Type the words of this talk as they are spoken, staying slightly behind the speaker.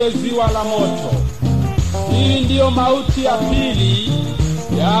ziwa la moto. Hii ndiyo mauti ya pili,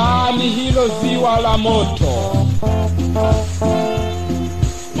 yaani hilo ziwa la moto.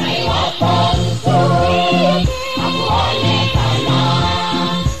 Na iwapo mtu hakuonekana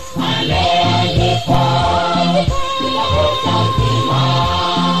ameandikwa kitabu cha uzima,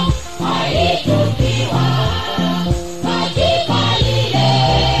 alitupiwa katika lile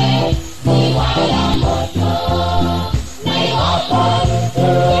ziwa la moto. Na iwapo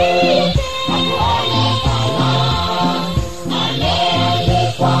mtu hakuonekana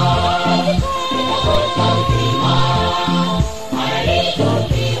ameandikwa kitabu cha uzima,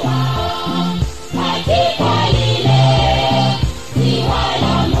 alitupiwa katika lile ziwa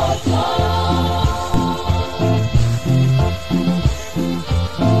la moto.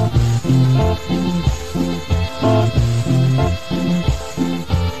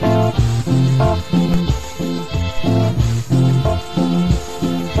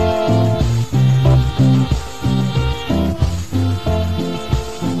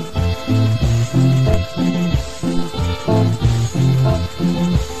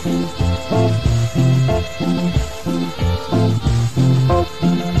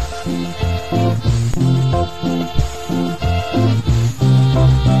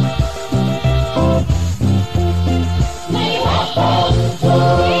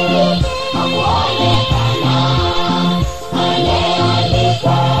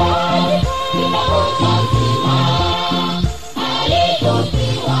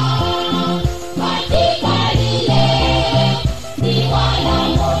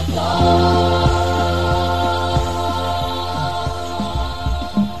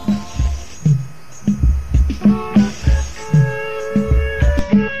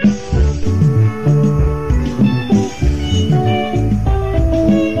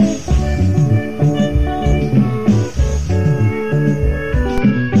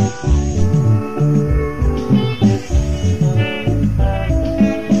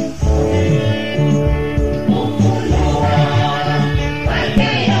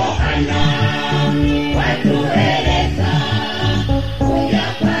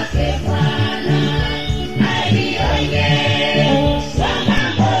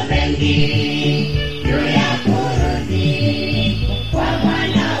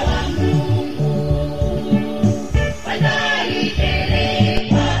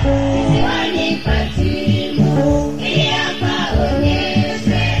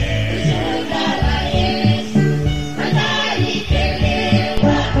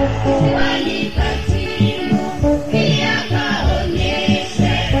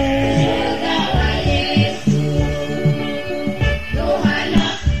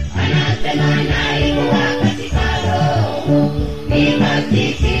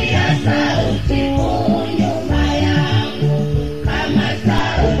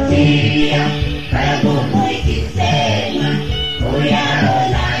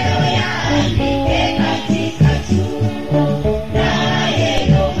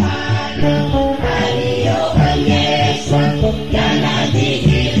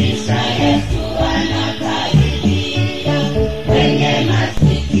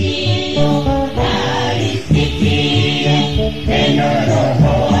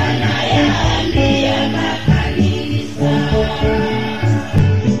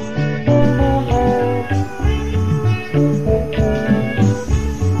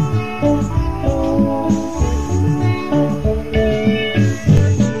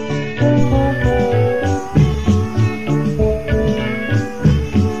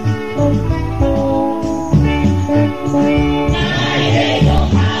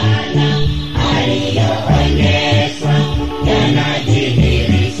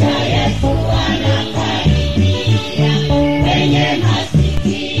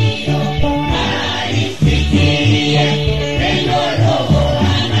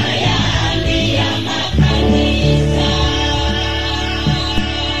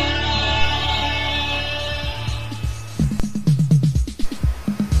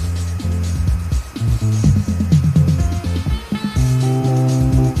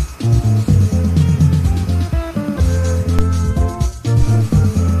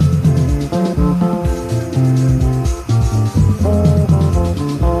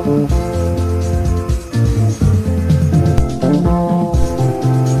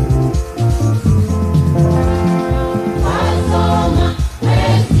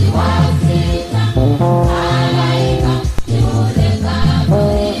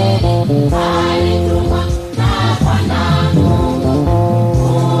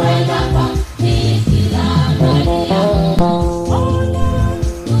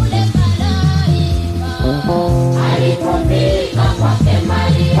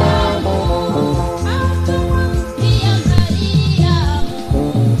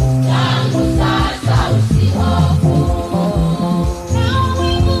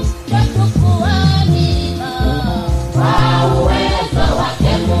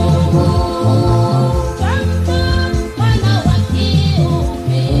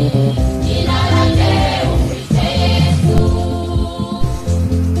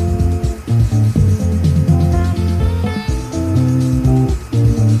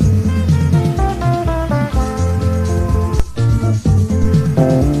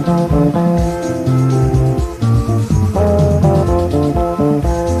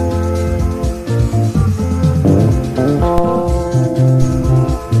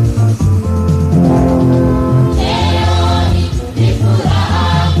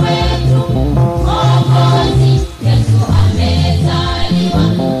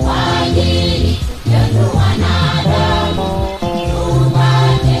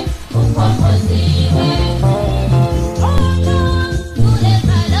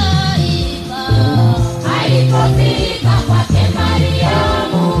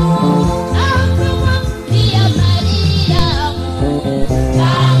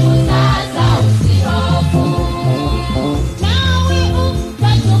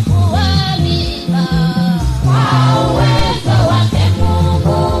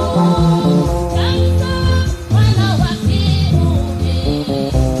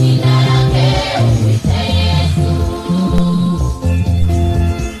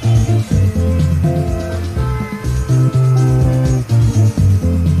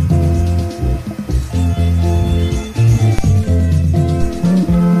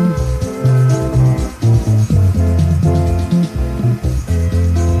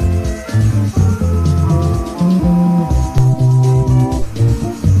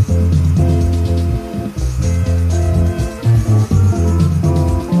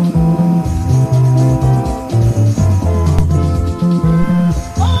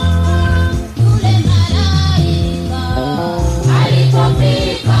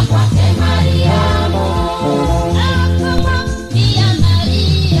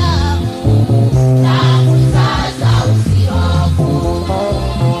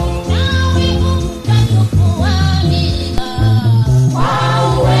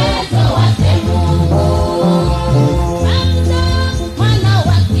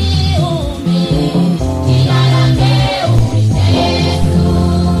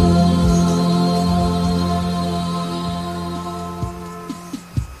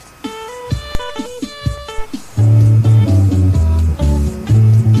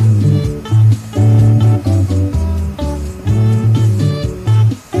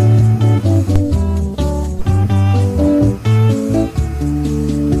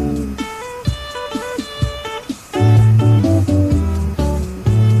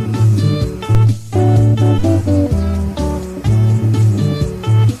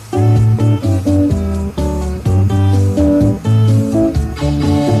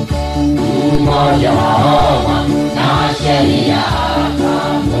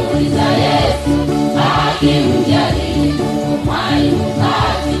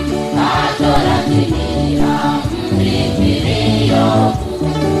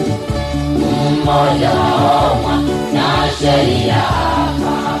 Maria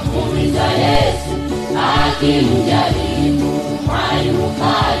akamuuliza Yesu akimjaribu, Mwalimu,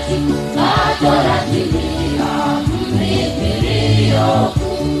 katika Torati mrithi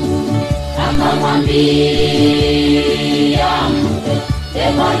akamwambia, mpende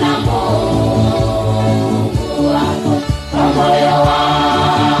Bwana Mungu wako kwa moyo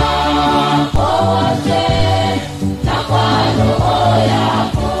wako wote na kwa roho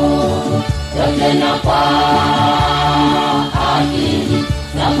yako yote na kwa akili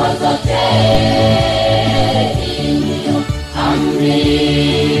zako zote. Ndiyo amri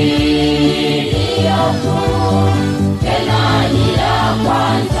iliyokuu, tena ni ya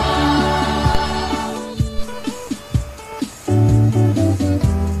kwanza.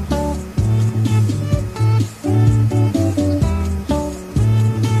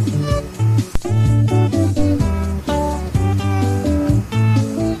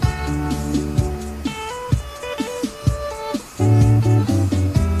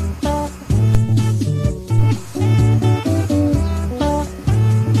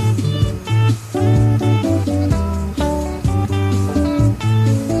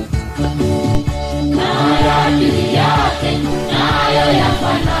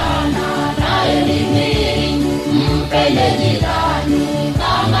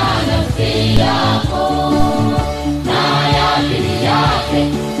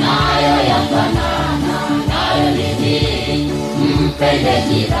 Mpende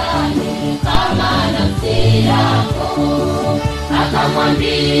jirani kama nafsi yako.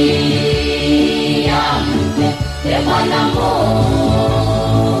 Akamwambia, mpende Bwana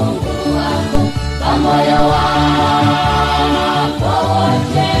Mungu wako kwa moyo wako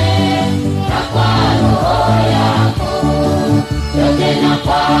wote na kwa roho yako yote na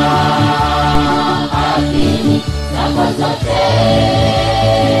kwa akili zako zote.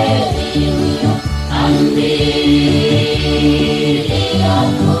 Ndiyo amri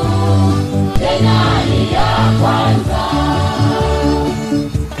iliyokuu, tena ni ya kwanza.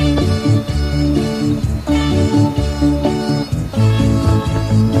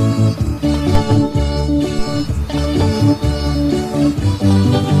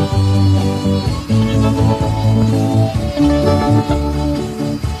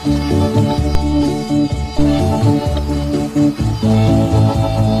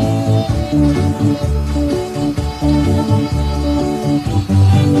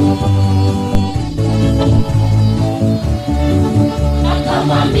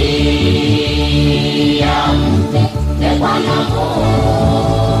 Akamwambia, mpende Bwana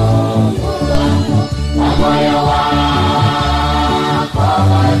Mungu wako kwa moyo wako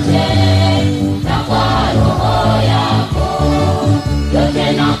wote na kwa roho yako yote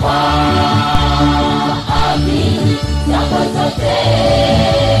na kwa akili zako zote.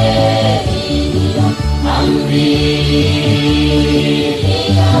 Ndiyo amri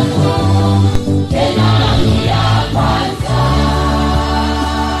iliyokuu, tena ni ya kwanza.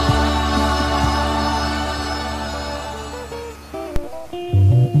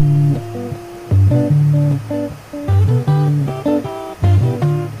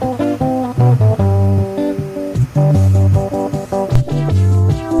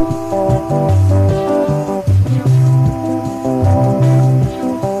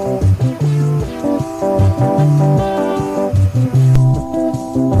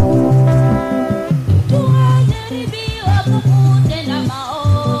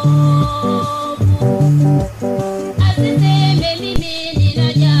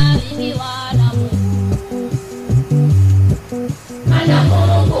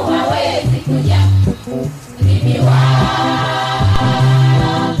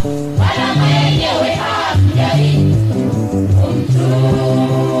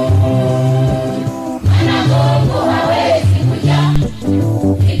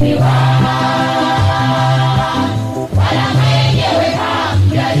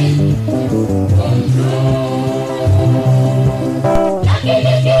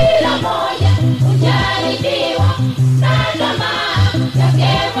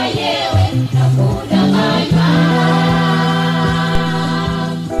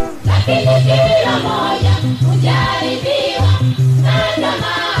 Kila moja hujaribiwa na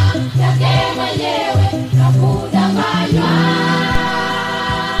tamaa yake mwenyewe na kudanganywa.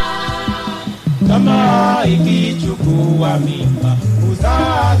 Tamaa ikichukua mimba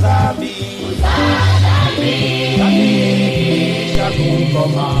huzaa dhambi, kisha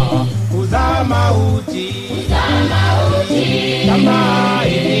kukoma huzaa mauti. Tamaa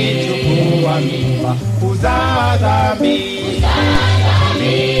ikichukua mimba huzaa dhambi,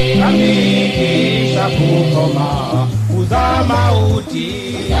 kisha kukoma huzaa mauti.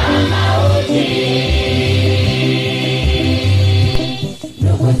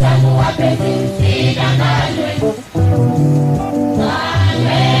 zangu wapenzi msidanganywe.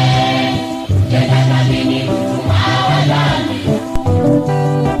 Kamwe mtenda dhambi ni mtumwa wa dhambi.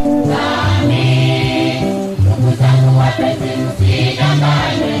 Kamwe ndugu zangu wapenzi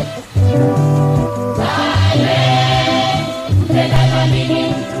msidanganywe. Kamwe mtenda dhambi ni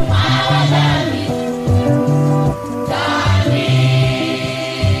mtumwa wa dhambi.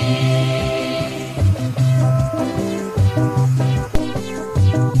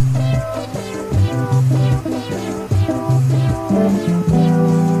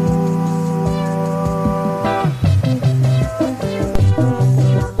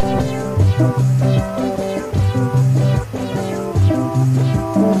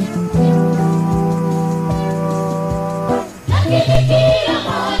 Lakini kila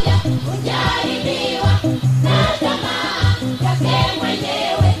moja hujaribiwa na tamaa yake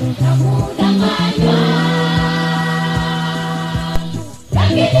mwenyewe na kudanganywa.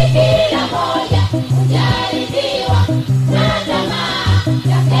 Lakini kila moja hujaribiwa na tamaa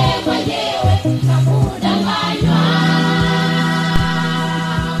yake mwenyewe na kudanganywa.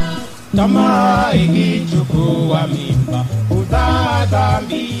 Tamaa ikichukua mimba huzaa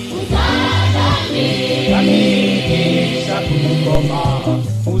dhambi. Dhambi ikisha kukoma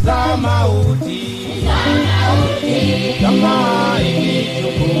huzaa mauti. Tamaa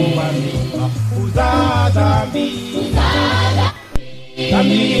ikichukua mimba huzaa dhambi.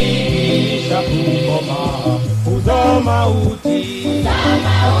 Dhambi ikisha kukoma huzaa mauti.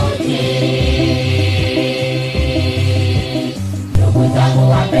 Ndugu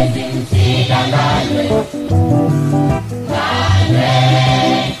zangu wapenzi msidanganywe. Kamwe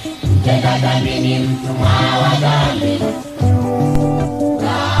mtenda dhambi ni mtumwa wa dhambi.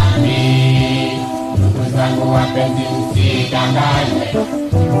 Kamwe ndugu zangu wapenzi msidanganywe.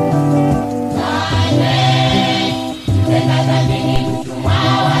 Kamwe mtenda dhambi ni mtumwa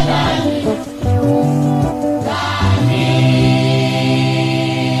wa dhambi.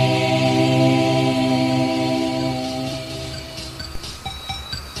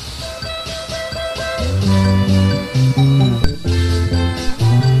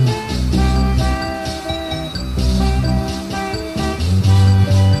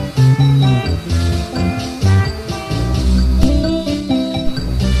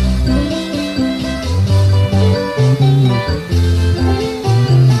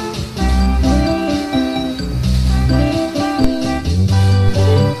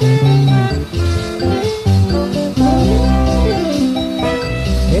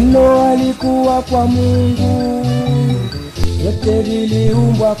 Neno alikuwa kwa Mungu, yote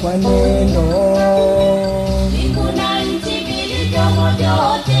viliumbwa kwa neno. Mbingu na nchi vilivyomo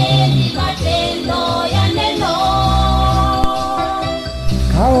vyote ni matendo ya neno.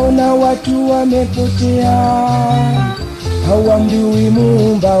 Kaona watu wamepotea, hawamjui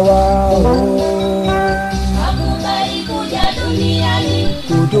Muumba wao. Hakubali kuja duniani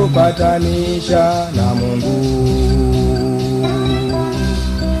kutupatanisha na Mungu.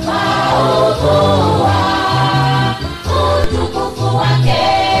 Kaokoa utukufu wake.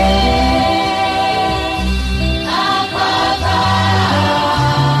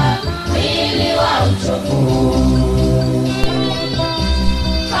 Akavaa mwili wa uchovu.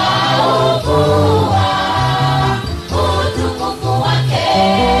 Kaokoa utukufu wake.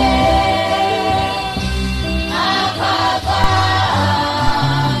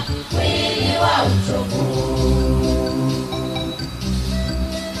 Akavaa mwili wa uchovu.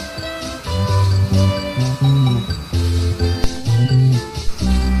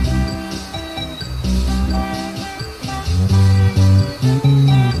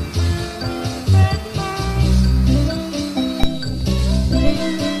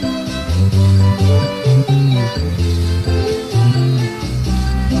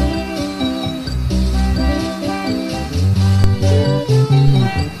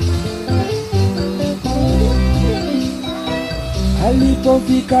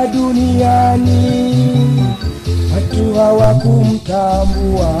 Alipofika duniani, watu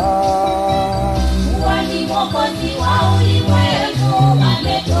hawakumtambua. Kuwa ni Mwokozi wa ulimwengu,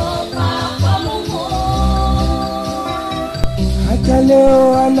 ametoka kwa Mungu. Hata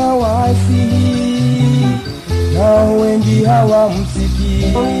leo anawasihi, nao wengi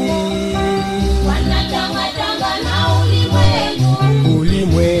hawamsikii. Wanatangatanga na ulimwengu.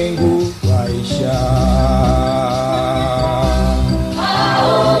 Ulimwengu waisha.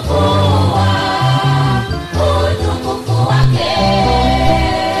 Kaokoa utukufu wake.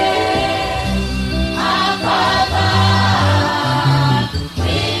 Akavaa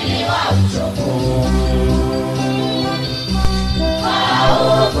mwili wa uchovu.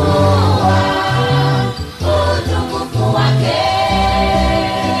 Kaokoa utukufu wake.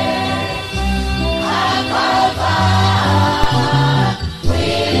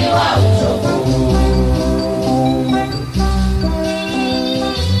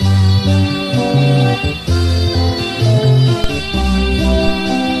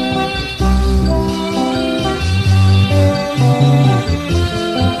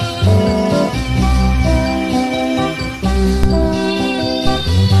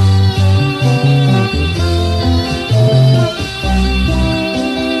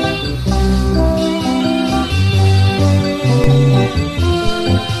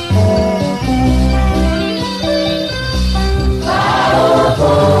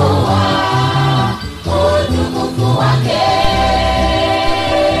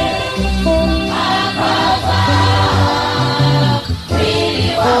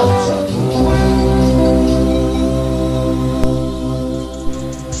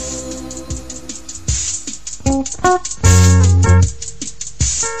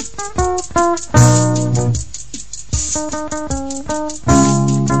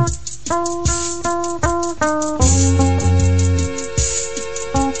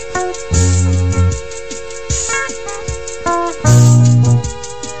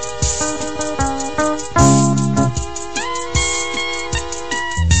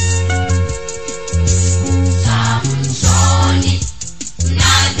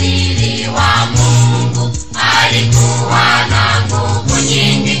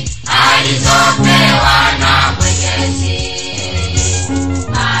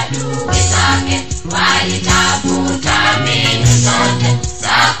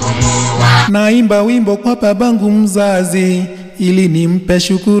 Naimba wimbo kwa babangu mzazi ili nimpe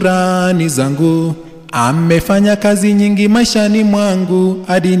shukurani zangu. Amefanya kazi nyingi maishani mwangu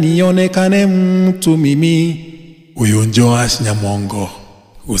hadi nionekane mtu mimi. Uyu Joash Nyamongo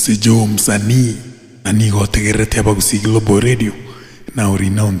usijo msanii na nigotegerete hapa kusi Global Radio na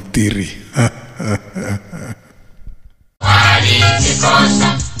urina untiri.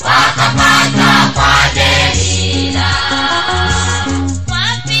 Walijikosa wakapata kwa Delila,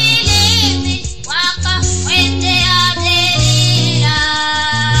 wafilisti wakawendea Delila,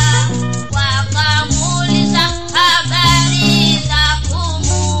 wakamuuliza habari za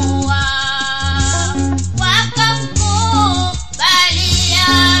kumuua, wakamkubalia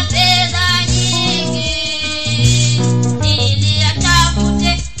fedha nyingi ili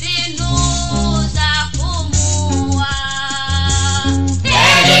atafute mbinu za kumuua.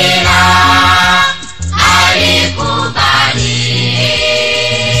 Delila alikubali,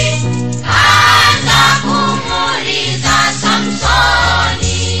 kaanza kumuuliza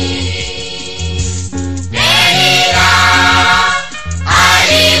Samsoni. Delila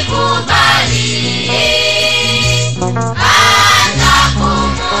alikubali, kaanza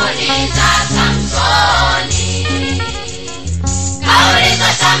kumuuliza Samsoni. Kauliza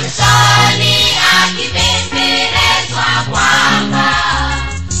Samsoni akibembelezwa kwamba,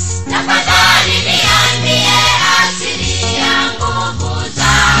 tafadhali niambie asili ya nguvu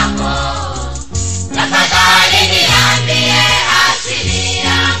zako. Tafadhali niambie asili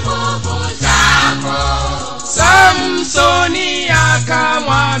ya nguvu zako. Samsoni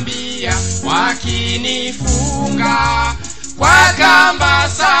akamwambia, wakinifunga kwa kamba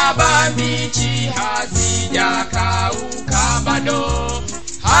 7 mbichi hazijakauka bado,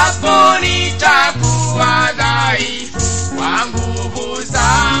 hapo nitakuwa dhaifu kwa nguvu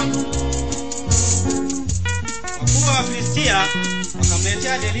zangu. Wakuu wa Filistia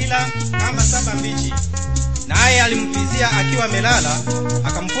wakamletea Delila kamba 7 mbichi, naye alimvizia akiwa amelala,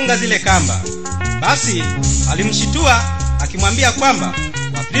 akamfunga zile kamba. Basi alimshitua akimwambia kwamba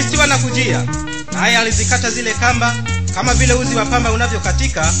Wafilisti wanakujia, naye alizikata zile kamba kama vile uzi wa pamba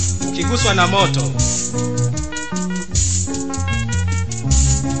unavyokatika ukiguswa na moto.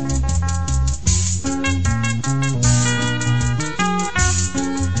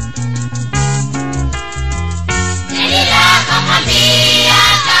 Delila akamwambia,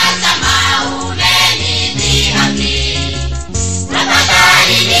 tazama umenidhihaki.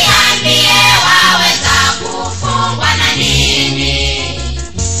 Tafadhali niambie waweza kufungwa na nini?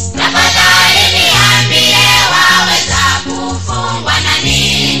 Tafadhali niambie waweza kufungwa na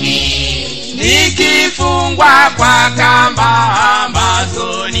nini? Nikifungwa kwa kamba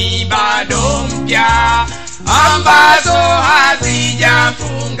ambazo ni bado mpya, ambazo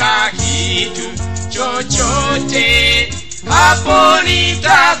hazijafunga kitu chochote, hapo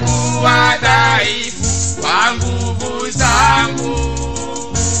nitakuwa dhaifu kwa nguvu zangu.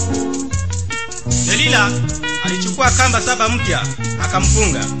 Delila alichukua kamba 7 mpya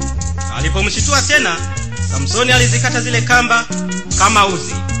akamfunga. Alipomshitua tena, Samsoni alizikata zile kamba kama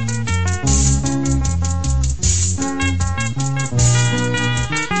uzi.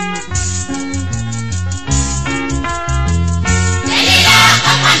 Delila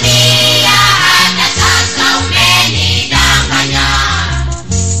akamwambia, hata sasa umenidanganya.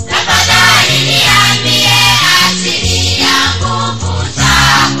 Tafadhali niambie asili ya nguvu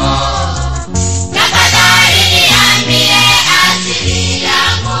zako. Tafadhali niambie asili ya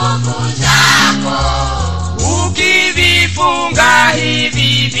nguvu zako. Ukivifunga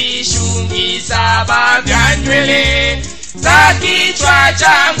hivi vishungi 7 vya nywele za kichwa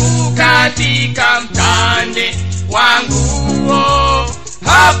changu katika mtande wangu,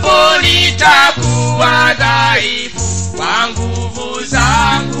 hapo nitakuwa dhaifu kwa nguvu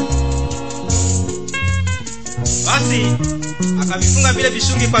zangu. Basi akavifunga vile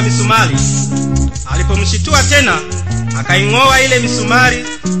vishungi kwa misumari. Alipomshitua tena, akaing'oa ile misumari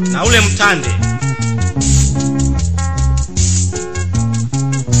na ule mtande.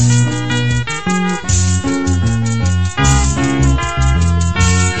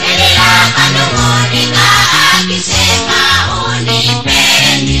 Delila akanung'unika akisema,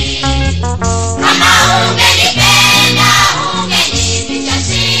 unipendi. Kama ungenipenda ungenificha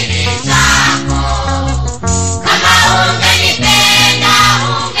siri zako. Kama ungenipenda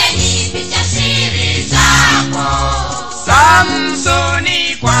ungenificha siri zako. Samsoni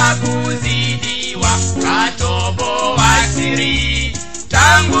kwa kuzidiwa katoboa siri,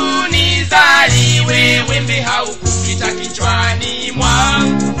 tangu nizaliwe wembe haukupita kichwani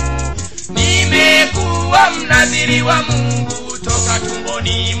mwangu. Nimekuwa mnadhiri wa Mungu toka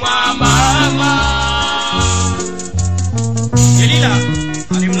tumboni mwa mama. Delila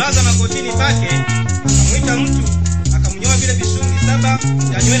alimlaani akamlaza magotini pake, akamwita mtu, akamnyoa vile visungi 7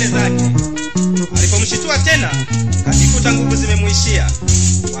 vya nywele zake. Alipomshitua tena, akajikuta nguvu zimemuishia.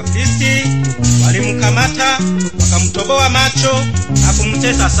 Wafilisti walimkamata, wakamtoboa macho na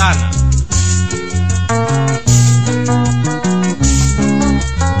kumtesa sana.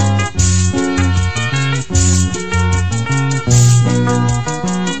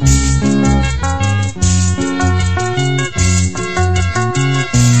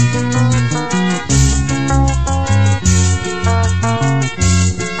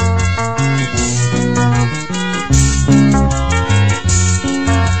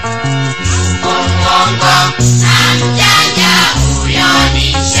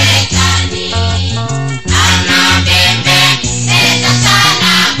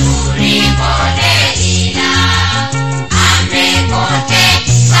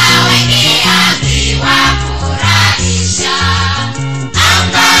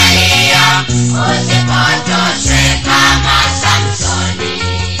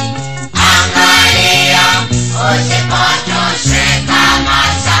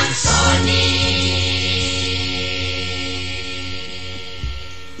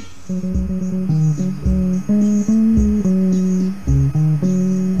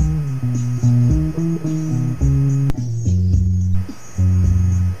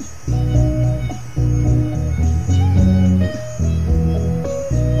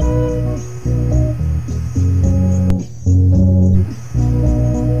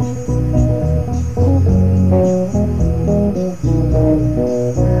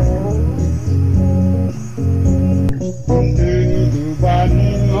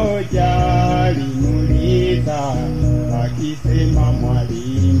 Akisema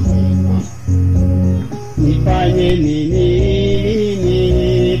mwalimu, nifanye nini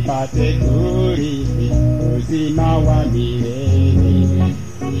nipate kurithi uzima wa milele?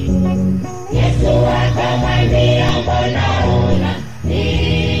 Yesu akamwambia, mbona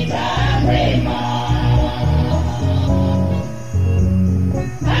unaniita mwema?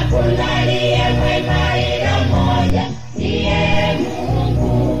 Hakuna aliye mwema ila mmoja, ndiye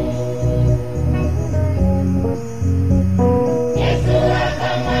Mungu. Yesu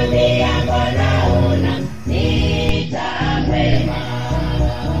akamwambia, mbona unaniita mwema?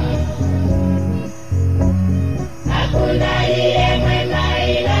 Hakuna aliye mwema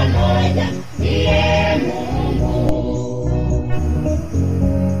ila mmoja, ndiye Mungu.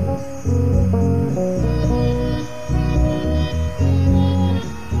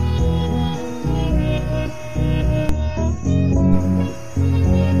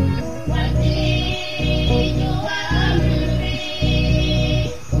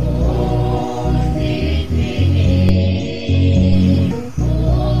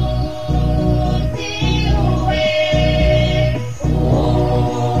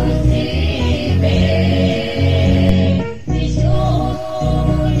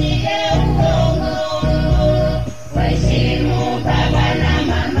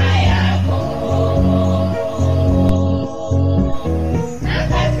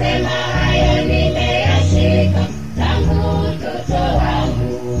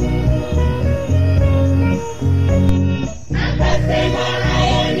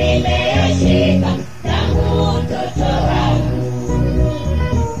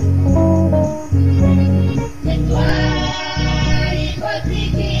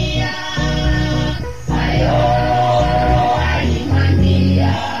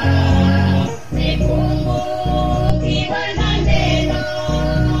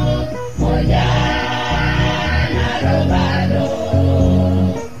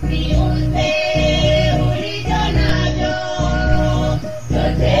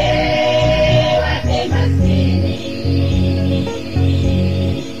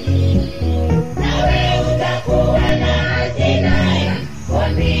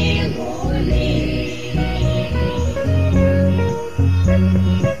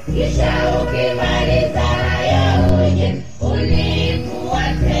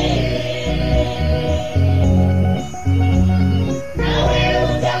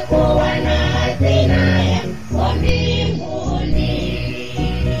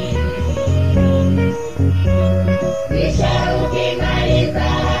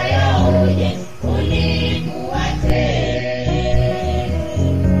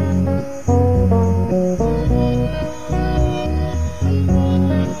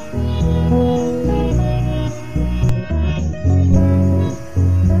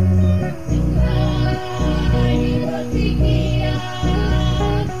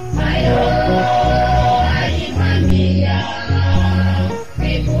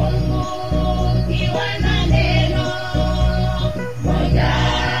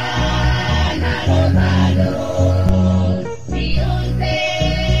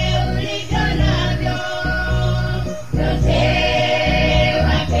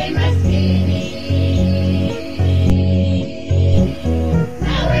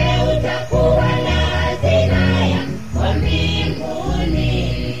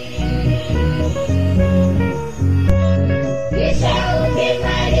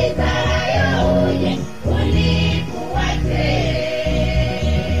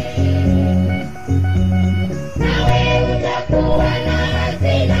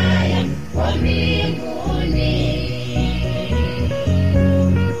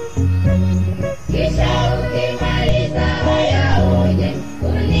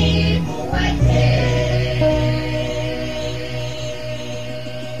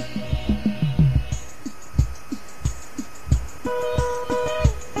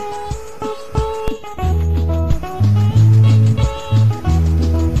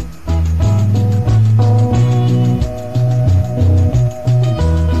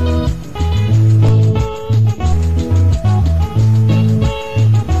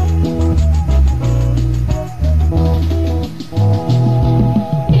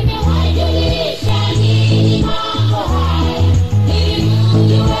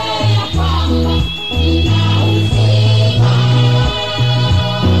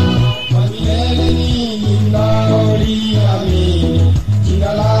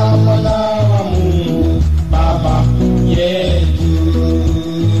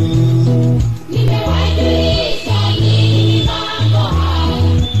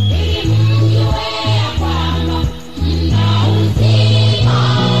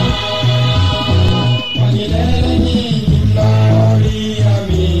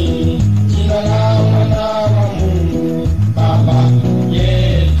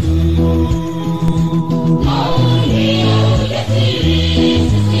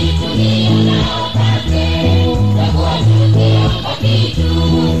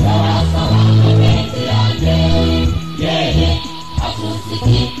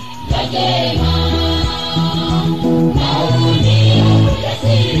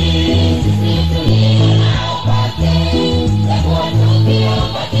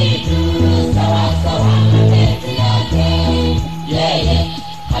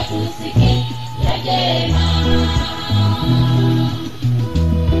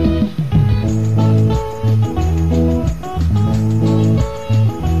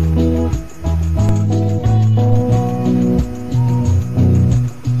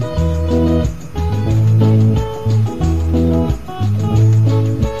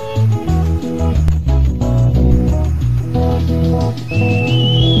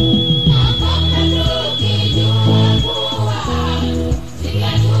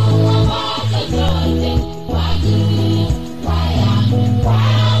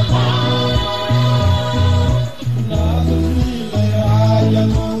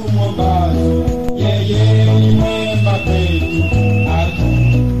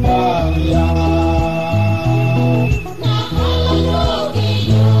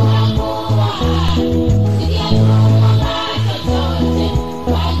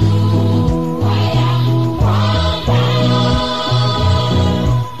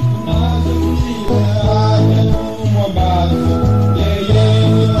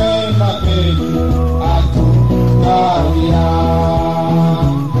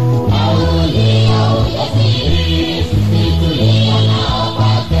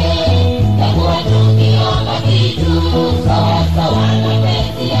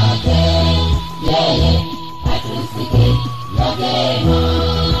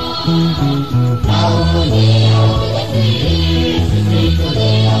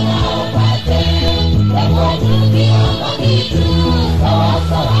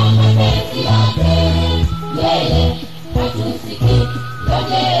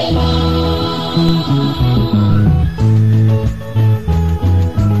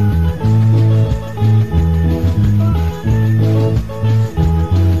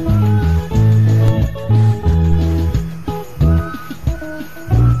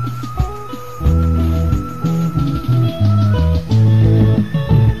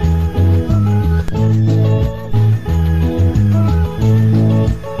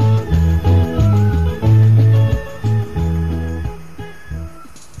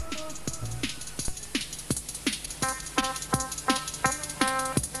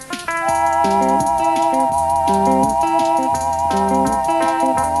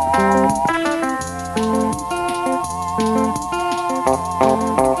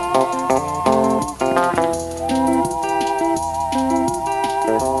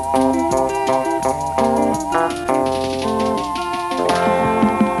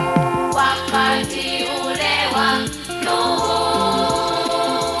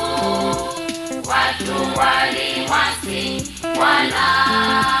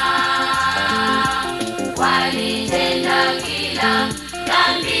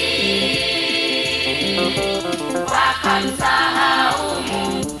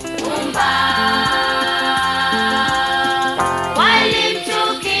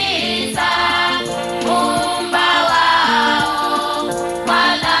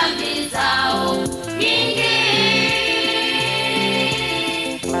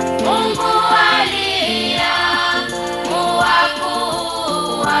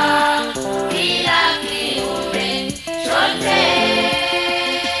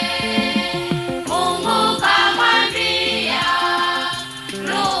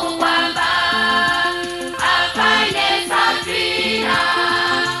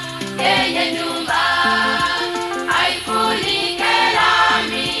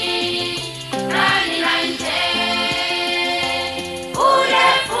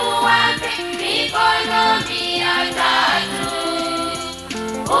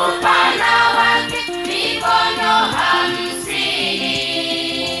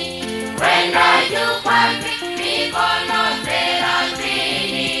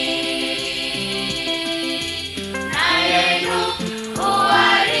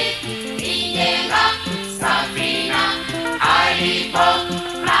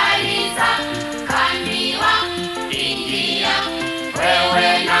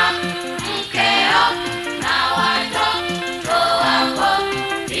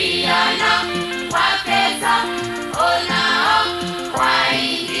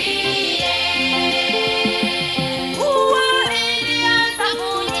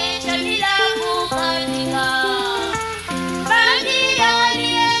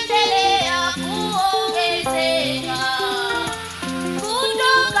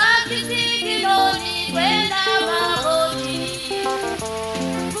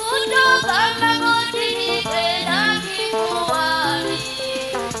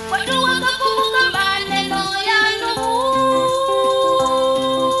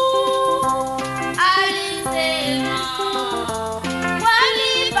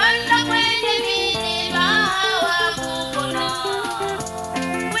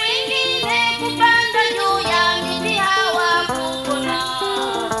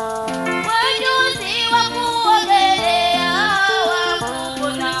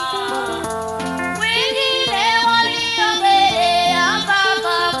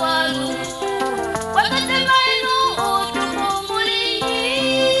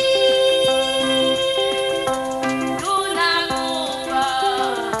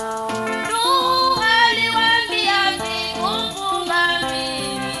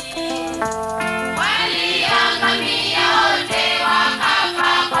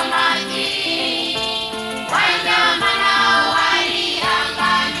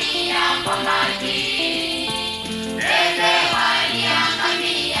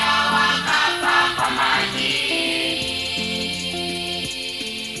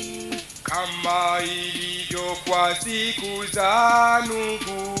 kwa siku za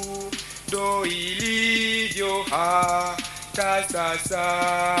Nuhu, ndo ilivyo hata sasa.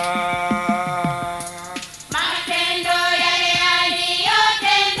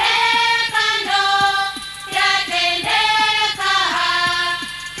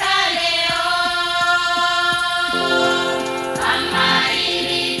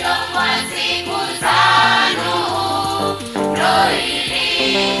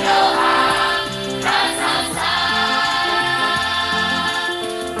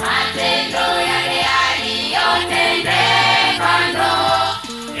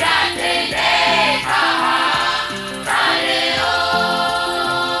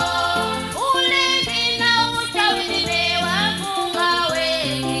 Ulevi na uchawi vimewafunga wengi.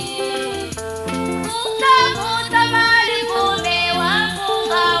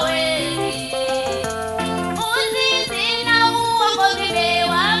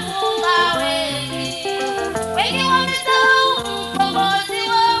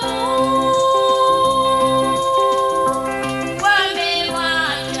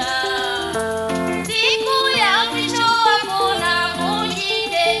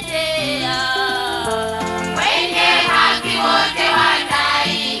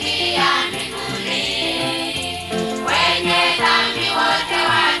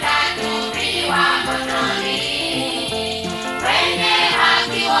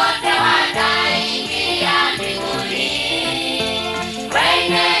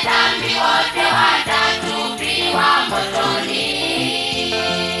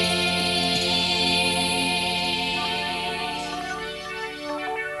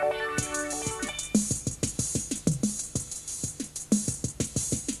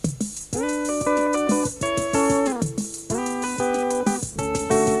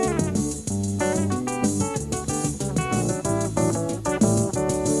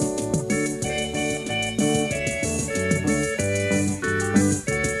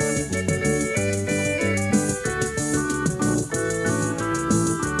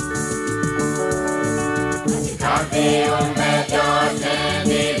 viumbe vyote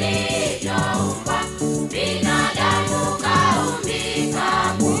vilivyoumbwa, binadamu kaumbika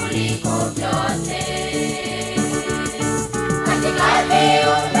kuliko vyote. Katika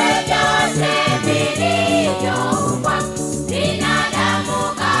viumbe vyote vilivyoumbwa, binadamu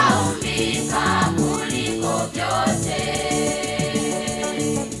kaumbika kuliko vyote.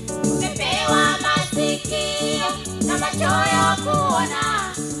 Umepewa masikio na macho ya kuona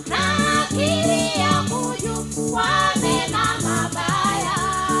na akili ya kujua mema mabaya.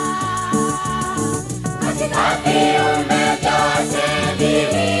 Katika viumbe vyote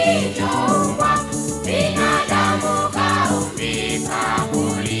vilivyoumbwa, binadamu kaumbika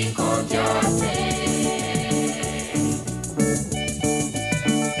kuliko vyote.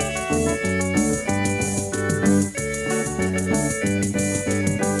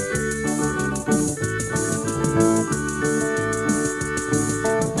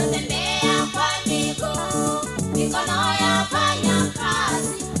 Natembea kwa miguu, mikono yafanya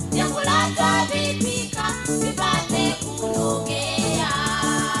kazi, vyakula twavipika vipate kunogea.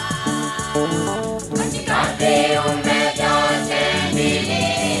 Katika viumbe vyote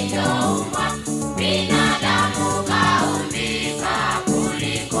vilivyoumbwa, binadamu kaumbika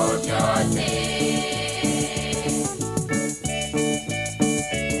kuliko vyote.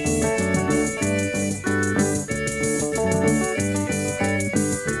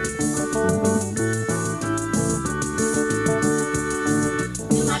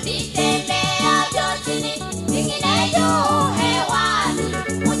 Tunavitembea chini, vingine juu hewani.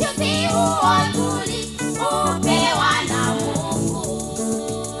 Ujuzi huo tuliupewa na Mungu.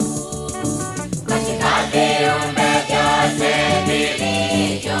 Katika viumbe vyote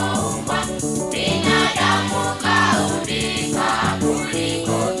vilivyoumbwa, binadamu kaumbika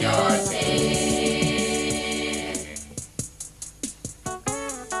kuliko vyote.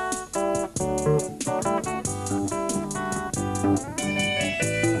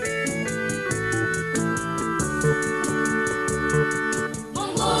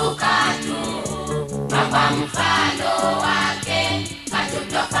 Mungu katuumba kwa mfano wake,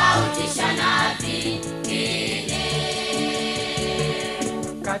 katutofautisha na vingine.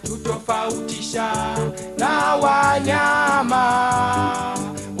 Katutofautisha na wanyama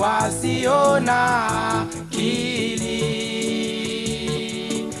wasiona akili,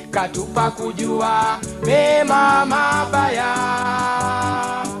 katupa kujua mema mabaya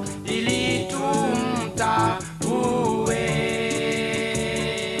ili tumtambue.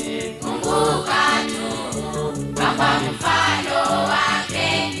 Mungu katuumba kwa mfano wake,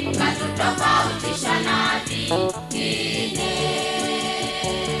 katutofautisha na vingine.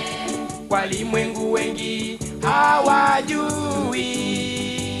 Walimwengu wengi hawajui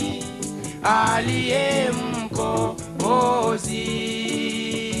aliye mkombozi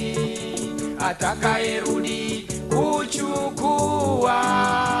atakayerudi kuchukua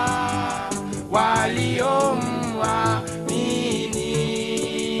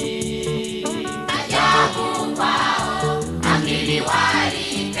waliomwamini. Ajabu kwao, akili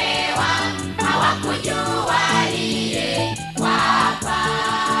walipewa, hawakujua aliyewapa.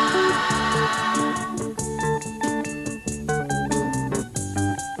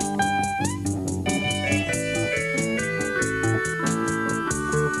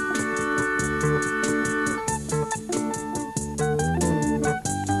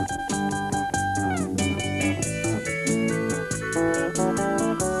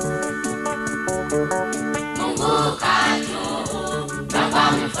 Mungu katuumba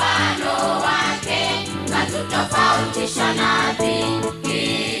kwa mfano wake, katutofautisha na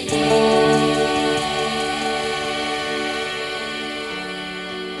vingine.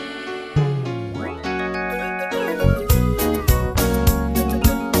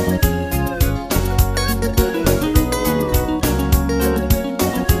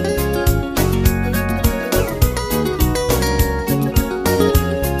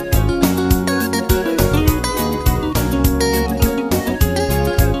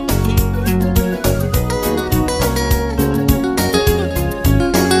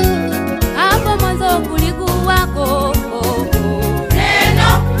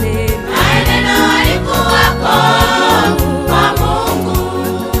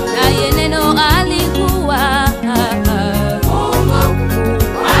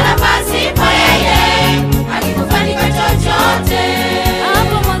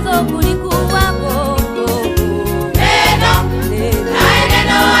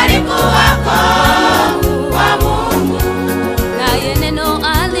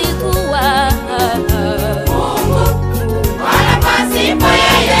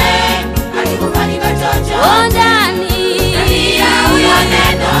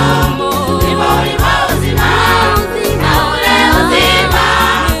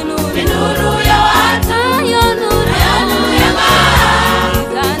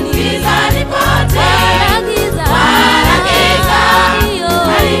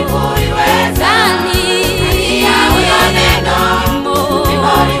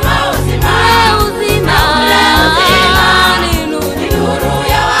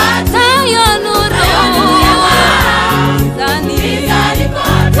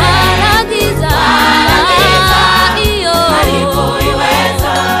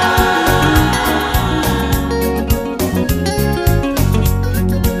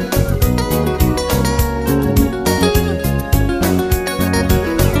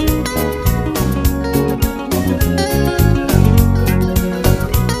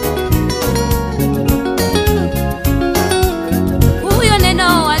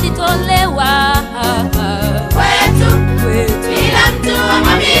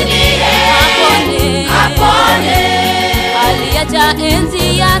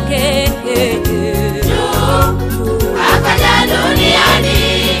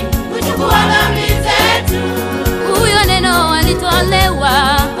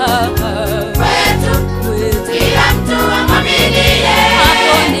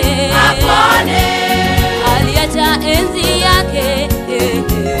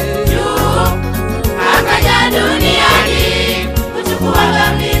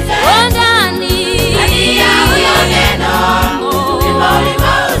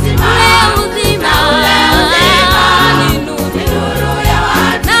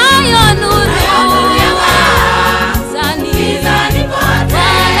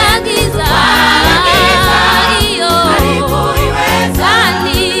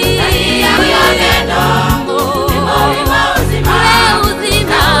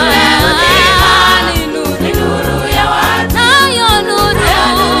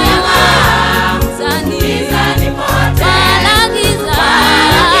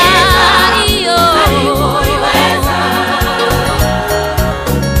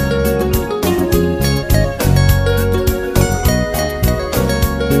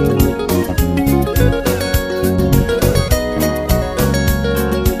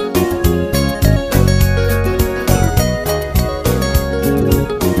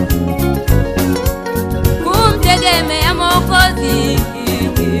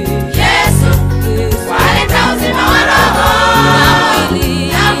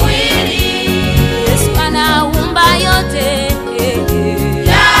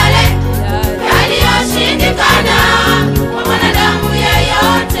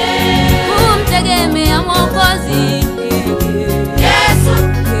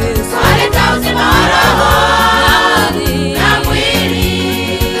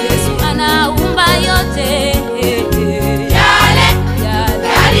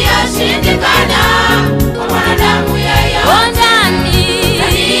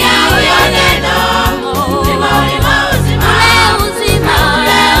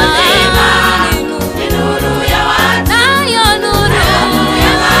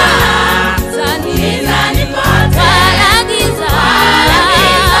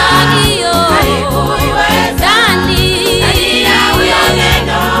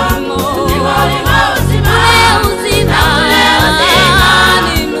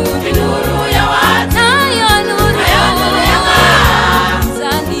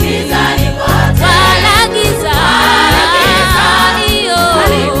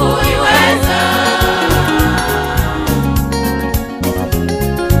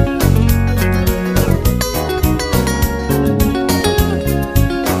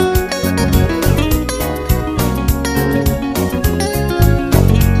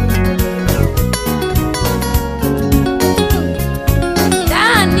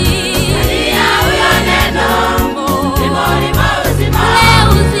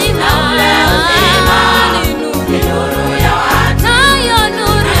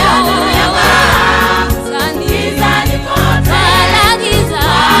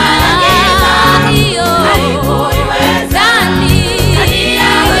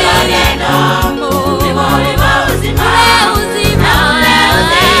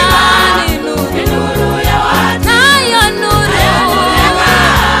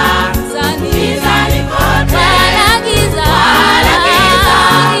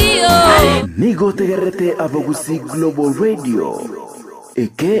 abagusi Global Radio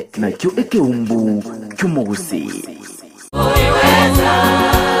eke nakyo eke umbu cyumugusi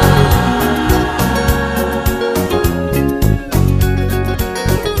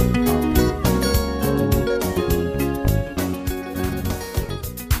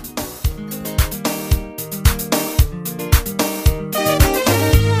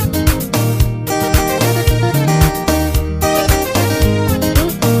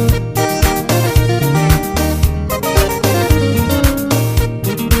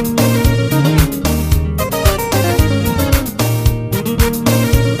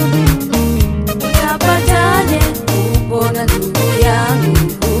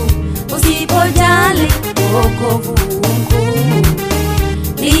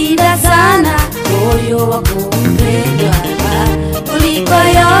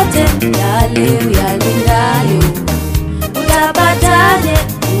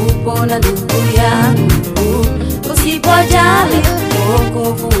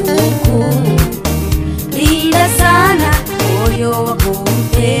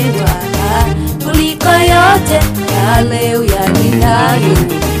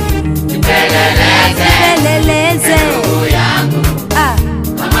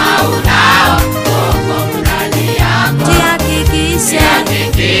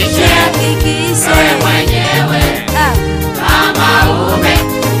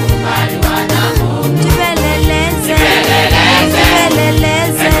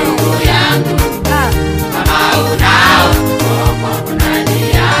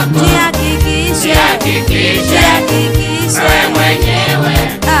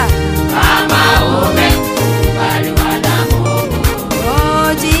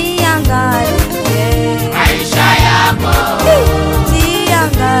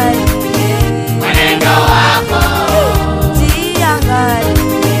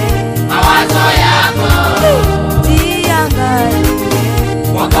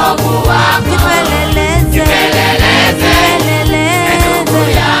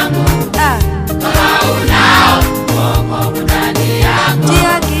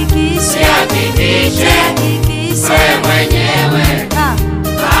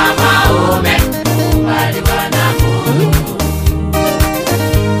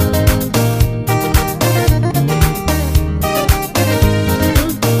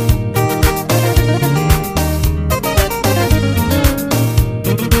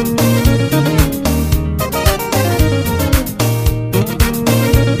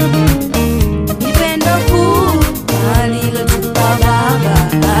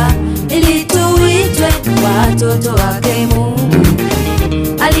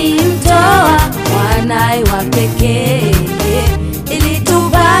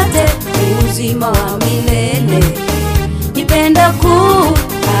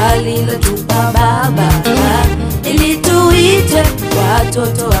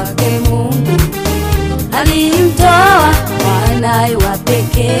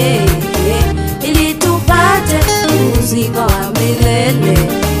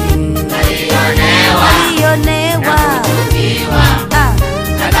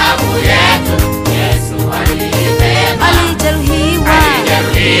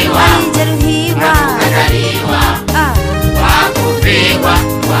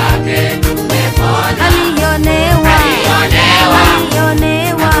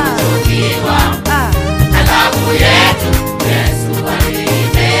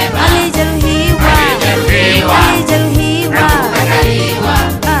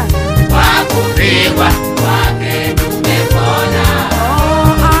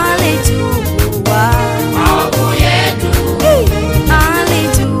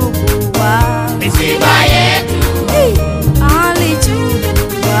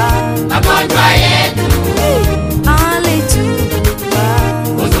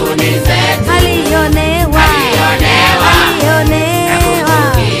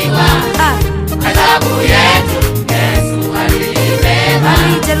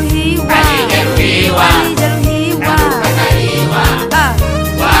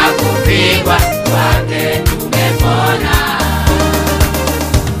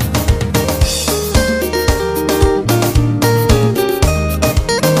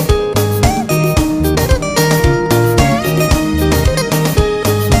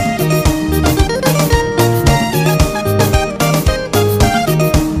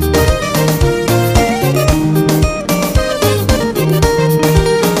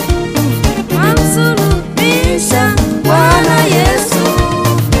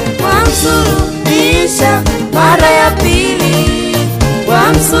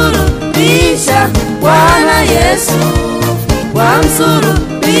Bwana Yesu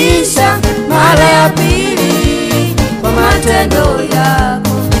wamsulubisha mara ya pili. matendo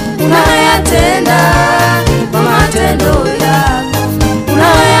yako unayatenda, kwa matendo yako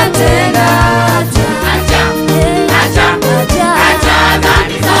unayatenda. Acha, acha, acha, acha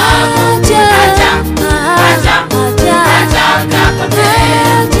dhambi zako, acha, acha, acha utapotea,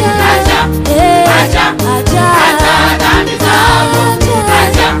 acha, acha, acha dhambi zako,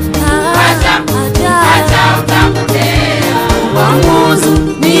 acha, acha, acha utapotea.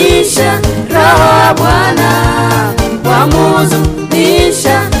 Wamuzunisha Roho wa Bwana,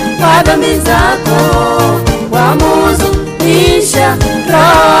 wamuzunisha kwa dhambi zako, wamuzunisha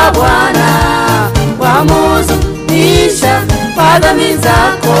Roho wa Bwana, wamuzunisha kwa dhambi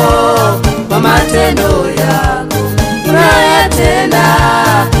zako, kwa matendo yako unayatenda,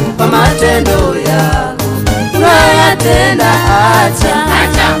 kwa matendo yako unayatenda. Acha,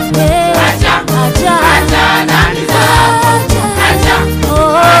 acha, acha, acha dhambi zako, acha, acha,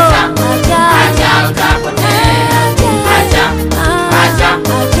 acha utapotea, acha, acha,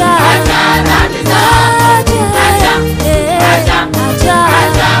 acha dhambi zako, acha, acha,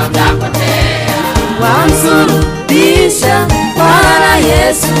 acha utapotea. Wamsulubisha Bwana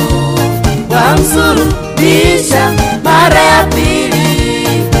Yesu, wamsulubisha mara ya pili,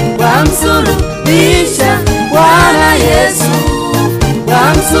 wamsulubisha Bwana Yesu,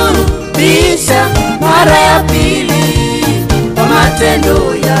 wamsulubisha mara ya pili, kwa matendo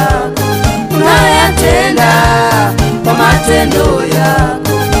yako unayatenda, kwa matendo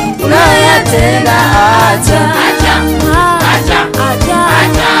yako unayatenda. Acha, acha, acha,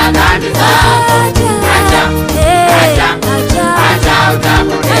 acha dhambi zako, acha, acha, acha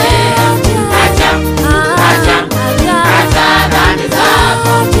utapotea, acha, acha, acha dhambi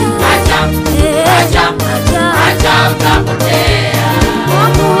zako, acha, acha, acha utapotea.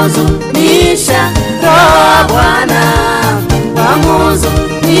 Wamuzunisha Roho wa Bwana,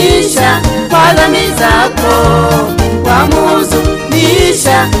 wamuzunisha kwa dhambi zako,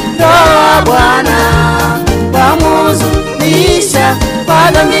 wamuzunisha Roho wa Bwana, wamuzunisha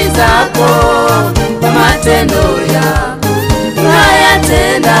kwa dhambi zako, kwa matendo yako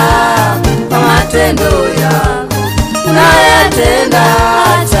unayatenda, kwa matendo yako unayatenda.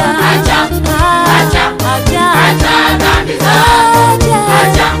 Acha, acha, acha, acha dhambi zako,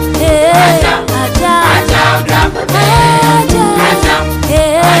 acha, acha, acha utapotea, acha,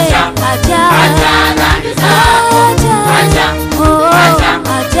 acha, acha dhambi zako, acha,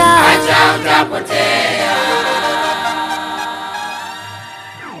 acha, acha utapotea.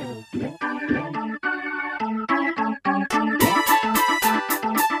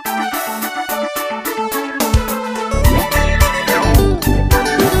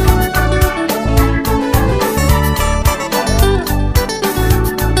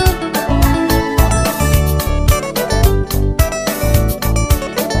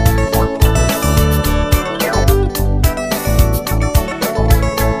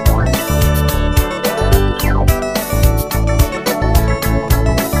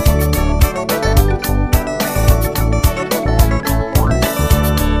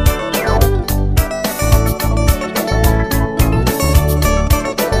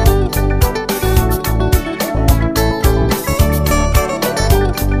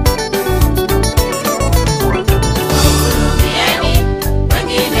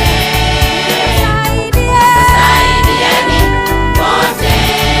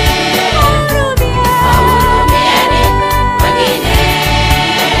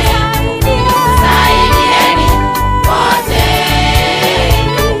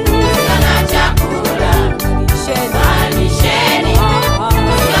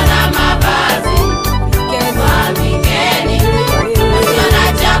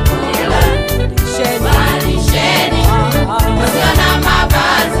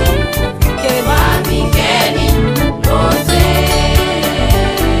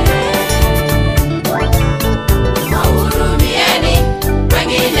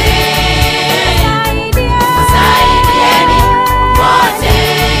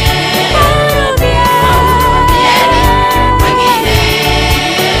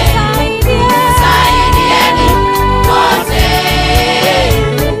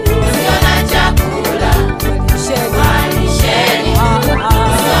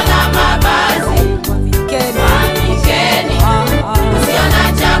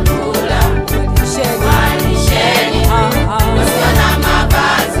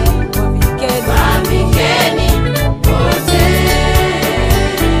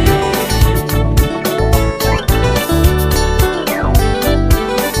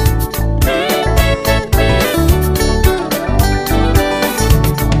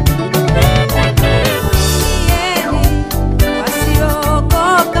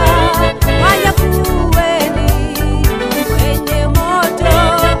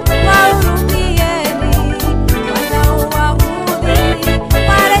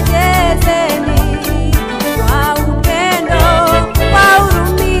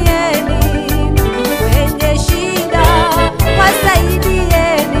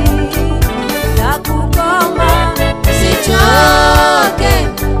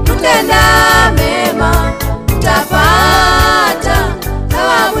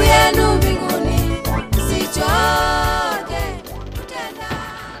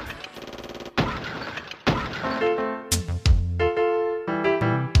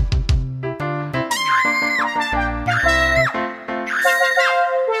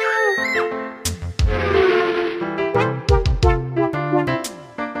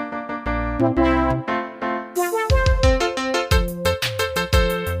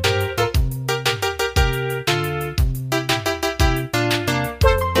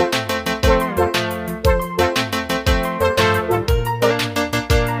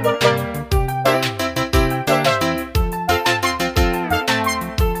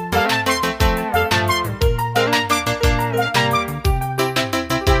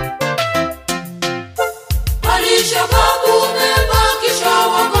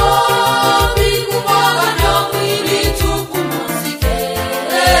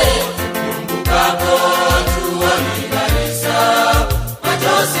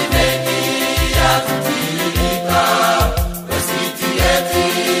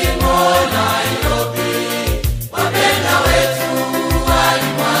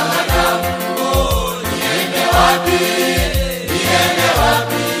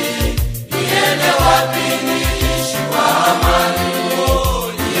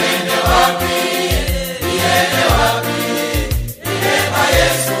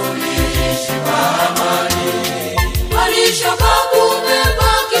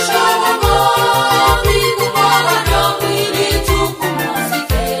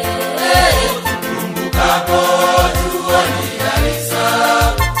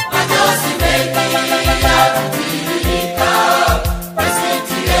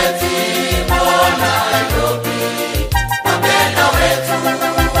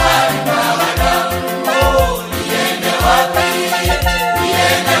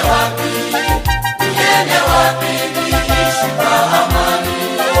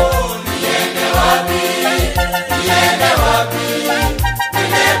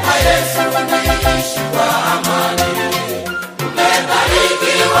 tuishi kwa amani.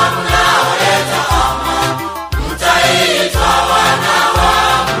 Mmebarikiwa mnaoleta amani, mtaitwa wana wa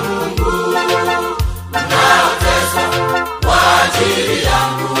Mungu. Mnaoteswa kwa ajili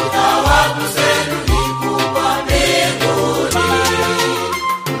yangu, thawabu zenu ni kubwa mbinguni.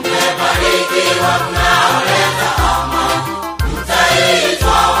 Mmebarikiwa mnaoleta amani,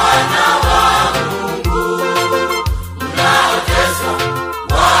 mtaitwa wana wa Mungu. Mnaoteswa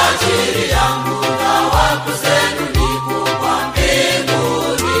kwa ajili yangu,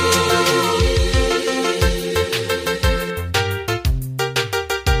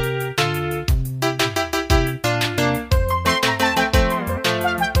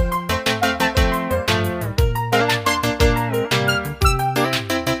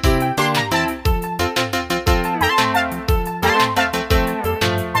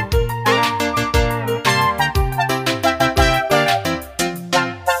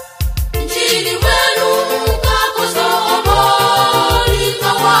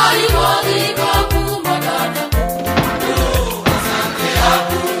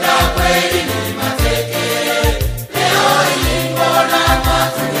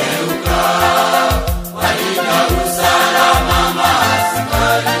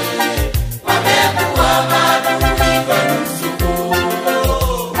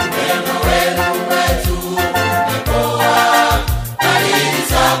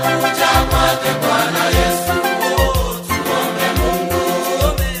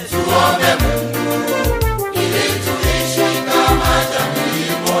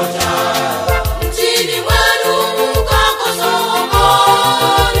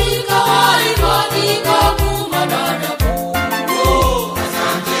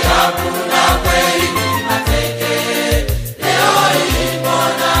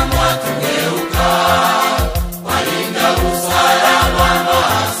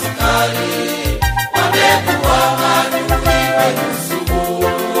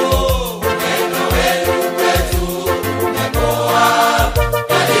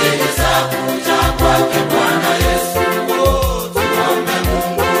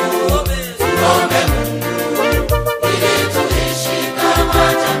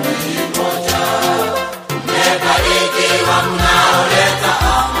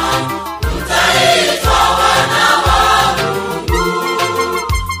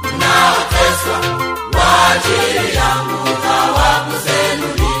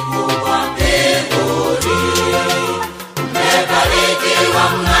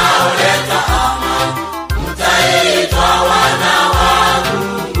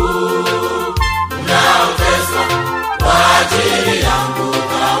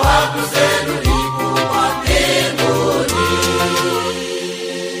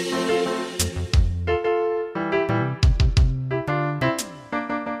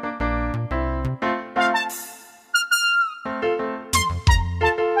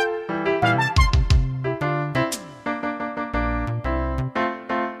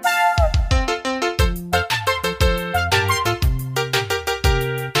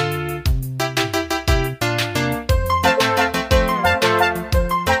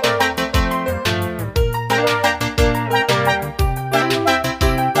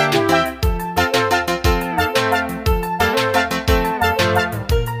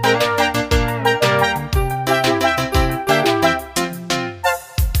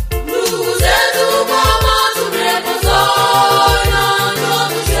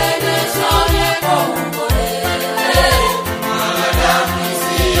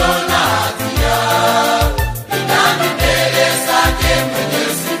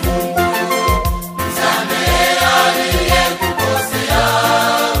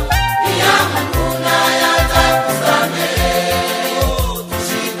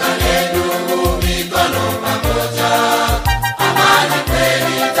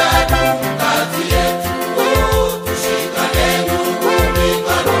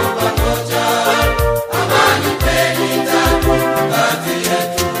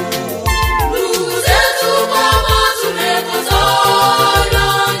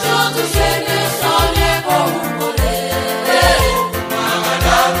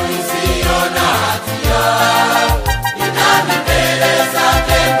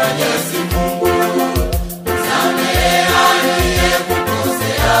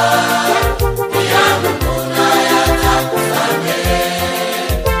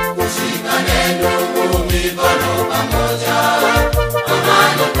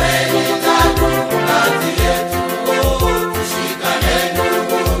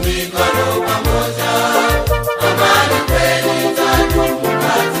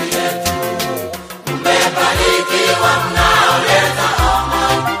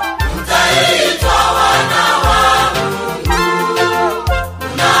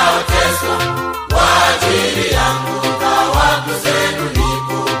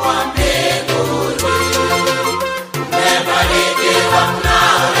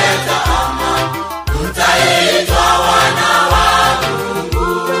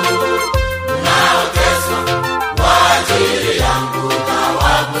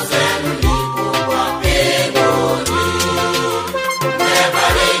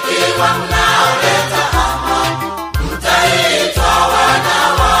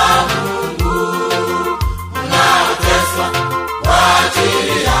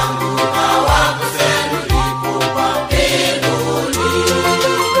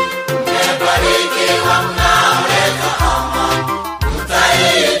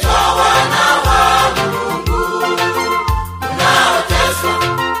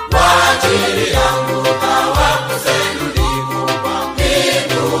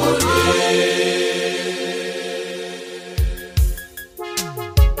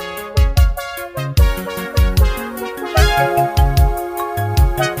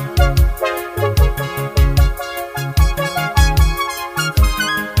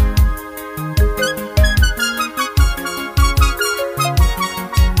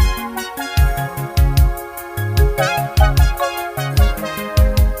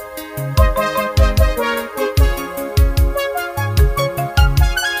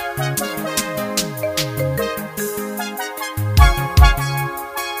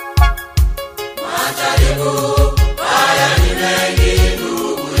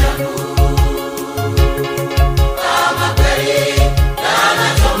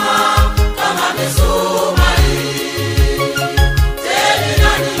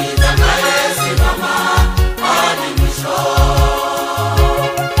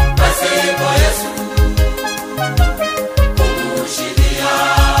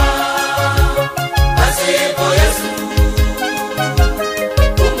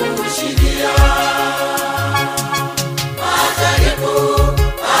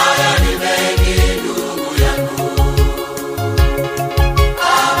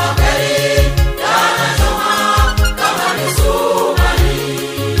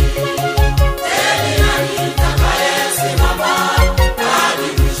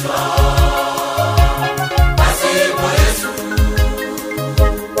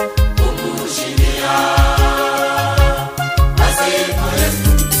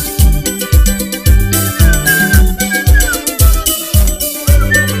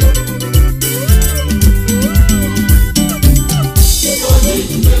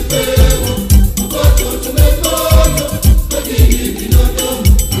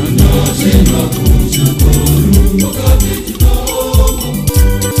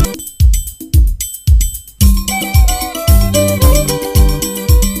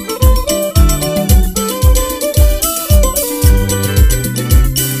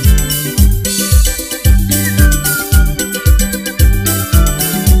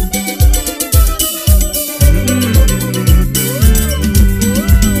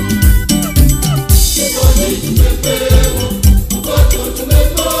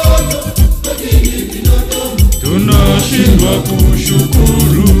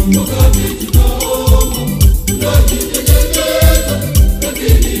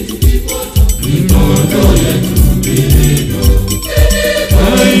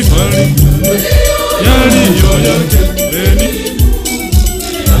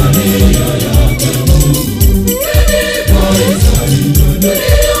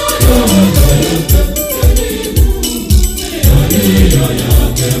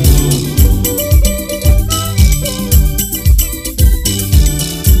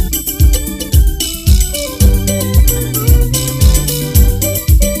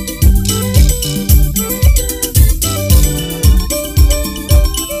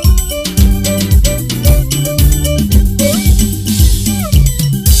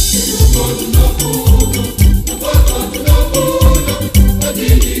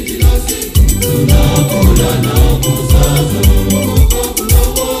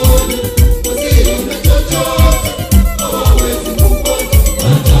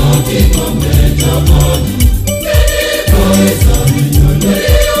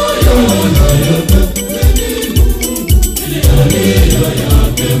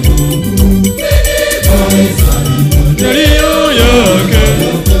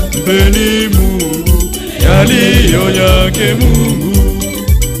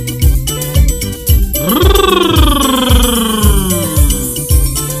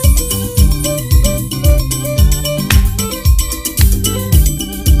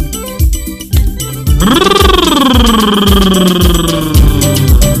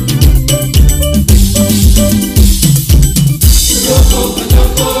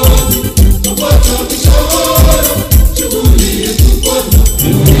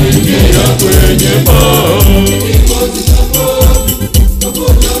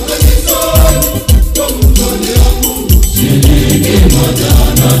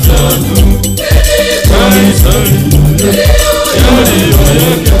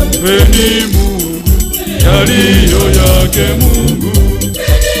 yaliyo yake Mungu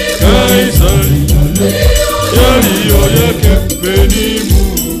Kaisari yaliyo yake mpeni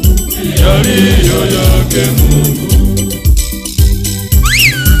Mungu, yaliyo yake Mungu.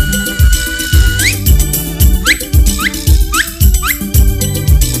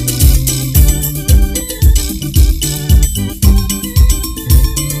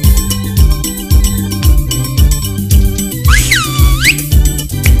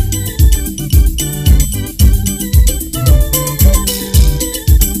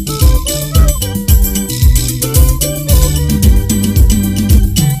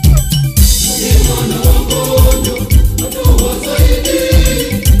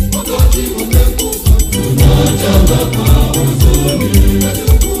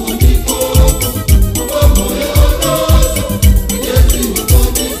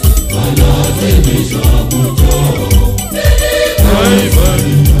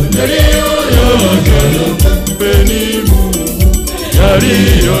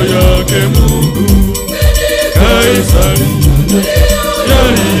 Yaliyo yake Mungu, Kaisari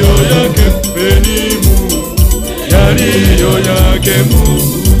yaliyo yake mpeni Mungu, yaliyo yake Mungu.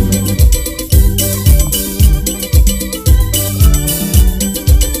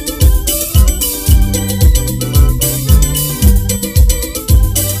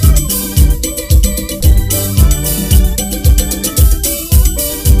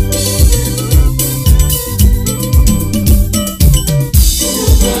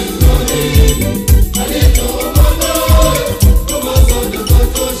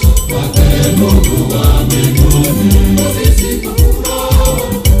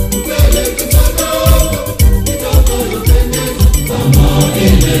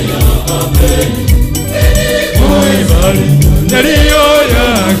 Yaliyo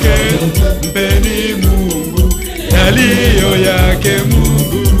yake mpeni Mungu, yaliyo yake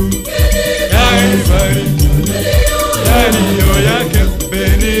Mungu. Kaisari yaliyo yake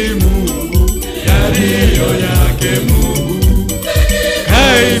mpeni Mungu, yaliyo yake Mungu.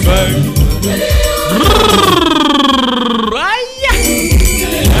 Kaisari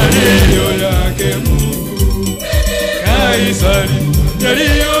yaliyo yake Mungu, Kaisari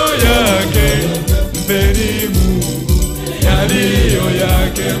yaliyo yake mpeni Mungu, yaliyo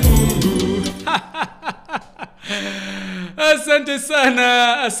yake Mungu.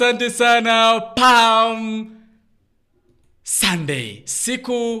 Asante sana Palm Sunday.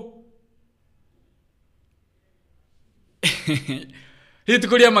 Siku hii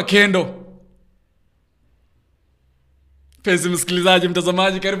tukulia makendo. Penzi msikilizaji,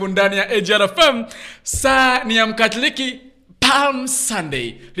 mtazamaji, karibu ndani ya AJRFM. Saa ni ya Mkatoliki, Palm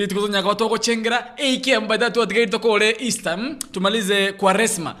Sunday. Litukuzonya kwa toko chengera iki ambada tu atgari toko ole Easter. Tumalize kwa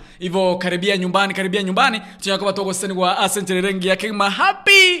resma. Hivyo karibia nyumbani. Tunya kwa toko seni kwa asante rengi ya kema.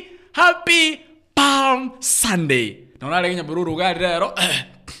 Happy Palm Sunday. Naona lengenya bururu gari rero.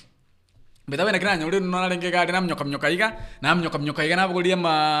 Betawe nakiranya uri naona lenge gari namnyoka iga nabugulia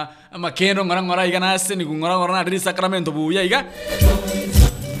makendo ngora iga nase ni ngora na diri sacramento buya iga.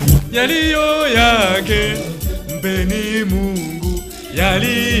 Yaliyo yake mpeni Mungu,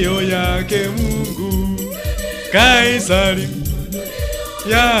 yaliyo yake Mungu. Kaisari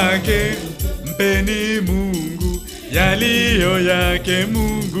yake mpeni Mungu, yaliyo yake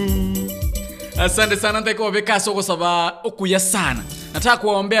Mungu. Asante sana, nitako beka soko saba okuya sana. Nataka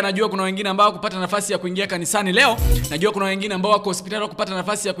kuwaombea. Najua kuna wengine ambao kupata nafasi ya kuingia kanisani leo. Najua kuna wengine ambao wako hospitali kupata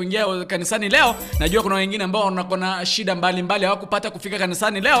nafasi ya kuingia kanisani leo. Najua kuna wengine ambao wanakuwa shida mbalimbali hawakupata kufika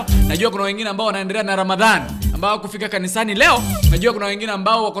kanisani leo. Najua kuna wengine ambao wanaendelea na Ramadhani ambao hawakufika kanisani leo. Najua kuna wengine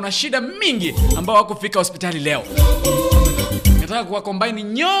ambao wako na shida mingi ambao hawakufika hospitali leo. Nataka kuwacombine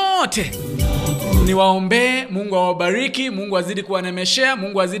nyote. Niwaombee, Mungu awabariki, Mungu azidi kuwanemeshea,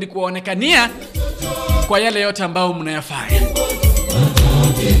 Mungu azidi kuwaonekania kwa yale yote ambao mnayafanya.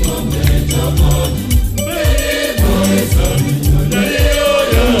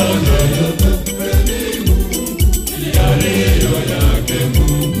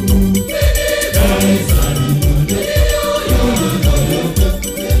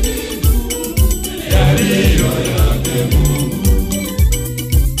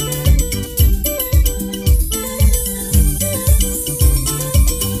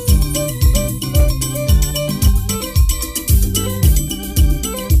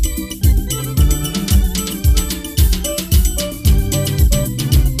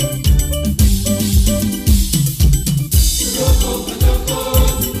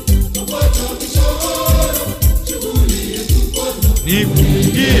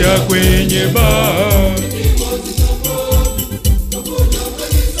 Nipungia kwenye baa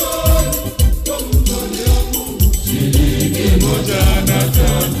shilingi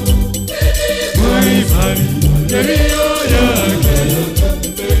 105 Mwifani yaliyo yake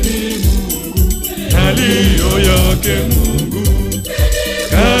mpeni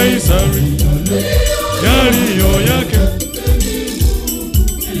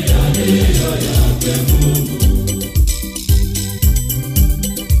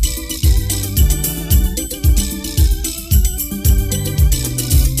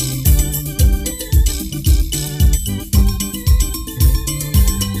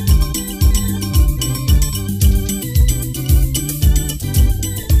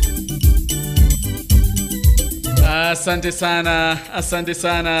Asante sana, asante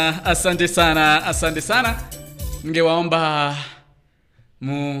sana, asante sana, asante sana. Ningewaomba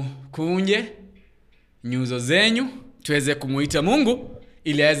mkunje nyuso zenyu tuweze kumuita Mungu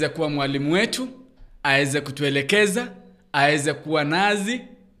ili aweze kuwa mwalimu wetu, aweze kutuelekeza, aweze kuwa nazi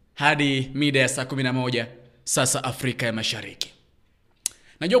hadi mida ya saa 11 sasa Afrika ya Mashariki.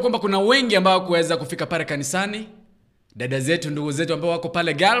 Najua kwamba kuna wengi ambao kuweza kufika pale kanisani. Dada zetu, ndugu zetu ambao wako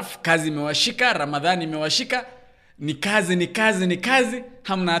pale Gulf, kazi imewashika, Ramadhani imewashika. Ni kazi,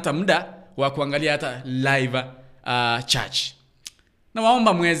 hamna hata muda wa kuangalia hata live church. Na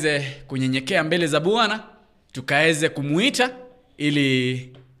waomba muweze kunyenyekea mbele za Bwana, tukaweze kumuita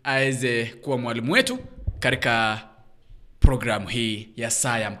ili aweze kuwa mwalimu wetu katika programu hii ya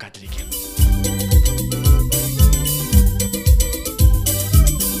Saa Ya Mkatoliki.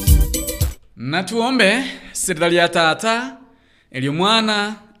 Na tuombe. Serikali ya Tata, Elio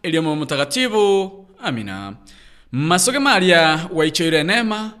Mwana, Elio Mtakatifu. Amina. Masoge Maria waichoire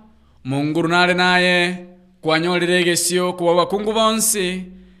neema, Mungu runare naye kwanyolere gesio kuba bakungu bonse,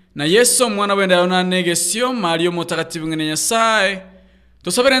 na Yesu mwana wenda yonane gesio Mario Mtakatifu ngene Nyasaye.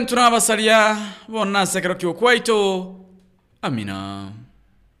 Tusabere ntuna abasalia bonna sekero kyokwaito. Amina.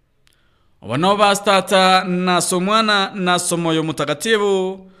 Wanova Tata na somwana na somoyo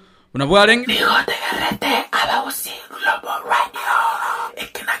Mtakatifu. Unabwareng Bigotegerete abausi Global Radio.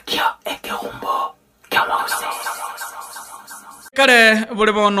 Ekinakyo ekehumbo kamausi. Kare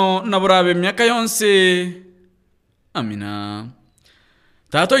bole bono na burabe myaka yonse. Amina.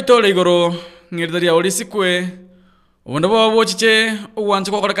 Tato itole igoro ngirdaria olisikwe. Ubundo bwo chiche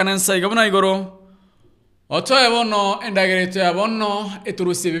uwanze kokorekana nsaiga buna igoro. Otoye bono endagerete yabono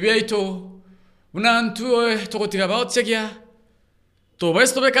eturusi bibyeito. Buna ntue tokotiga baotsegia. To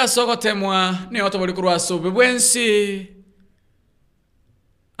besto beka soko temwa ni oto boli kurwaso bwensi.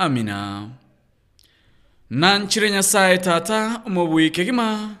 Amina. Nanchire Nyasaye Tata umubuike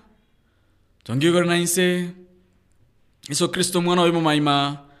gima. Tongigoro nainse. Yesu Kristo mwana wa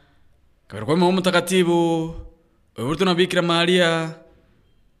maima. Kabirwa mu Mtakatifu. Uburto na Bikira Maria.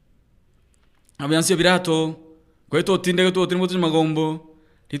 Abiansi birato. Kweto tinde to tirimutu magombo.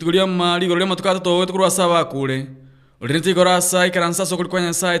 Titugulia mali golia matukata to kurwasa bakure. Ulinti gorasa ikaransa sokuli kwa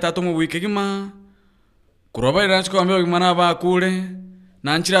Nyasaye Tata umubuike gima. Kuroba iranchiko ambaye gimana bakure.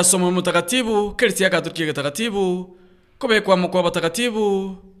 Nanchira somo Mtakatifu, Kristo Katoliki Takatifu, kobe kwa mko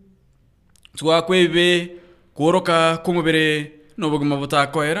batakatifu. Twakwebe kuoroka kumubere nobuguma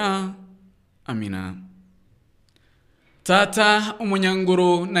butakoera. Amina. Tata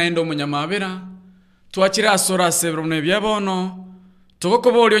umunyanguru naendo umunyamabera. Twachira asora sebrone byabono.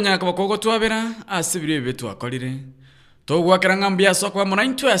 Togokobolyo nyaka bakoko twabera asibire betu akolire. Togwakira ngambia sokwa mona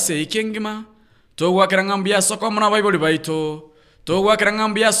intwe ase ikengima. Togwakira ngambia sokwa mona Bible baito. Togwakira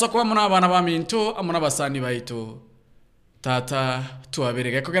ngambia sokwa mona abana baminto amona basani baito. Tata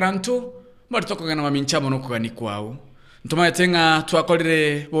tuaberege kogerantu bari tokogana bamincha mono kugani kwao. Ntuma yetenga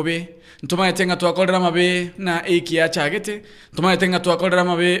twakolere bobe, ntuma yetenga twakolera mabe na eki ya chagete, ntuma yetenga twakolera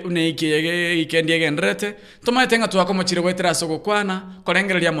mabe ne eki ikendi egenrete, ntuma yetenga twakomochire wetera soko kwana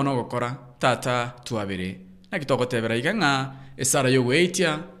kolengereria mono gokora. Tata tuabere na kitokotebera iganga esara yo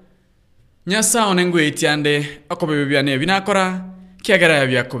weitia. Nyasa onengwetia ande akobebya ne binakora kiagara ya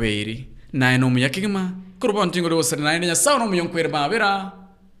byakobeiri na eno muyakigima kuruba ntingore wosere na Nyasa no muyonkwere mabera.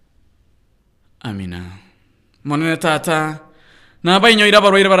 Amina. Monene Tata na bainyoira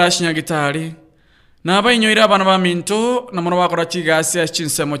barwaire barashinya gitari na bainyoira abana baminto na mono bakora kigasi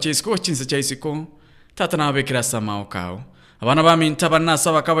ashinsemo cyisiko cinse cyisiko. Tata na bekira samao kao abana baminta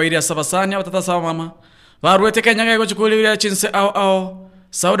banasa bakabairi asabasanya batata sawa mama barwete Kenya go chukulira cinse ao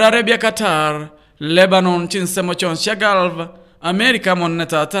Saudi Arabia, Qatar, Lebanon, chinsemo chonsha Gulf, America monne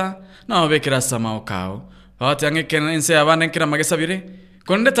Tata na bekira samao kao bati ange kenense abana nkira magesabire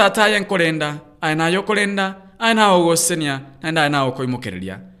konde Tata yankolenda aina yokolenda aina ogosenya nanda aina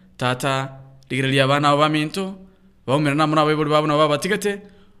okoimukereria. Tata digirelia abana baminto baumira na muna Bible babona babatigete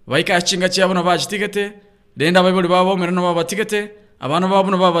baika chinga cyabona bajitigete denda Bible babo mera no babatigete abana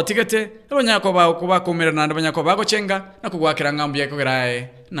babona babatigete abanyako ba kubakomera nanda abanyako bagochenga na kugwakira ngambye kogerae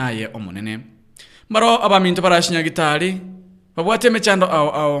naye omunene maro abaminto barashinya gitari babwate mechando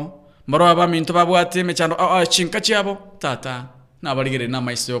ao maro abaminto babwate mechando ao chinka cyabo. Tata na baligere na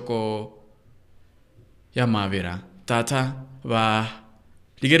maisoko ya mavera. Tata ba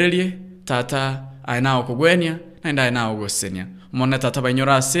ligerelie. Tata aina okugwenya nanda aina ogosenya mona. Tata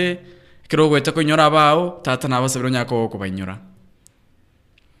banyora se kirogweta kunyora bao. Tata na basabiro nyako okubanyora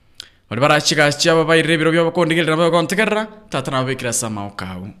bali barachika cyaba bayire biro byo bakondigerera bakontekerera. Tata na bekira sama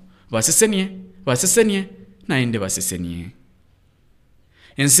okawo basesenie na inde basesenie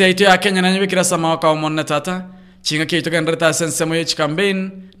ensi yaito ya Kenya na nyebekira sama okawo mona. Tata chinga kito kandreta sense moye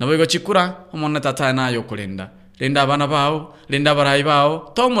chikamben na boigo chikura omona tata nayo kulinda linda abana bao linda barayi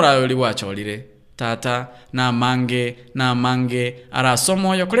bao tomurayo liwacholire tata na mange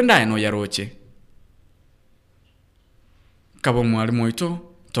arasomo yo kulinda eno yaroche kabo mwalimu ito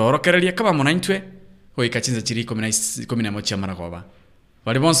torokereria kaba mona intwe hoikachinza chiri 11 maragoba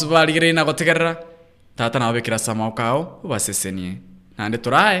bali bonse baligire na gotegerera tata na bekira sama kao basesenie nande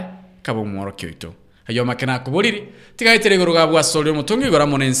turae kabo mworo kyoito ayo makena kuburiri tigaitere goruga bwa solo mutungi gora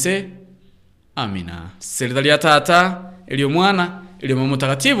monense amina selidalia tata elio mwana elio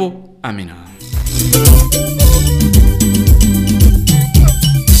mtakatifu amina.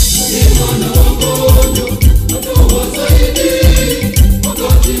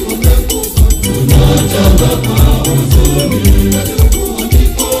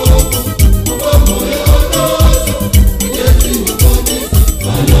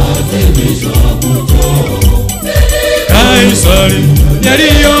 Kaisari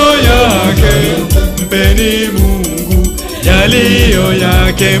yaliyo yake mpeni Mungu, yaliyo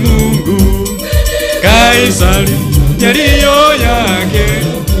yake Mungu. Kaisari yaliyo yake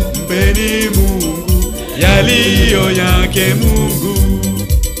mpeni Mungu, yaliyo yake Mungu.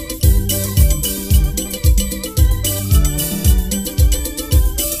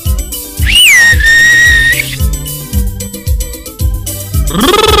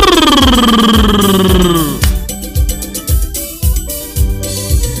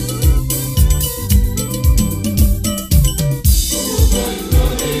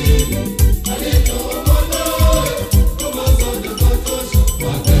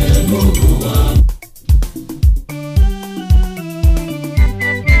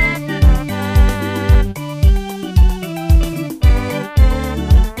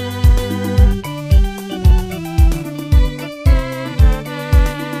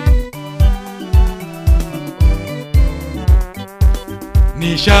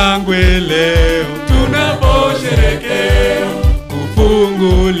 Ni shangwe leo tunaposherehekea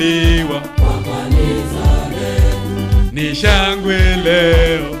kufunguliwa kwa kanisa letu. Ni shangwe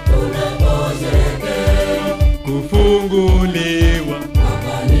leo tunaposherehekea kufunguliwa kwa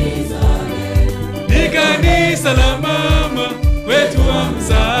kanisa letu. Ni kanisa la mama wetu wa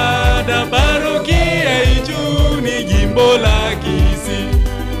msaada, parokia Ichuni, jimbo la Kisii.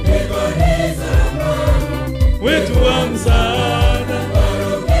 Ni kanisa la mama wetu wa msaada.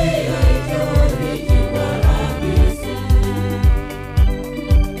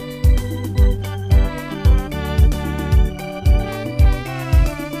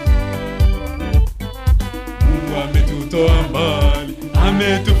 Ametutoa mbali,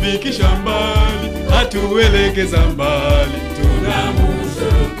 ametufikisha mbali, atuelekeza mbali,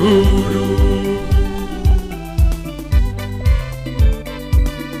 tunamshukuru.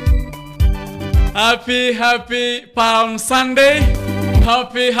 Happy Palm Sunday.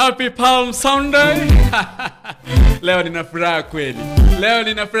 Happy Palm Sunday. Leo nina furaha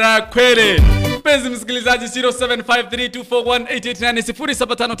kweli. Mpenzi msikilizaji,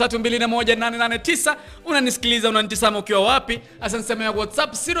 0753241889 unanisikiliza unanitazama ukiwa wapi? Asante ya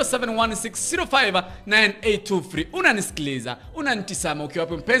WhatsApp 0716059823 unanisikiliza unanitazama ukiwa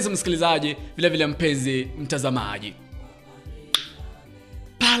wapi mpenzi msikilizaji, vile vile mpenzi mtazamaji.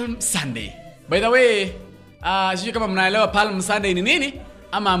 Palm Sunday. By the way, sijui kama mnaelewa Palm Sunday ni nini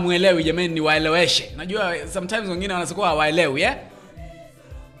ama muelewi jamani, ni waeleweshe. Najua sometimes wengine wanasema hawaelewi,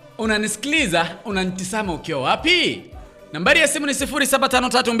 Unanisikiliza, unanitazama ukiwa wapi? Nambari ya simu ni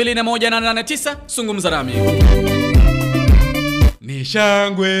 0753241889, zungumza nami. Ni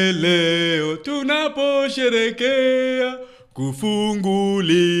shangwe leo tunaposherehekea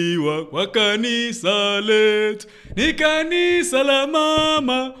kufunguliwa kwa kanisa letu. Ni kanisa la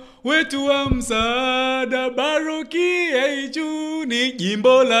mama wetu wa msaada, parokia Ichuni,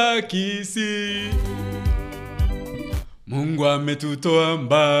 jimbo la Kisii. Mungu ametutoa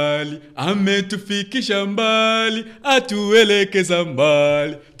mbali, ametufikisha mbali, atuelekeza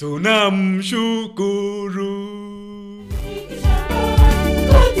mbali, tunamshukuru.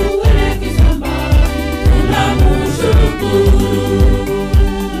 Atuelekeza mbali, tunamshukuru.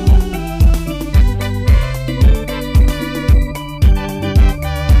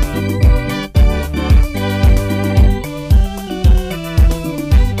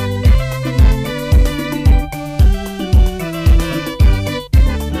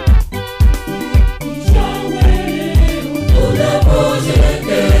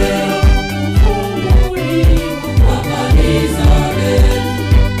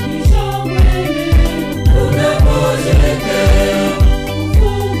 Tunaposherehekea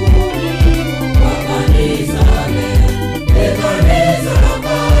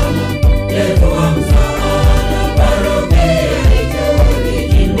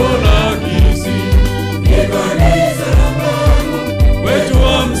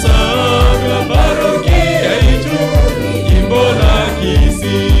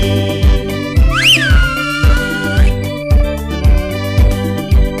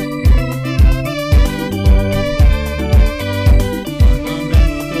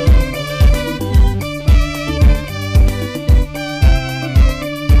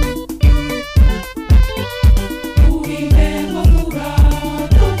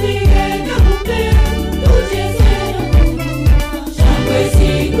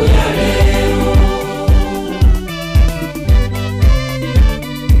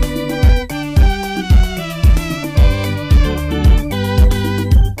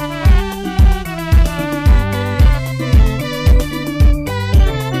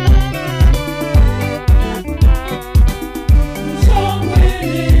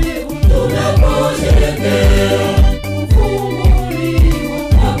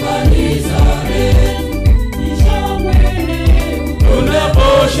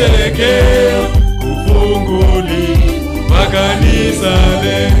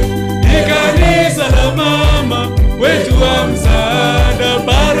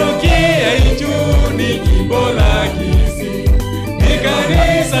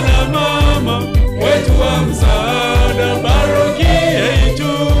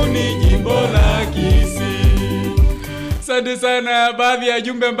Asante sana baadhi ya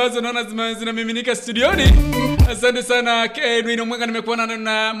jumbe ambazo naona zinamiminika studioni. Asante sana Edwin Mwenga, nimekuona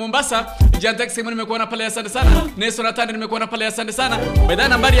na Mombasa. Jantex Simon nimekuona pale, asante sana. Nelson Atande nimekuona pale, asante sana. Baada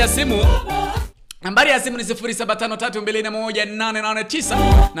nambari ya simu ni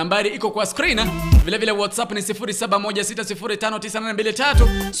 0753218889. Nambari iko kwa screen. Vile vile WhatsApp ni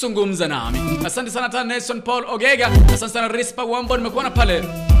 0716059823. Zungumza nami. Asante sana tena Nelson Paul Ogega. Asante sana Rispa Wambo, nimekuona pale.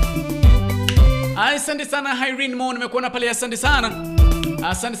 Asante sana Irene Mo, nimekuona pale, asante sana.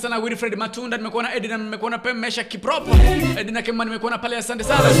 Asante sana Wilfred Matunda, nimekuona. Edina nimekuona pale. Mesha Kipropo, Edina Kema nimekuona pale, asante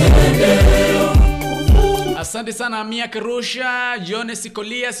sana. Asante sana Mia Kerusha, Jone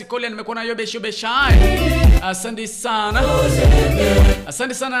Sikolia nimekuona. Yobe Shai, asante sana.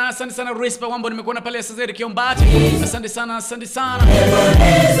 Asante sana Rispa Wambo, nimekuona pale. Sazeri Kiombati, asante sana.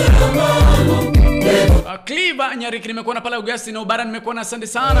 Kliba Nyariki nimekuona pale. Augustine Obara nimekuona, asante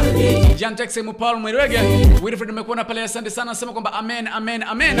sana. Jantex Paul Mwerege, Wilfred nimekuona pale, asante sana. Sema kwamba amen.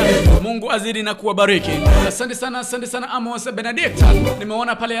 Mungu azidi na kuwabariki. Asante sana Amos Benedict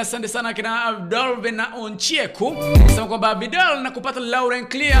nimeona pale, asante sana. Kina Abdul na Onchieku sema kwamba Bidal na kupata Lauren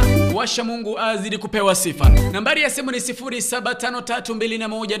Clear, washa Mungu azidi kupewa sifa. Nambari ya simu ni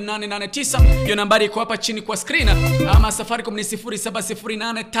 0753218889. hiyo nambari iko hapa chini kwa screen. Ama Safaricom ni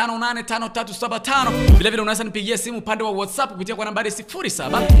 0708585375. vile vile unaweza nipigia simu upande wa WhatsApp kupitia kwa nambari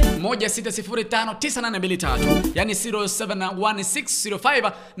 0716059823, yani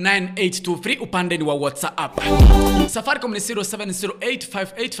 0716059823 upande wa WhatsApp. Safaricom ni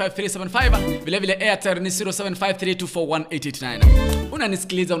 0708585375. vile vile Airtel ni 0753241889.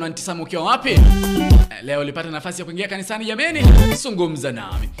 Unanisikiliza, unanitazama ukiwa wapi? Leo ulipata nafasi ya kuingia kanisani, jameni, zungumza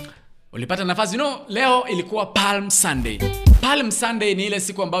nami. Ulipata nafasi, leo ilikuwa Palm Sunday. Palm Sunday ni ile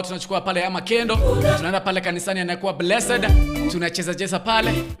siku ambayo tunachukua pale ama kendo, tunaenda pale kanisani, anakuwa blessed, tunacheza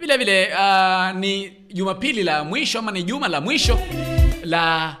pale. Vile vile ni Jumapili la mwisho ama ni juma la mwisho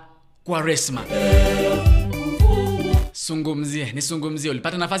la Kwaresma. Sungumzie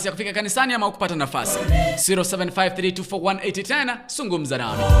ulipata nafasi ya kufika kanisani ama ukupata nafasi? 0753241889. Zungumza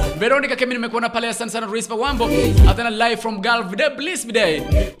nami. Veronica Kemi nimekuona pale, asante sana. Rispa Wambo, atana live from Gulf Day, please be day.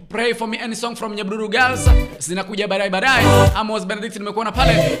 Pray for me, any song from Nyaburu Girls zinakuja baadaye. Amos Benedict nimekuona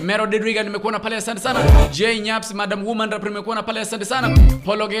pale. Mero Dedriga nimekuona pale, asante sana. J Nyaps Madam Woman rap nimekuona pale, asante sana.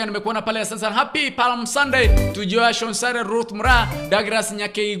 Polo Gea nimekuona pale, asante sana. Happy Palm Sunday to Joashon Sare, Ruth Mura, Douglas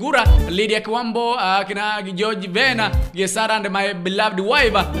Nyakeigura, Lydia Kwambo, kina George Vena, Gesara and my beloved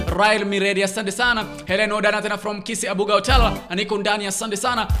wife Rail Miredi, asante sana. Helen Odana tena from Kisi Abuga Hotel, aniko ndani, asante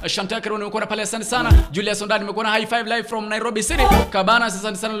sana. Chantal Kero nimekuona pale, asante sana. Julius Ondani nimekuona. High five live from Nairobi City. Kabana,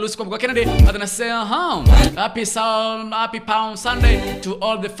 asante sana. Lucy kwa Kennedy atana say happy Palm Sunday to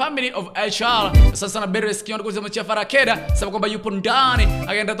all the family of HR. Asante sana. Beres Kiondo kuzi mchafara Keda sababu kwamba yupo ndani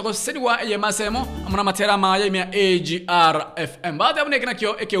agenda toko sediwa ye masemo amuna materama ya AGR FM. Baada ya mnekina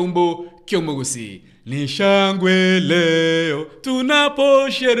kio ekeumbu kiomugusi. Ni shangwe leo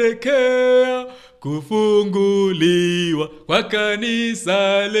tunaposherekea kufunguliwa kwa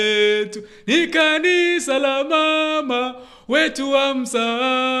kanisa letu. Ni kanisa la mama wetu wa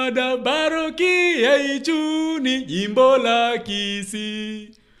msaada, Parokia Ichuni, jimbo la Kisii.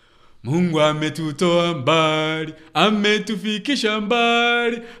 Mungu ametutoa mbali, ametufikisha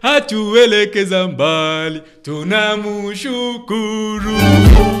mbali, hatuelekeza mbali, tunamshukuru.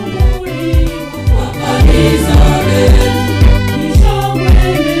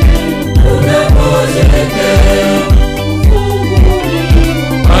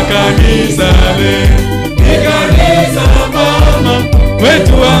 Kanisa le mama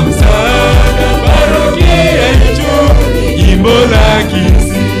wetu wa msaada, Parokia Ichuni, jimbo la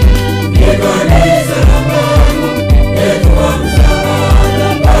Kisii. Kanisa la mama wetu wa msaada,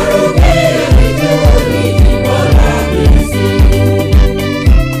 Parokia Ichuni, jimbo la Kisii.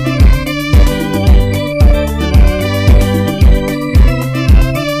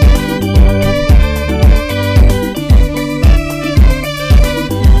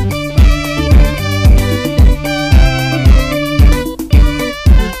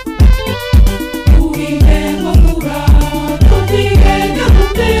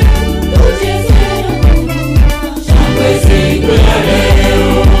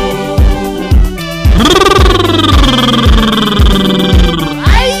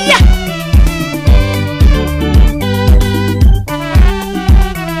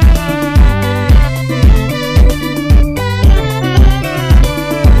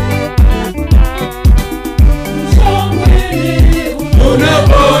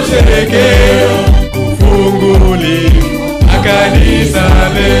 Kanisa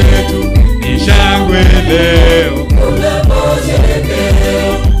letu ni shangwe leo.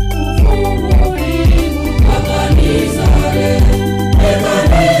 Tunaposherehekea kufunguliwa kwa kanisa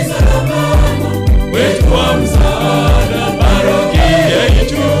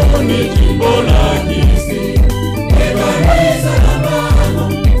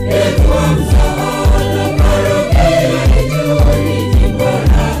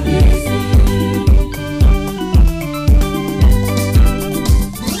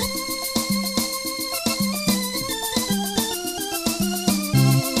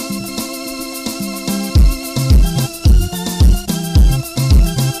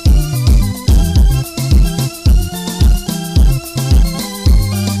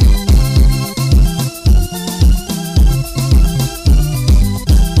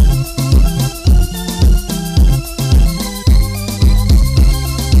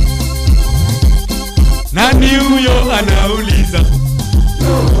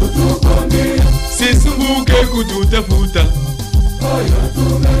haya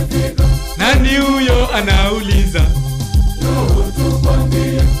tumefika. Nani huyo anauliza? Njoo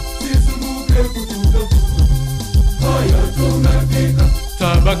tukwambie, sisumbuke kututafuta. Haya tumefika.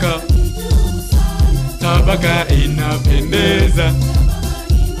 Tabaka, tabaka inapendeza.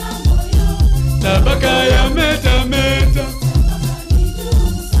 Tabaka ya meta meta.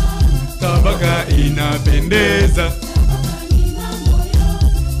 Tabaka inapendeza.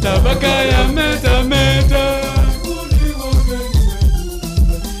 Tabaka ya meta meta.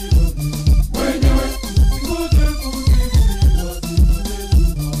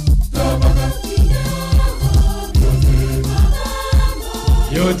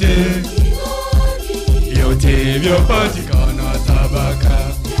 Yote, yote vyopatikana tabaka.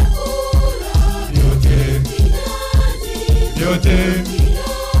 Yote, yote,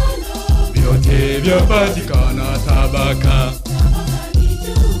 yote vyopatikana tabaka.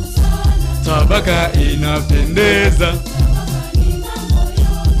 Tabaka inapendeza.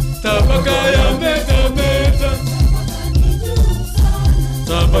 Tabaka ya meta meta.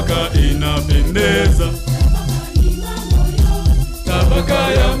 Tabaka inapendeza. Tabaka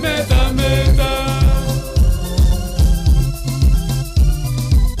ya meta meta.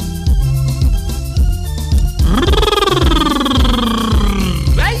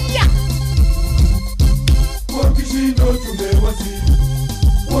 Baya. Kwa kishindo tumewasili.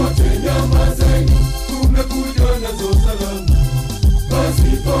 Wote nyamazeni, tumekuja nazo salamu.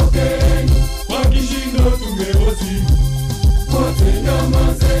 Basi pokeeni. Kwa kishindo tumewasili. Wote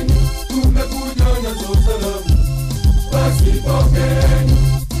nyamazeni, tumekuja nazo salamu. Basi pokeeni.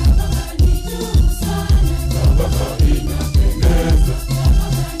 Tabaka inapendeza.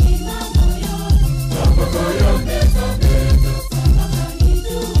 Tabaka ya meta meta.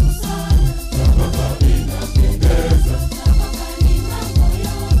 Tabaka inapendeza.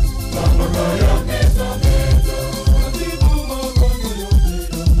 Tabaka ya meta meta. Katibu magonjwa yote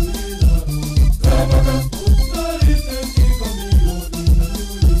ya mwili. Tabaka utaliseti kamilioni na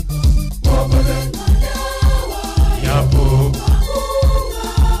tulika. Wapate yapo,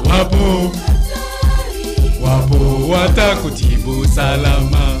 wapo, wapo watakutibu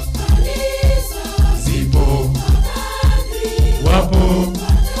salama. Zipo, wapo,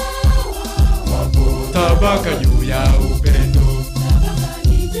 wapo tabaka juu ya upendo.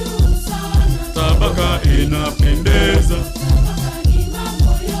 Tabaka inapendeza.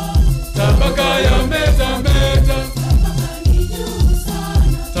 Tabaka ya meta meta.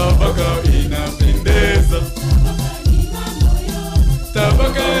 Tabaka inapendeza.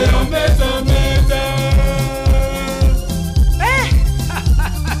 Tabaka ya meta meta.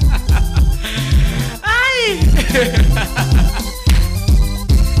 Ai.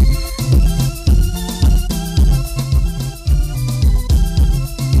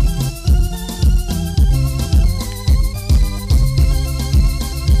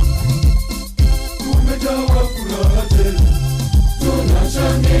 Tumejawa furaha tele.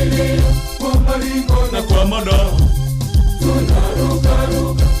 Tunashangilia kwa maringo na kwa madaha. Tunaruka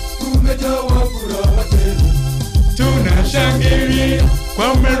ruka, tumejawa furaha tele. Tunashangilia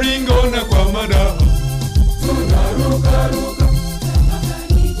kwa maringo na kwa madaha. Tunaruka ruka.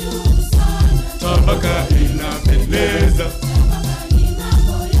 Tabaka inapendeza.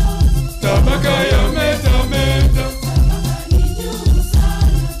 Tabaka ya meta meta.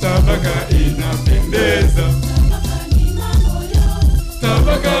 Tabaka inapendeza.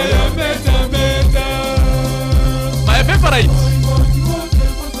 Tabaka ya meta meta. My favorite.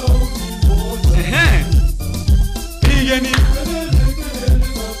 Pigeni.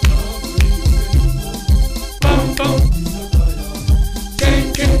 Pam pam.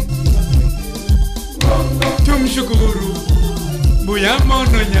 Kenke. Tumshukuru. Buya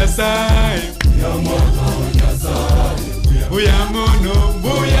mono Nyasaye. Buya mono,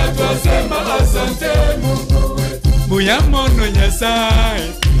 buya twasema asante Mungu wetu. Buya mono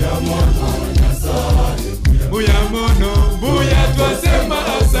Nyasaye. Buya mono, buya twasema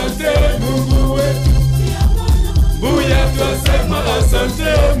asante Mungu wetu. Buya twasema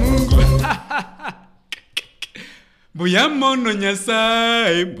asante Mungu. Buya mono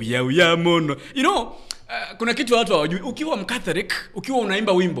Nyasaye. Buya mono. You know, kuna kitu watu hawajui. Ukiwa Mcatholic, ukiwa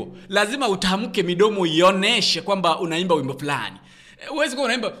unaimba wimbo, lazima utamke midomo ioneshe kwamba unaimba wimbo fulani. Uwezi kuwa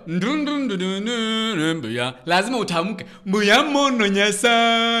unaimba mbuya, lazima utamke mbuya mono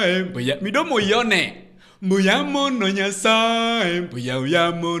Nyasaye, mbuya, midomo ione mbuya mono Nyasaye, mbuya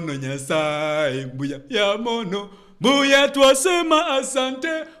uya mono Nyasaye, mbuya ya mono, mbuya twasema asante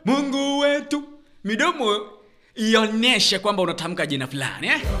Mungu wetu. Midomo ioneshe kwamba unatamka jina fulani,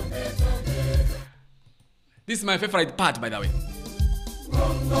 eh? This is my favorite part, by the way.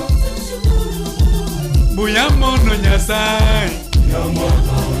 Buya mono Nyasaye.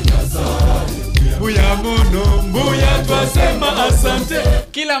 mono mbuya twasema asante.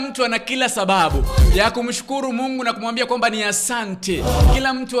 Kila mtu ana kila sababu ya kumshukuru Mungu na kumwambia kwamba ni asante.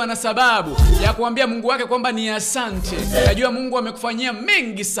 Kila mtu ana sababu ya kumwambia Mungu wake kwamba ni asante. Najua Mungu amekufanyia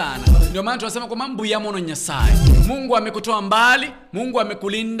mengi sana. Ndio maana tunasema kwamba mbuya mono Nyasaye. Mungu amekutoa mbali, Mungu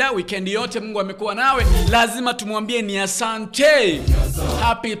amekulinda weekend yote, Mungu amekuwa nawe. Lazima tumwambie ni asante.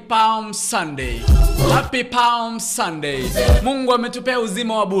 Happy Palm Sunday. Happy Palm Sunday. Mungu ametupea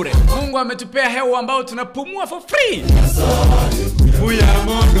uzima wa bure. Mungu ametupea hewa ambao tunapumua for free. Mbuya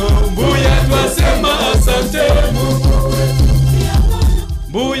mono mbuya twasema asante.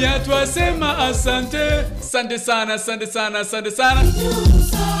 Mbuya twasema asante. Asante sana, asante sana, asante sana.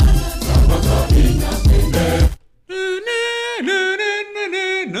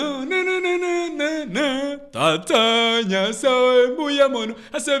 Tata Nyasaye mbuya mono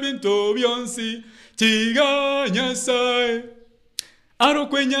ase bintu byonsi. Tiga Nyasaye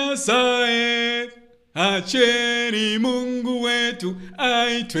arokwe Nyasaye acheni Mungu wetu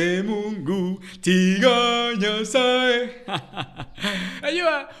aitwe Mungu. Tiga Nyasaye.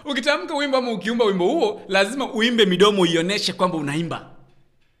 Ayua, ukitamka wimbo ama ukiumba wimbo huo, lazima uimbe midomo ioneshe kwamba unaimba.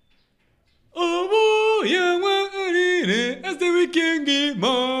 Obo ya mwarire ase wikengi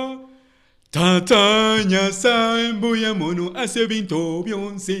ma. Tata Nyasaye mbuya mono ase bintu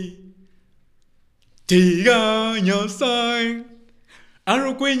byonsi. Tiga Nyasaye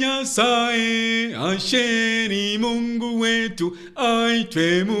arokwe Nyasaye asheni Mungu wetu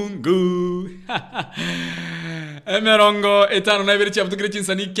aitwe Mungu. Emerongo etano na ibiri chabutukire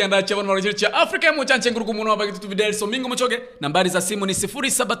chinsani kianda chabona marojiri cha Afrika mu chanche nguruku muno abagiti tu video so mingo mochoge. Nambari za simu ni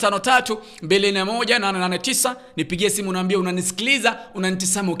 0753 241 nipigie simu naambia unanisikiliza,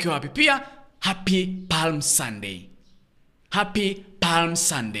 unanitisama ukiwa wapi. Pia Happy Palm Sunday. Happy Palm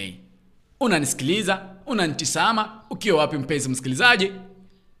Sunday. Unanisikiliza, unanitisama ukiwa wapi mpenzi msikilizaji?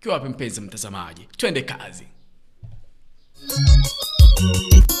 Ukiwa wapi mpenzi mtazamaji? Twende kazi.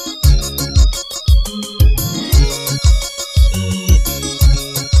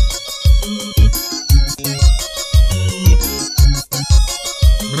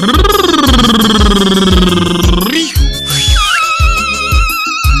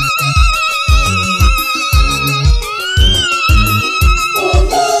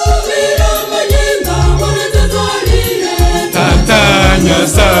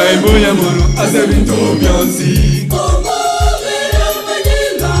 Nyasaye mbuya mono ase bintu byonsi.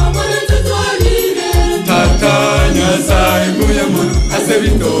 Tata Nyasaye mbuya mono ase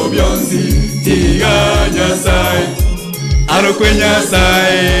bintu byonsi. Tiga Nyasaye arokwe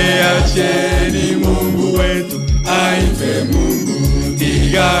Nyasaye acheni Mungu wetu aitwe Mungu.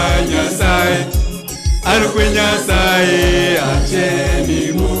 Tiga Nyasaye arokwe Nyasaye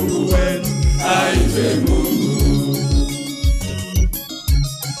acheni Mungu wetu aitwe Mungu.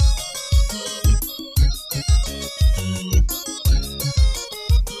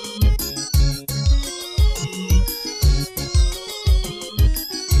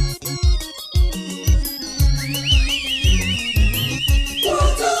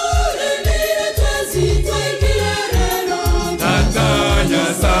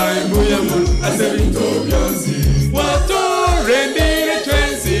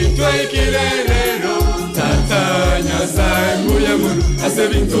 Ase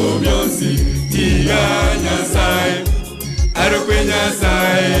bintu byonsi. Tiga Nyasaye arokwe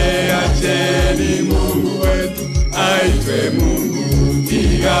Nyasaye acheni Mungu wetu aitwe Mungu.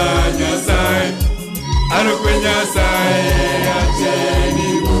 Tiga Nyasaye arokwe Nyasaye acheni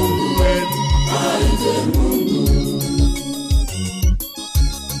Mungu wetu aitwe Mungu.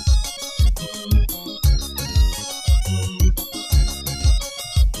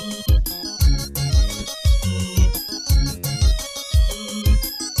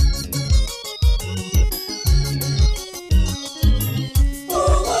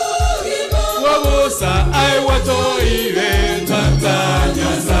 Ai watoire Tata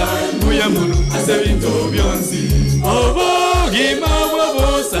Nyasaye mbuya mono ase bintu byonsi. Obogima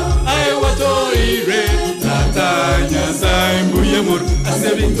bwobusa ai watoire Tata Nyasaye mbuya mono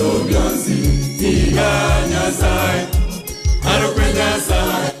ase bintu byonsi. Tiga Nyasaye arokwe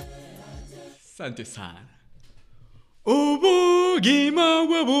Nyasaye. Asante sana. Obogima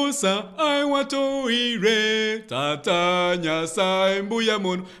bwobusa ai watoire Tata Nyasaye mbuya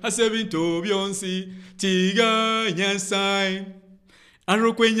mono ase bintu byonsi. Tiga Nyasaye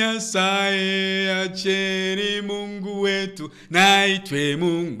arokwe Nyasaye acheni Mungu wetu naitwe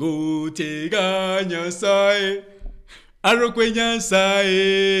Mungu. Tiga Nyasaye arokwe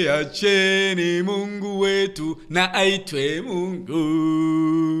Nyasaye acheni Mungu wetu na aitwe Mungu.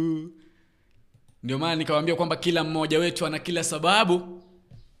 Ndio maana nikawaambia kwamba kila mmoja wetu ana kila sababu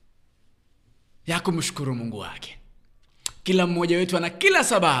ya kumshukuru Mungu wake. Kila mmoja wetu ana kila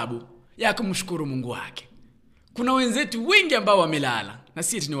sababu ya kumshukuru Mungu wake. Kuna wenzetu wengi ambao wamelala na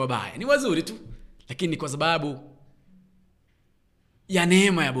sisi ni wabaya, ni wazuri tu, lakini kwa sababu ya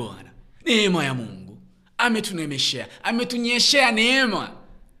neema ya Bwana, neema ya Mungu, ametunemeshea, ametunyeshea neema.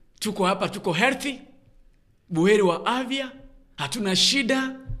 Tuko hapa, tuko healthy, buheri wa afya, hatuna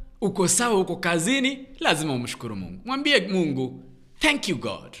shida, uko sawa, uko kazini, lazima umshukuru Mungu. Mwambie Mungu, thank you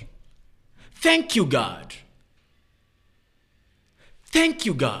God. Thank you God. Thank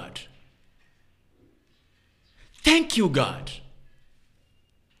you God. Thank you God.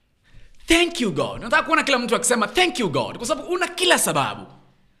 Thank you God. Nataka kuona kila mtu akisema thank you God, kwa sababu una kila sababu.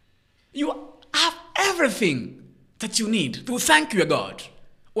 You have everything that you need to thank your God.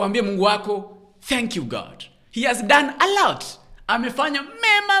 Waambie Mungu wako, thank you God. He has done a lot. Amefanya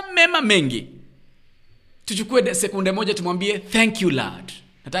mema mengi. Tuchukue sekunde moja tumwambie thank you Lord.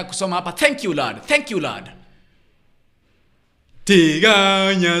 Nataka kusoma hapa, thank you Lord. Thank you Lord.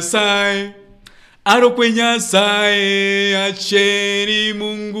 Tiga Nyasaye, arokwe Nyasaye, acheni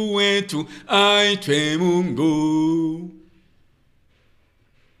Mungu wetu aitwe Mungu.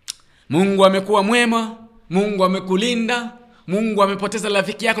 Mungu amekuwa mwema, Mungu amekulinda, Mungu amepoteza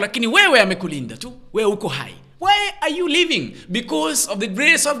rafiki yako, lakini wewe amekulinda tu. Wewe uko hai. Why are you living? Because of the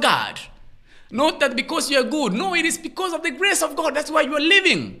grace of God. Not that because you are good. No, it is because of the grace of God. That's why you are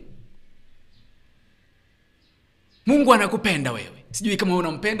living. Mungu anakupenda wewe. Sijui kama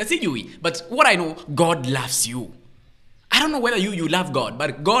unampenda, sijui. But what I know, God loves you. I don't know whether you love God,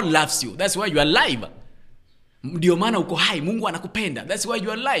 but God loves you. That's why you are alive. Ndio maana uko hai. Mungu anakupenda. That's why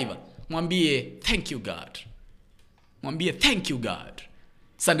you are alive. Mwambie thank you God. Mwambie thank you God.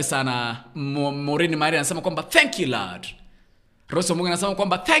 Asante sana. Morini Maria anasema kwamba thank you Lord. Rosa Mungu anasema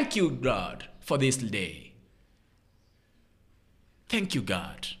kwamba thank you God for this day. Thank you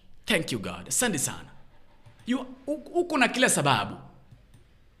God. Thank you God. Asante sana. Uko na kila sababu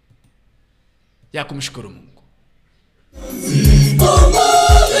ya kumshukuru Mungu.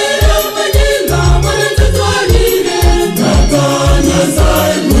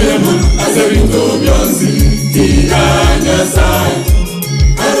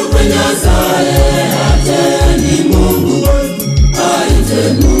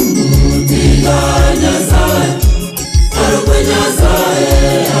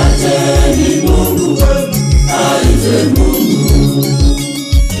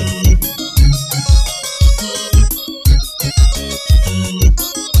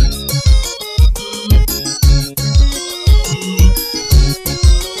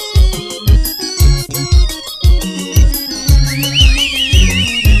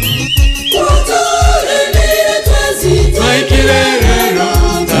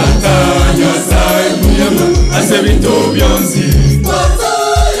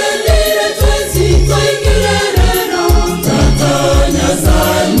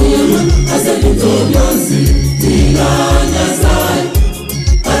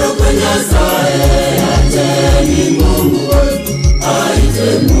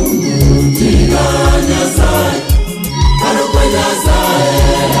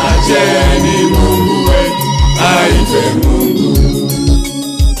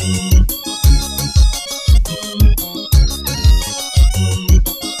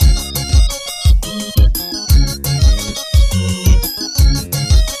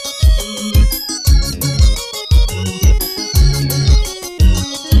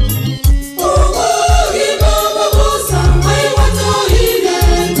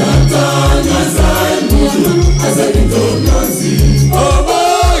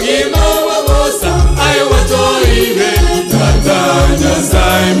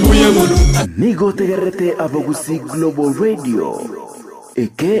 Amigo tegerete abagusi Global Radio.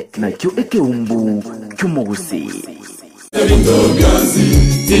 Eke na kyo eke umbu chumogusi.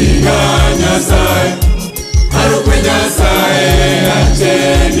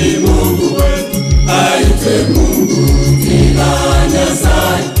 Acheni Mungu wetu aitwe Mungu. Tiga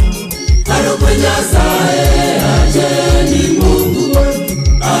Nyasaye, arokwe Nyasaye, acheni Mungu wetu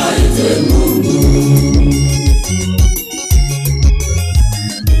aitwe Mungu.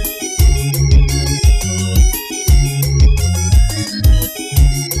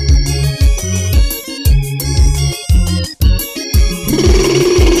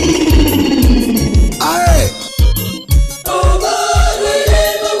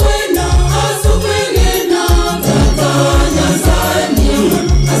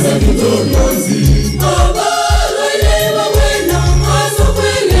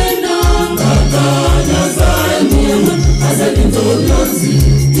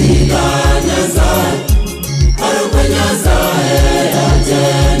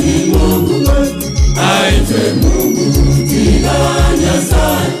 Mungu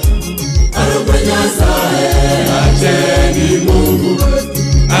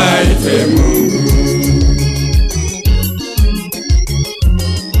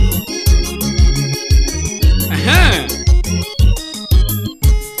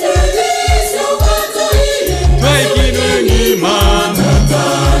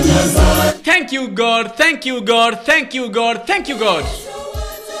you God, thank you God, thank you God, thank you God.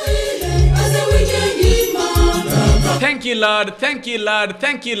 Thank you Lord, thank you Lord,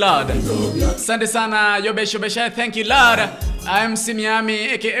 thank you Lord. Asante sana Yobesho Besha, thank you Lord. I am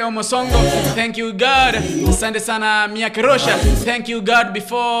Simiami aka Omosongo. Thank you God. Asante sana Mia Kirosha. Thank you God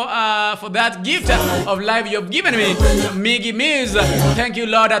before for that gift of life you have given me. Migi Miz. Thank you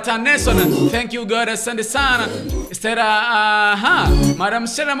Lord Atan Nelson. Thank you God. Asante sana Stera Madam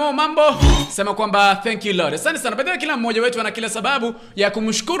Stera Mo Mambo. Sema kwamba thank you Lord. Asante sana. Baada kila mmoja wetu ana kila sababu ya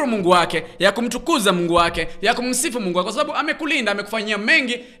kumshukuru Mungu wake, ya kumtukuza Mungu wake, ya kumsifu Mungu wake kwa sababu amekulinda, amekufanyia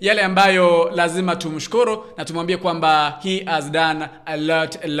mengi yale ambayo lazima tumshukuru na tumwambie kwamba he has done a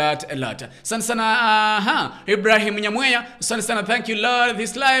lot. Asante sana Ibrahim Nyamweya. Asante sana, thank you Lord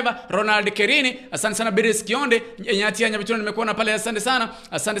this live. Ronald Kerini. Asante sana Biris Kionde. Nyati ya Nyabituna nimekuona pale, asante sana.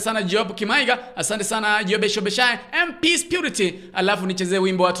 Asante sana Job Kimaiga. Asante sana Jobesho Beshai. Peace Purity. Alafu nichezee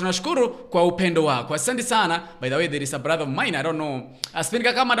wimbo wa tunashukuru kwa upendo wako. Asante sana. By the way, there is a brother of mine, I don't know.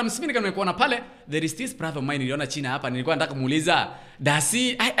 Aspinika kama Madam Spinika nimekuona pale. There is this brother of mine niliona China hapa. Nilikuwa nataka kumuuliza, does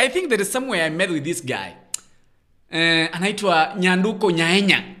he I think there is somewhere I met with this guy. Anaitwa Nyanduko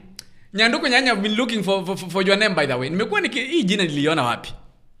Nyaenya. Nyanduko Nyaenya, I've been looking for your name by the way. Nimekuwa hii jina niliona wapi?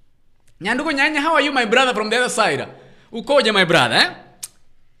 Nyanduko Nyaenya, how are you my brother from the other side? Ukoje my brother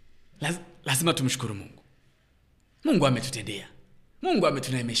Lazima tumshukuru Mungu. Mungu ametutendea. Mungu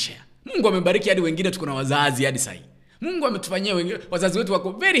ametuneemeshea. Mungu amebariki hadi wengine tuko na wazazi hadi sasa. Mungu ametufanyia wazazi wetu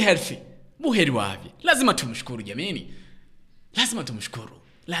wako very healthy. Buheri wa afya. Lazima tumshukuru jamani. Lazima tumshukuru.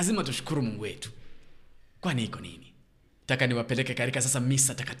 Lazima tushukuru Mungu wetu. Kwani iko nini? Nataka niwapeleke katika sasa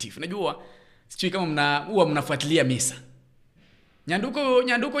misa takatifu. Najua sijui kama mnafuatilia misa.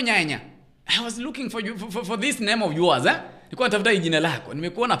 Nyanduko Nyaenya. I was looking for you for this name of yours, Nilikuwa natafuta jina lako.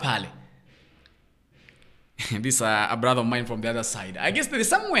 Nimekuona pale. This a brother of mine from the other side. I guess there is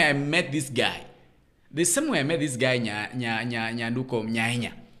somewhere I met this guy. There's somewhere I met this guy Nyanduko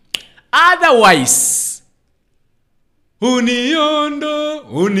Nyaenya. Otherwise,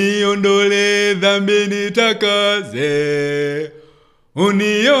 uniondole dhambi nitakaze,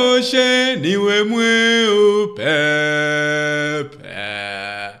 unioshe niwe mweupe.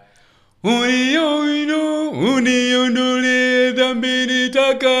 Uniondole dhambi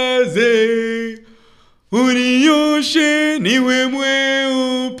nitakaze, unioshe niwe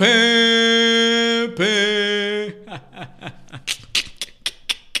mweupe.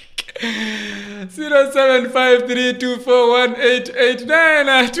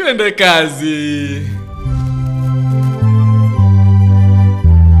 0753241889. Twende kazi.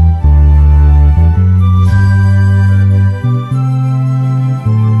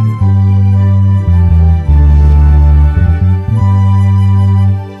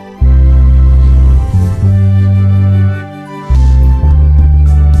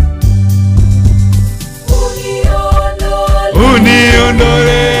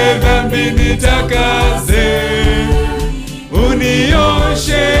 Uniondole dhambi nitakaze,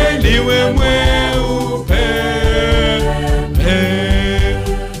 unioshe niwe mweupe.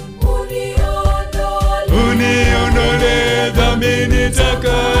 Uniondole dhambi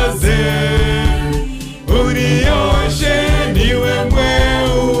nitakaze, unioshe niwe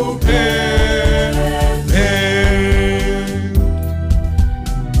mweupe.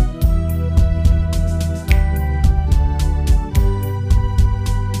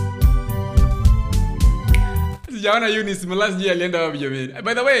 Sijaona Eunice last year alienda wapi jamani?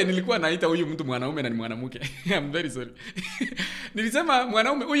 By the way, nilikuwa naita huyu mtu mwanaume na ni mwanamke. I'm very sorry. Nilisema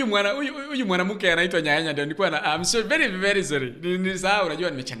mwanaume huyu mwanamke anaitwa Nyaenya ndio nilikuwa na I'm so very sorry. Nilisahau, unajua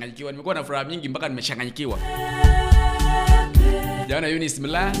nimechanganyikiwa. Nimekuwa na furaha mingi mpaka nimechanganyikiwa. Sijaona Eunice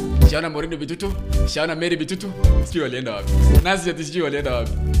Mla, sijaona Morindo Bitutu, sijaona Mary Bitutu. Sijui walienda wapi. Nasi sijui walienda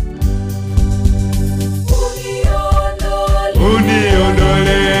wapi.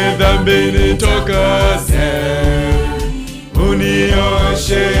 Uniondole dhambi nitakaze,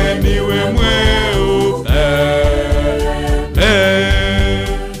 unioshe niwe mweupe.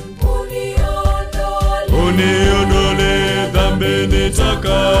 Uniondole dhambi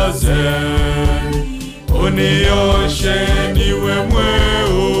nitakaze, unioshe niwe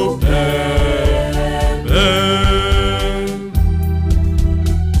mweupe.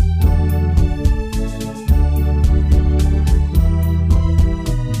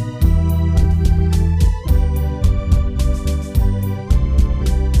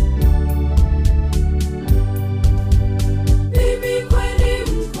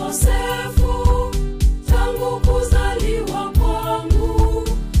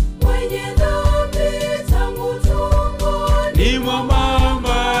 Ni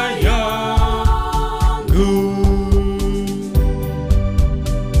mama yangu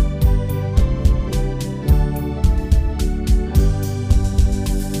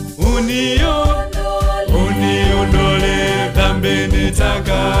uniondole dhambi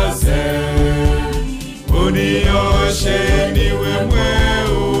nitakase, unioshe niwe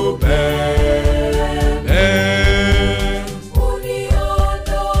mweupe.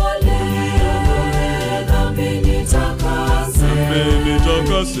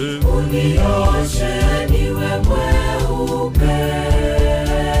 Unioshe niwe mweupe.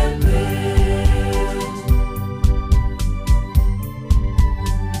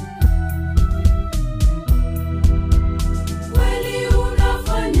 Kweli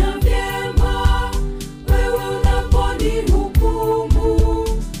unafanya vyema, wewe unaponihukumu,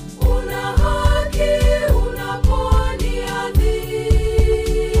 una haki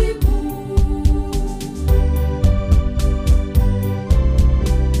unaponiadhibu.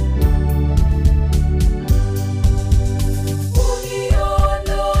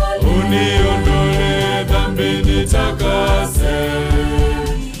 Uniondole dhambi nitakase,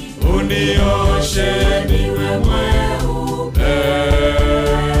 unioshe niwe mweupe.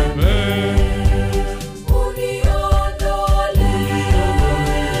 Uniondole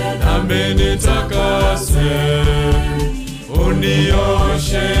dhambi nitakase,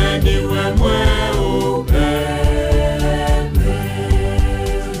 unioshe niwe mweupe.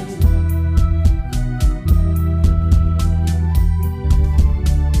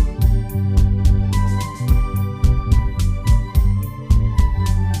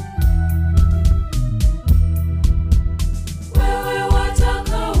 wewe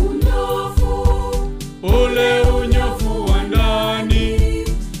wataka unyofu, Ule unyofu wa ndani,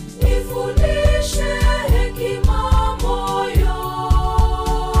 nifundishe hekima moyoni.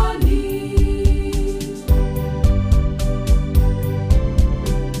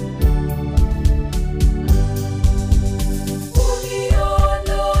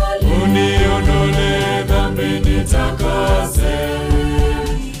 uniondole dhambi nitakase,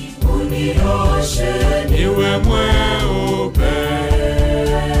 Unioshe niwe mweupe.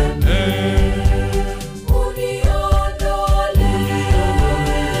 uniondole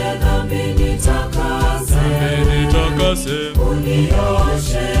dhambi nitakase, Nitakase,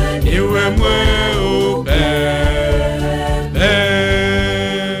 unioshe niwe mweupe.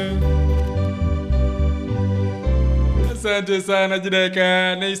 Asante sana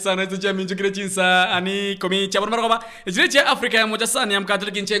jideka na isana ituja minjukire chinsa ani komi chabona maroba ejire Afrika ya moja sana ya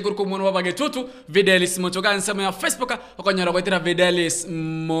Mkatoliki nche ngurku mwono wabage tutu Videlis Mochoga nsema ya Facebook okonyora kwetira Videlis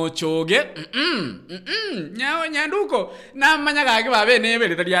Mochoge nyawo nyanduko na manyaga ake babe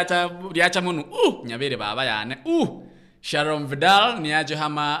nebele riacha munu nyabere baba yane Sharon Vidal niaje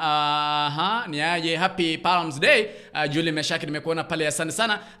hama niaje Happy Palms Day. Julie Meshaki nimekuona pale, asante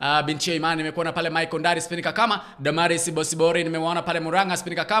sana. Binti Imani nimekuona pale, Michael Ndari spinika kama Damaris Bosibori nimeona pale, Muranga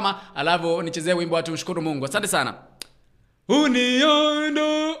spinika kama, alafu nichezee wimbo wa tumshukuru Mungu. Asante sana.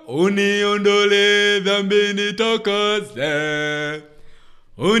 Uniondole dhambi nitakase,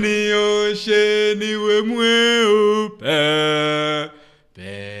 unioshe niwe mweupe.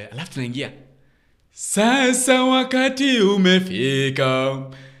 Alafu tunaingia sasa wakati umefika,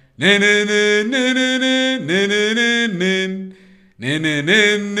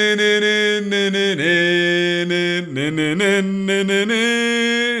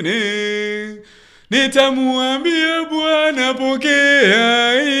 nitamuambia Bwana,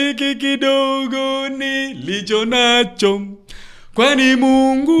 pokea hiki kidogo nilicho nacho, kwani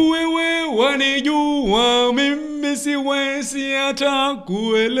Mungu wewe wanijua, mimi siwezi hata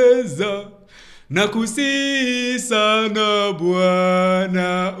kueleza. Na kusihi sana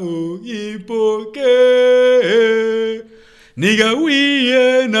Bwana uipokee,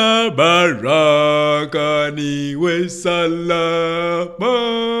 nigawie na baraka niwe salama.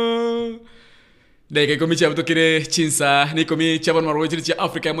 Deke komi cha butokire chinsa ni komi cha bon marwo cha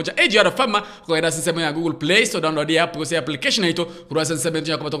Afrika moja AGR fama kwa ida sisema ya Google Play Store, download app kwa application ito kurasa sisema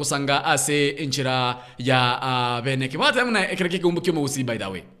ya kupata kusanga ase inchira ya bene kibata mna ekireke kumbuki mo usi by the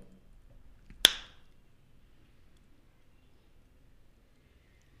way.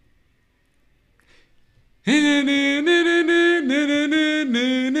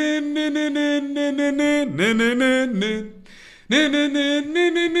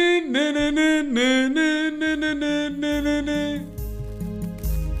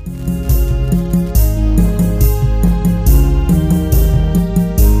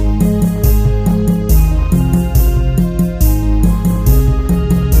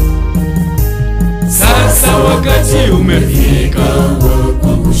 Sasa wakati umefika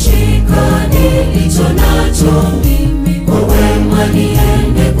kwa kushika nilicho nacho, mimi kwa wema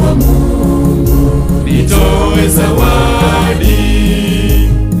niende kwa Mungu, nitoe zawadi.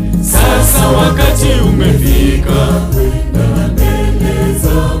 Sasa wakati umefika kwenda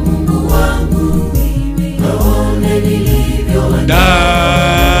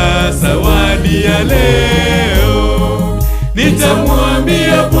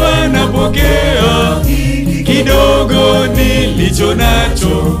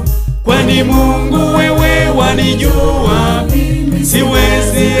kwani Mungu wewe wanijua,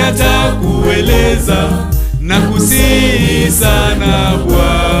 siwezi hata kueleza, na kusihi sana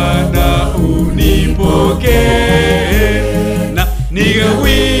Bwana unipokee, na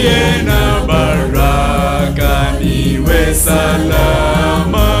nigawie na baraka niwe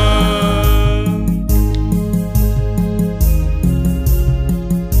salama.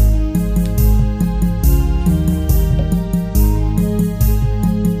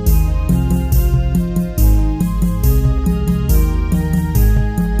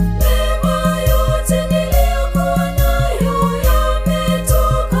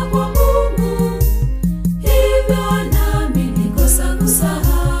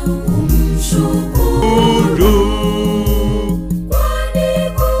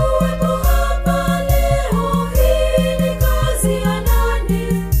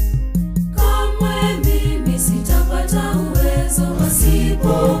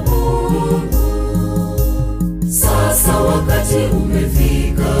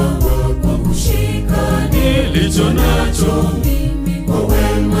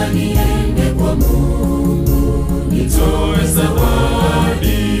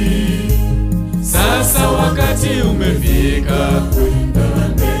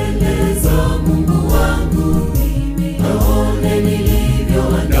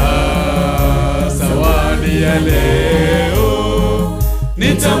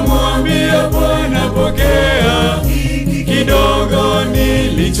 Nitamwambia Bwana pokea kidogo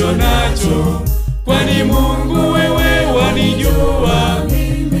nilicho nacho, kwani Mungu wewe wanijua,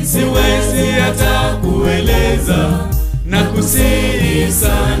 siwezi hata kueleza, na kusihi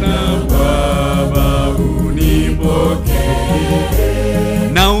sana Baba unipokee,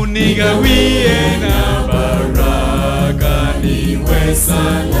 na unigawie na baraka niwe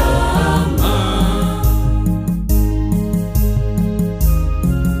salama.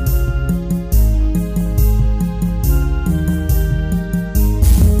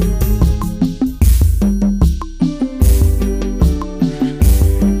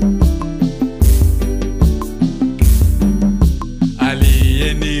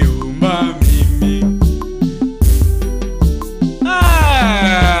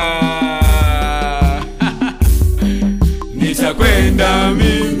 Nitakwenda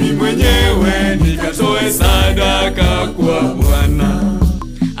mimi mwenyewe nikatoe sadaka kwa Bwana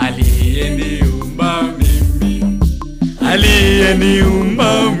aliyeniumba mimi,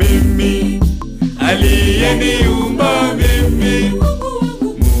 aliyeniumba mimi, aliyeniumba mimi,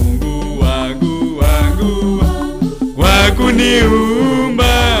 Mungu wangu wangu wa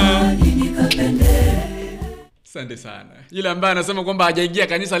kuniumba. Asante sana. Yule ambaye anasema kwamba hajaingia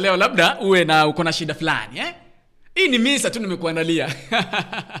kanisa leo, labda uwe na uko na shida fulani Hii ni misa tu nimekuandalia.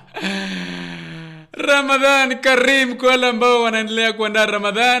 Ramadhan Karim kwa wale ambao wanaendelea kuandaa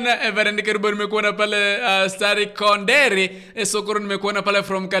Ramadhan. Everend karibu nimekuona pale Stari Konderi, Sokoro nimekuona pale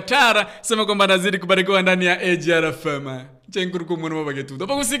from Qatar. Sema kwamba nazidi kubarikiwa ndani ya AGR FM. Chenkuru mwana mabagetu.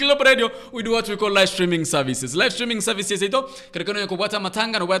 Topa kusikilo radio, we do what we call live streaming services. Live streaming services ito katika nyo kubata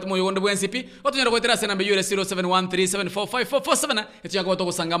matanga na kubata moyo wonde BNCP. Watu nyara kwa terasa namba yure 0713745447. Ito yangu watu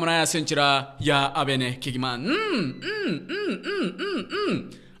kusangamo na ya senchira ya abene kigiman.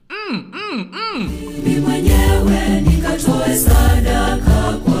 Mimi mwenyewe nikatoe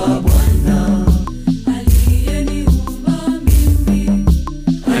sadaka kwa Bwana aliyeniumba mimi,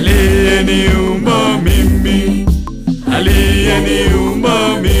 aliyeniumba mimi,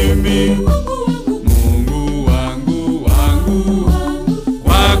 aliyeniumba mimi, Mungu wangu wangu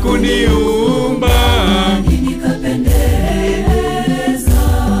wa kuniumba nikapendeza,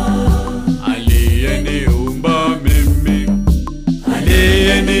 aliyeniumba mimi,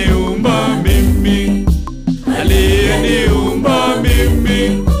 aliyeniumba mimi, aliyeniumba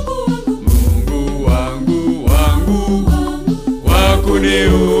mimi, Mungu wangu wangu wa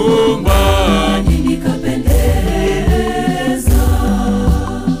kuniumba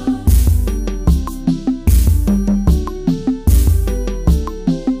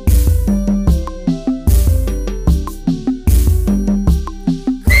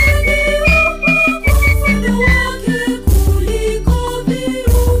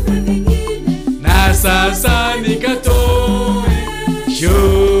sasa nikatoe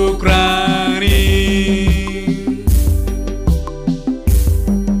shukrani.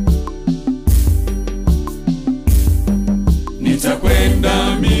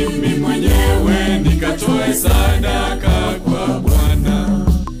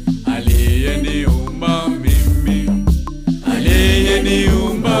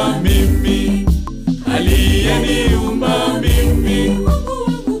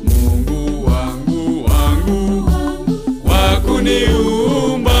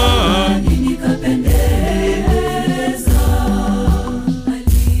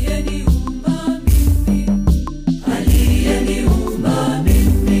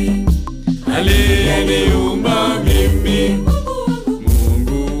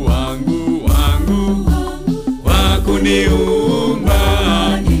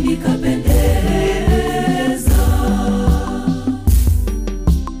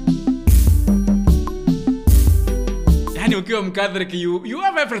 Mkatoliki, you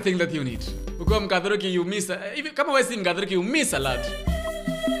have everything that you need. Ukiwa Mkatoliki, you miss, kama wewe si Mkatoliki, you miss a lot.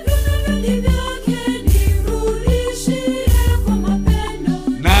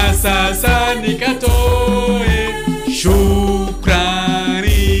 Na sasa nikatoe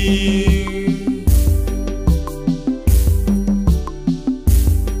shukrani.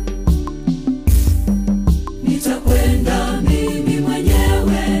 Nitakwenda mimi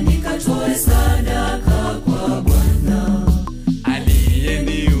mwenyewe nikatoe sadaka kwa Bwana.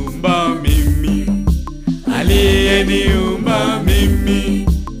 Aliyeniumba mimi, aliyeniumba mimi,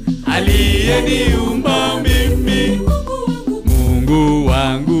 aliyeniumba mimi, Mungu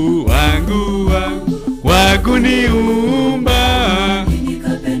wangu wangu wangu wakuniumba.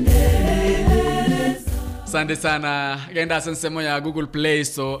 Asante sana. Genda sensemo ya Google Play,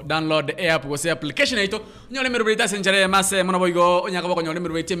 so download app kwa application ito. Nyole mirubita senjare mase mona boygo nyaka bako nyole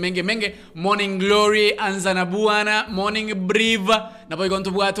mirubita menge Morning Glory anza na buana, Morning Briva na boygo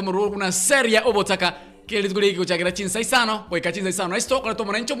ntubwato muru kuna seria obotaka kile tukuli kuchagira chinsa isano boy kachinsa isano isto kwa to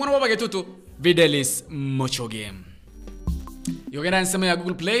mona ncho mona baba getutu Videlis Mocho Game. Yogenda sensemo ya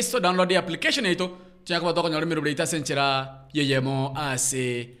Google Play, so download the application ito. Nyaka bako nyole mirubita senjara yeyemo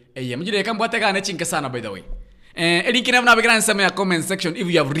ase mjide kama wataka na chinka sana, by the way. Link na mnabigana sema ya comment section if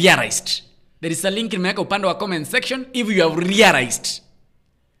you have realized. There is a link nimeweka upande wa comment section if you have realized.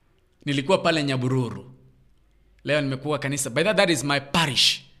 Nilikuwa pale Nyabururu. Leo nimekuwa kanisa. By that is my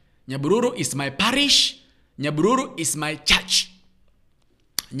parish. Nyabururu is my parish. Nyabururu is my church.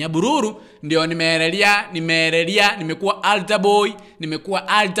 Nyabururu ndio nimekuwa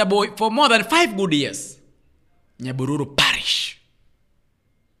altar boy for more than 5 good years. Nyabururu parish.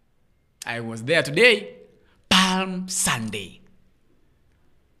 I was there today, Palm Sunday.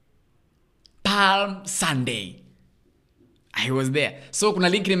 I was there. So kuna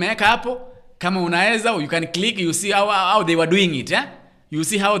link nimeweka hapo, kama unaweza you can click, you see how they were doing it, You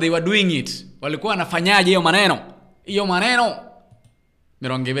see how they were doing it. Walikuwa wanafanyaje hiyo maneno.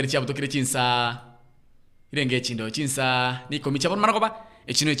 Mironge veri chabuto kile chinsa. Irenge chindo chinsa niko michapo marakoba.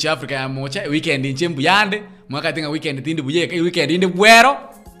 Echino cha Africa ya mocha weekend nchembu yande, mwaka tinga weekend tindi buje, weekend inde bwero.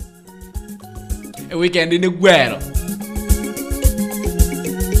 Weekend in the guero.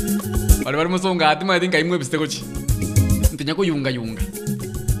 Wale musonga ati mwa tinga imwe biste kochi. Ntinya ko yunga.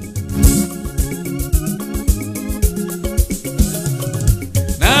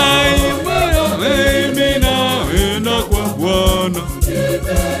 Na imwe na enda kwa Bwana.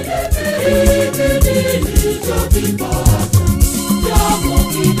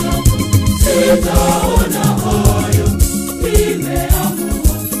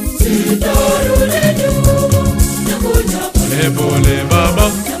 Pole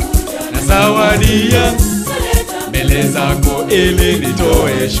baba na zawadia mbele zako ili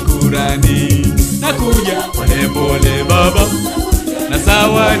nitoe shukrani. Nakuja pole baba na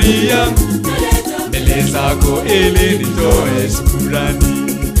zawadia mbele zako ili nitoe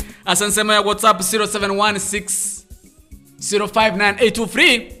shukrani. Asansema ya WhatsApp 0716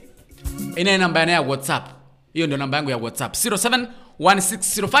 059823 ina namba ya WhatsApp. Hiyo ndio namba yangu ya WhatsApp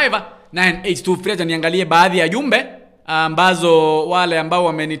 0716059823. Niangalie baadhi ya jumbe ambazo wale ambao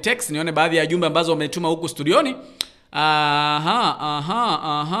wamenitext, nione baadhi ya jumbe ambazo wametuma huku studioni.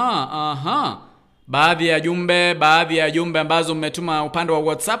 Baadhi ya jumbe ambazo mmetuma upande wa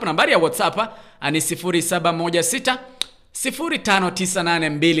WhatsApp. Nambari ya WhatsApp ni 0716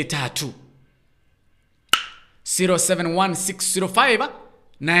 059823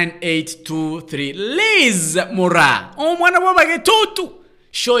 0716059823. Liz Mura mwana baba getutu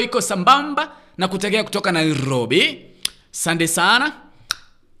show iko sambamba na kutegea kutoka Nairobi. Sande sana.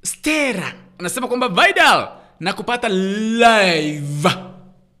 Stera anasema kwamba Vidal na kupata live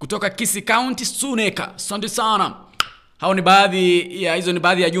kutoka Kisii County Suneka. Sande sana. Hizo ni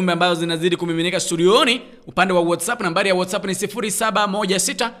baadhi ya jumbe ambazo zinazidi kumiminika studioni upande wa WhatsApp. Nambari ya WhatsApp ni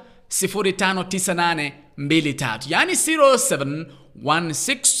 0716 059823, yani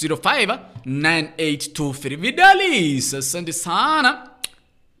 0716059823. Vidalis, asante sana.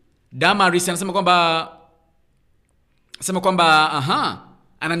 Damaris anasema kwamba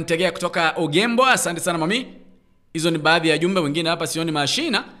ananitegea kutoka Ogembo. Asante sana mami. Hizo ni baadhi ya jumbe, wengine hapa sioni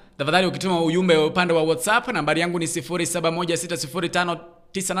mashina. Tafadhali ukituma ujumbe upande wa WhatsApp, nambari yangu ni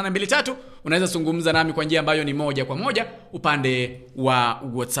 0716059823. Unaweza zungumza nami kwa njia ambayo ni moja kwa moja upande wa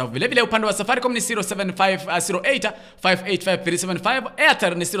WhatsApp. Vile upande wa Safaricom ni 0758855375,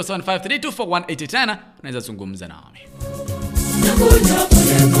 Airtel ni 0753241810. Unaweza zungumza nami.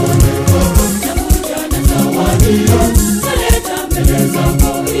 Naleta mbele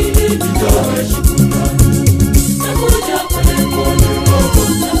zako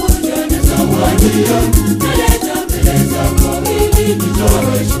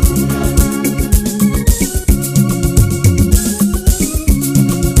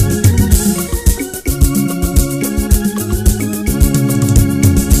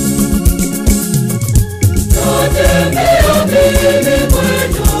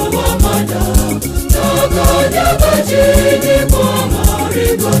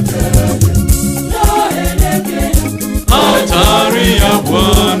Hatari ya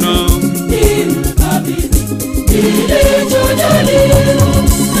Bwana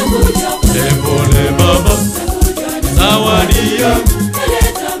pole Baba, zawadi yangu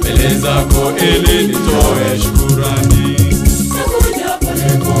mbele zako ili nitoe shukrani.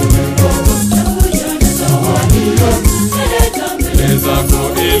 Mbele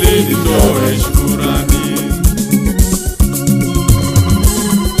zako ili nitoe shukrani.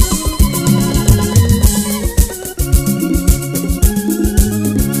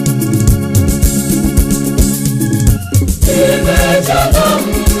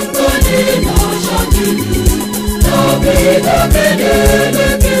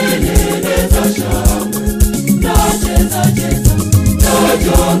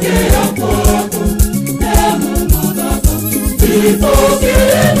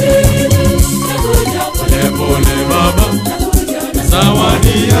 Pole Baba,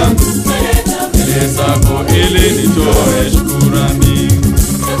 zawadi yangu mbele zako ili nitoe shukrani.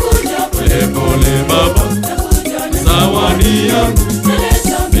 Pole Baba, zawadi yangu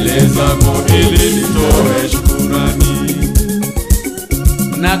mbele zako ili nitoe shukrani.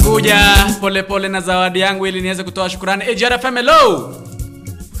 Nakuja pole pole na zawadi yangu ili niweze kutoa shukrani. AJRFM, hello.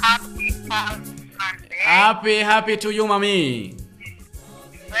 Happy to you, mami.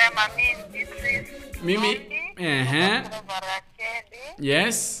 Mimi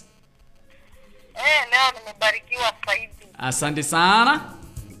yes. Leo nimebarikiwa zaidi. Asante sana.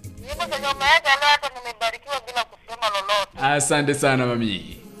 Niko kwenye maisha leo hata nimebarikiwa bila kusema lolote. Asante sana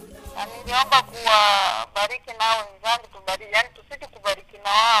mami. Na ningeomba kuwabariki nao wenzangu, tubariki, yani tusiki kubariki na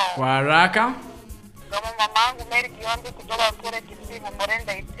wao. Kwa haraka. Kama mamangu Mary Kionzi kutoka kule Kisimu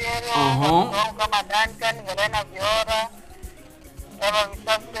Morenda Itero, kama Duncan, Helena Viora, Eva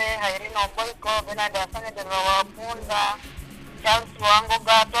Visase, Hairina Omboiko, Benard Asanya de Rawapunda, Charles Wango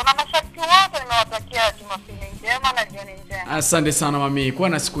Gato, na mashabiki wote nimewatakia Jumapili njema na jioni njema. Asante sana mami, kuwa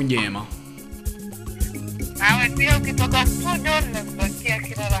na siku njema. Nawe pia ukitoka studio nimekutakia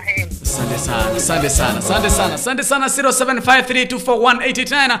kila la heri. Asante sana, asante sana, asante sana, asante sana.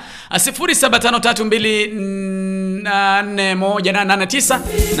 0753241889 0753241889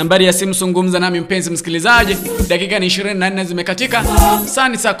 nambari ya simu, zungumza nami mpenzi msikilizaji. Dakika ni 24 zimekatika. Saa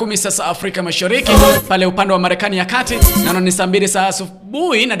ni saa 10 sasa Afrika Mashariki, pale upande wa Marekani ya Kati, na ni saa 2 saa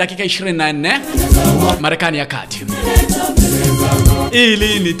asubuhi na dakika 24 Marekani ya Kati.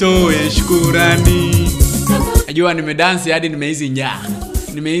 Ili nitoe shukrani. Najua nimedansi hadi nimeizi njaa.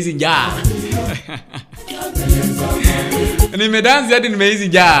 Nimedansi hadi nimeizi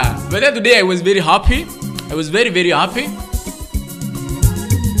njaa. But today I was very happy. I was very very happy.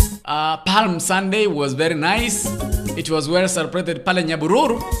 Palm Sunday was very nice. It was well celebrated pale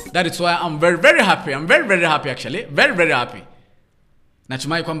Nyabururu. That is why I'm very very happy. I'm very very happy actually. Very very happy.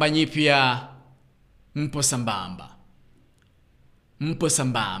 Natumai kwamba nyinyi pia mpo sambamba.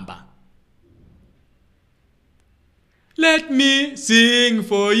 Let me sing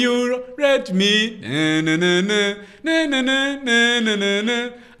for you. Let me na na na na na na na na na.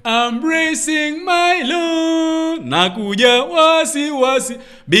 I'm bracing my Lord. Nakuja wasi wasi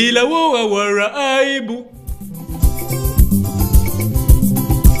bila woga wala aibu.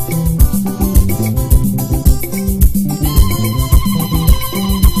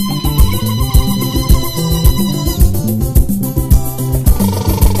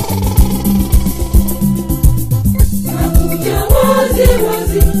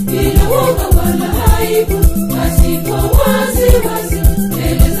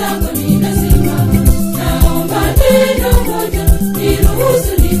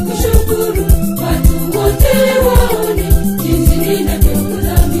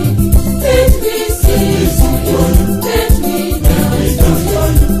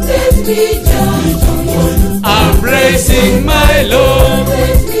 I'm praising my Lord.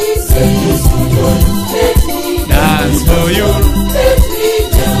 Dance for you.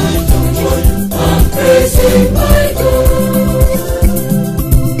 I'm praising my God.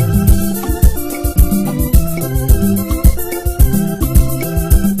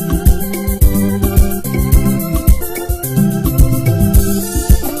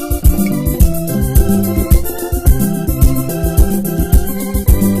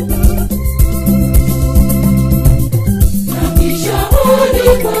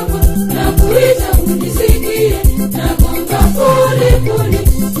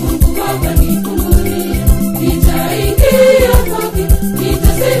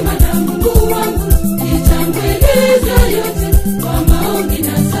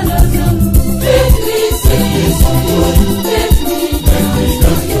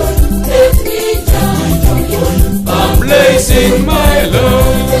 praising my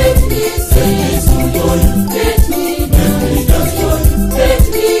Lord. Let me sing for joy. Let me dance for joy. Let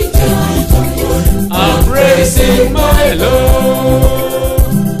me jump for joy. I'm praising my Lord.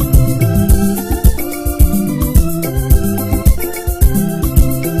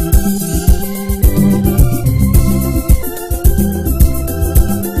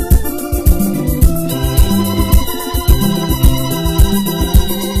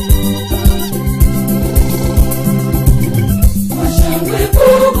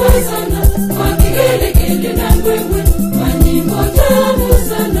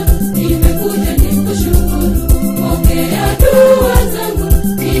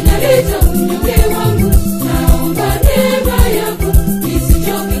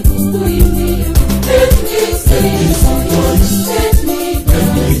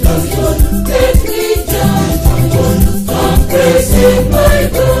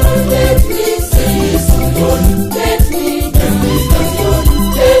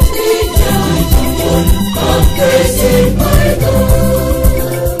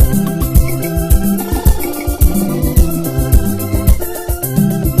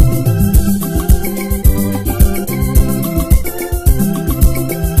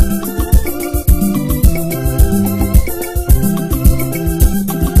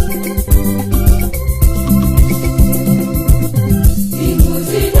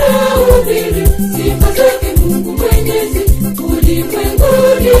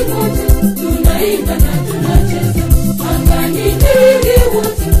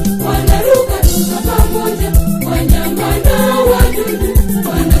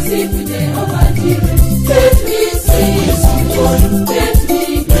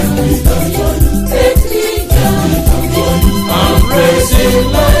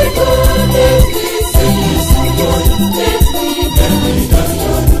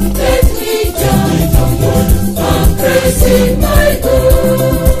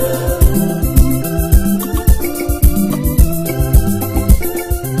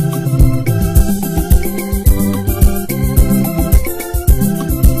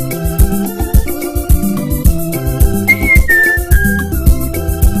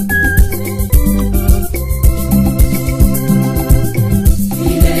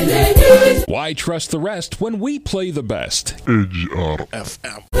 Why trust the rest when we play the best?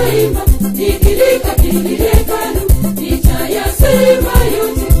 AGR-FM.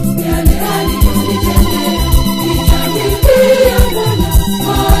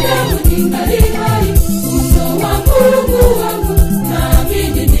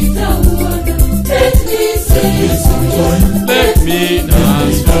 Let me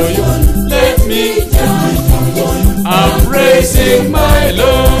dance for you. Let me dance for you. I'm praising my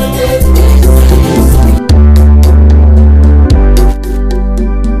Lord.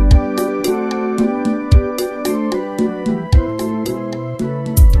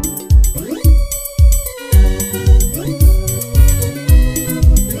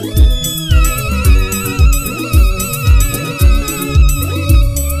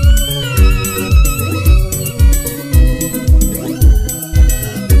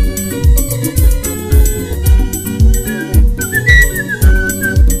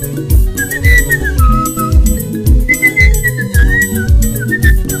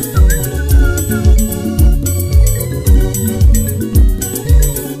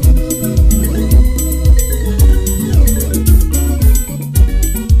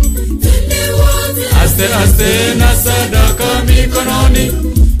 Aste na sadaka mikononi,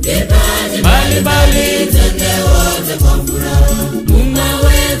 mbali tende wote kwa furaha. Muumba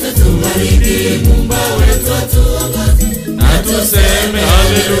wetu tubariki, Muumba wetu atuongoze, na tuseme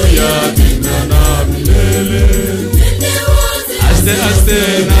haleluya tena na milele.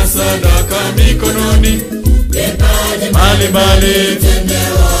 Aste na sadaka mikononi, mbali tende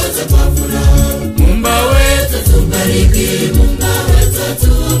wote kwa furaha. Muumba wetu tubariki, Muumba wetu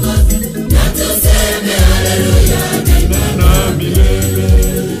atuongoze, na tuseme haleluya tena na milele.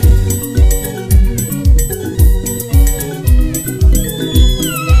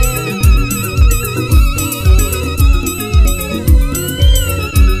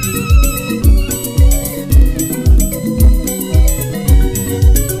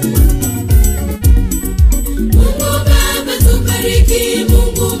 Mungu Baba tubariki,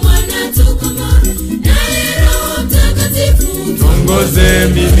 Mungu Mwana tukomboe, naye Roho Mtakatifu tuongoze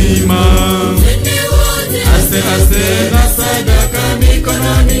milima. Aste na sadaka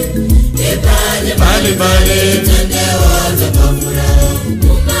mikononi, mbali tende wote kwa furaha.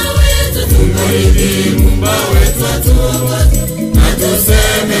 Muumba wetu tubariki, Muumba wetu atuongoze, na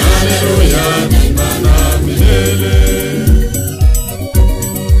tuseme haleluya daima na milele.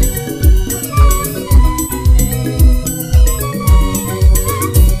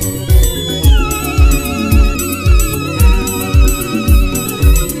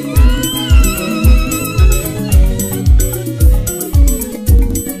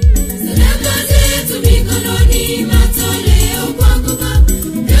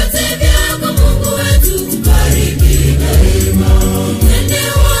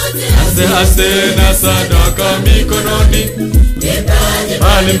 ase na sadaka mikononi,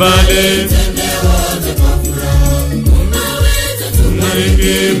 mbalimbali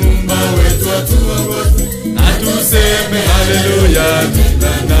tumaini Muumba wetu atuongoze, na tuseme haleluya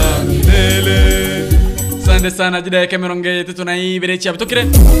na milele. Sande sana jida kemeronge tutunai cha butokire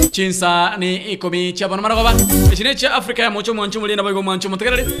chinsa ni ikomi cha bana maragaba chine cha Africa ya mocho mwancho mulina boy mwancho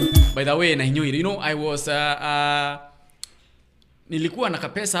mutegerere. By the way na hinyo, you know, I was nilikuwa na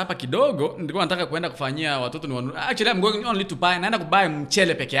kapesa hapa kidogo, nilikuwa nataka kwenda kufanyia watoto ni actually I'm going only to buy, naenda kubuy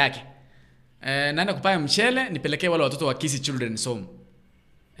mchele peke yake. Naenda kubuy mchele nipelekee wale watoto wa Kisi Children's Home.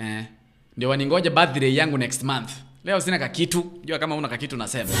 Ndio waningoje birthday yangu next month. Leo sina kakitu, jua kama una kakitu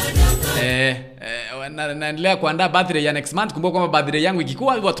nasema. Naendelea kuandaa birthday ya next month. Kumbuka kwamba birthday yangu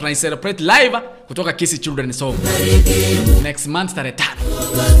ikikuwa huwa tuna celebrate live kutoka Kisi Children's Home. Next month tarehe 5.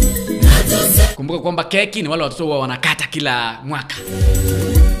 Kumbuka kwamba keki ni wale watoto huwa wanakata kila mwaka.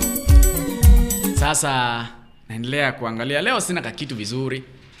 Sasa naendelea kuangalia, leo sina kakitu vizuri.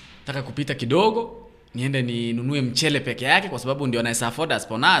 Nataka kupita kidogo niende ninunue mchele peke yake kwa sababu ndio naisa afford as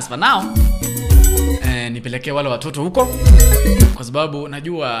for now. Nipelekee wale watoto huko kwa sababu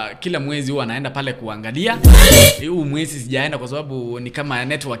najua kila mwezi huwa naenda pale kuangalia. Huu mwezi sijaenda kwa sababu ni kama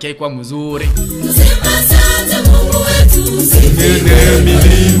network haikuwa mzuri.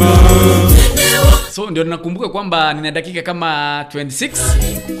 So ndio nakumbuka kwamba nina dakika kama 26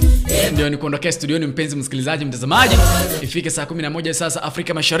 ndio nikuondokea studioni, mpenzi msikilizaji mtazamaji. Ifike saa 11 sasa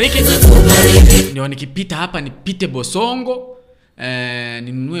Afrika Mashariki. Ndio nikipita hapa nipite Bosongo,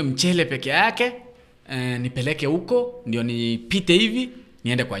 ninunue mchele peke yake, nipeleke huko, ndio nipite hivi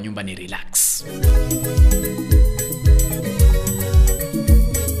niende kwa nyumba ni relax.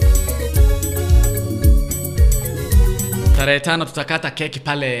 Tarehe 5 tutakata keki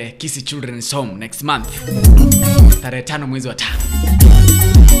pale Kisi Children's Home next month. Tarehe 5 mwezi wa 5.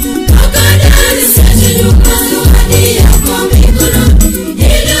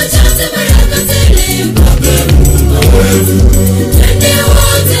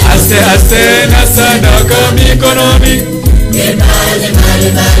 Ase na sadaka mikononi,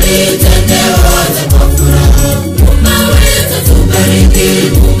 mbalimbali tende wote kwa furaha. Muumba wetu tubariki,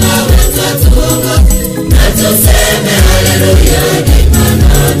 Muumba wetu tuongoze, na tuseme haleluya daima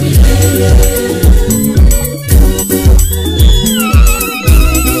na milele.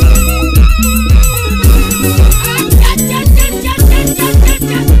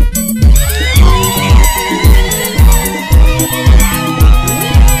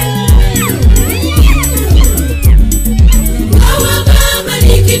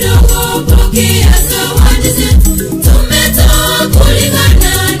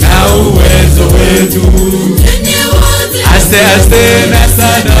 Ase na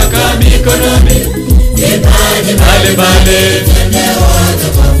sadaka mikononi, mbalimbali tende wote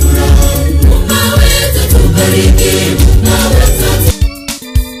kwa furaha. Muumba wetu tubariki, Muumba wetu.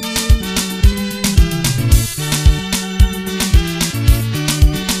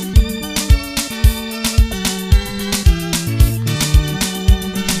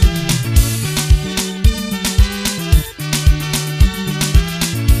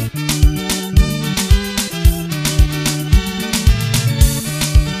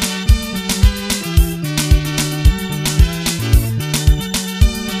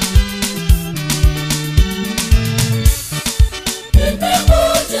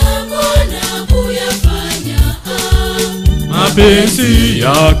 Mapenzi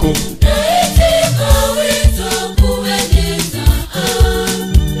yako naitika wito kueneza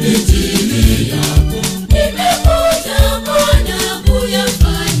injili yako, nimekuja Bwana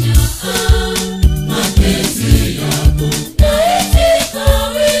kuyafanya mapenzi yako, naitika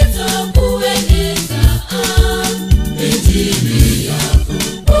wito kueneza injili yako.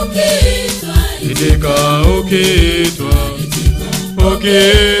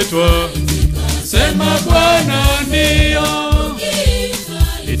 Ukiitwa sema Bwana ndio.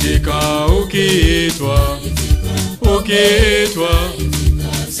 Ukiitwa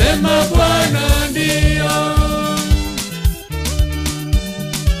sema Bwana ndio.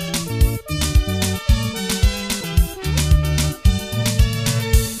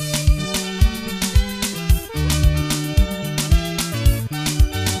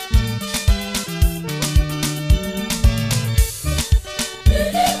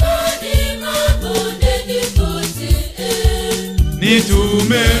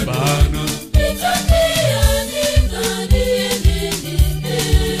 Nitume Bwana,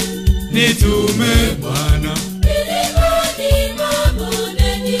 nitume Bwana,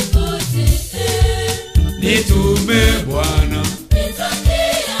 nitume Bwana,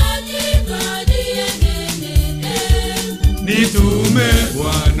 nitume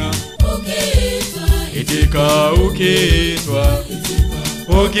Bwana. Itika ukiitwa,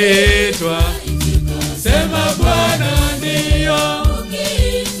 ukiitwa, sema Bwana ndio.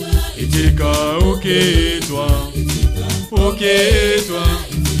 Itika ukiitwa, ukiitwa,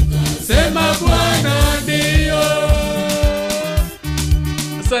 sema Bwana ndio.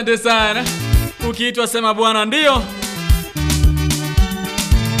 Asante sana. Ukiitwa sema Bwana ndio.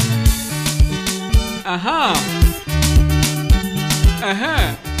 Aha.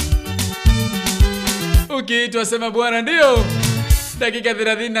 Aha. Ukiitwa sema Bwana ndio. Dakika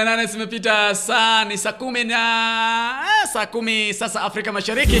 38 zimepita, saa ni saa 10 na saa 10 sasa Afrika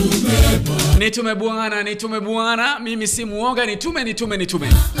Mashariki. Nitume Bwana, nitume Bwana, mimi si muoga, nitume. Nitume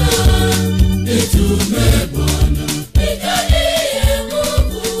Bwana, nijalie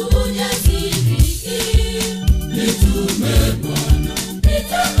nguvu ujasiri. Nitume Bwana,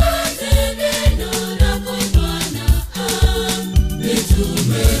 nitangaze neno lako Bwana.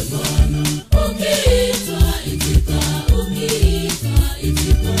 Nitume Bwana, ukiitwa itika, ukiitwa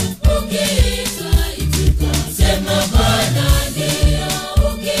itika, ukiitwa itika, sema Bwana ndio.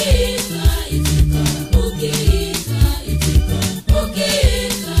 Ukiitwa itika, ukiitwa itika,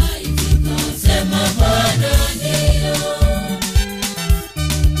 ukiitwa itika, sema Bwana ndio.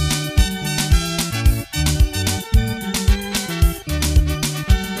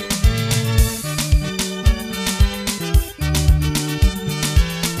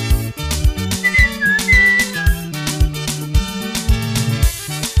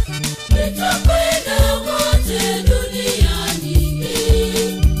 Nitakwenda kote duniani,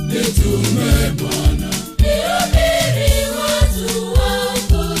 nitume Bwana, nihubiri watu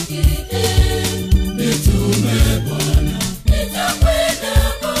waokoke. Nitume Bwana, nitakwenda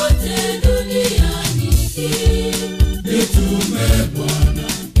kote duniani, nitume Bwana,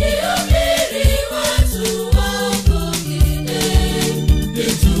 nihubiri watu waokoke.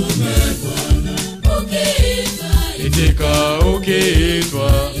 Nitume Bwana, ukiitwa Itika ukiitwa,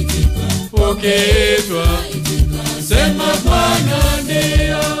 ukiitwa, sema Bwana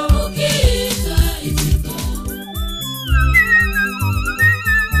ndio. ukiitwa itika.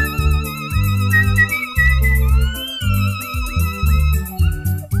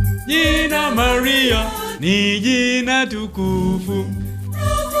 Jina Maria ni jina tukufu,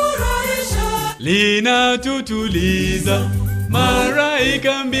 linatutuliza.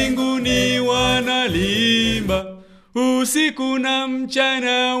 Malaika mbinguni wanalimba, usiku na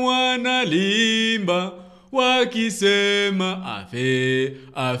mchana wanalimba, wakisema Ave,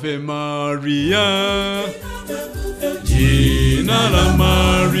 Ave Maria. Jina la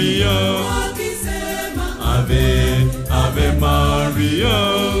Maria, Ave, Ave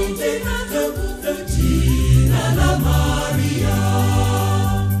Maria. Jina la Maria.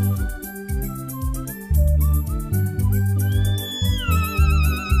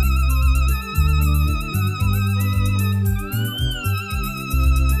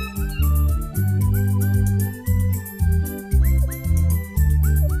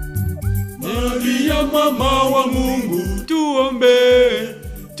 Maria mama wa Mungu, tuombe,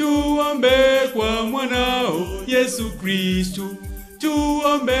 tuombe kwa mwanao Yesu Kristu,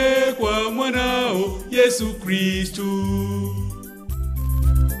 tuombe kwa mwanao Yesu Kristu.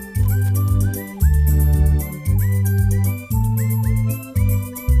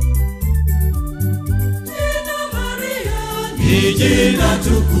 Ni jina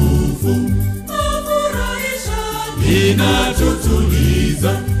tukufu,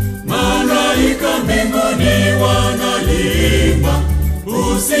 linatutuliza. Malaika mbinguni wanalimba,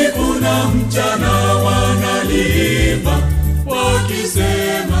 usiku na mchana wanalimba,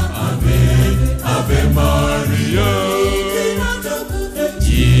 wakisema Ave, Ave Maria.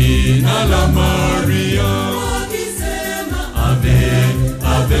 Jina la Maria, Ave,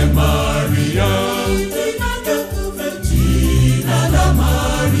 Ave Maria. Jina la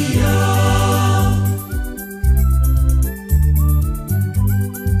Maria.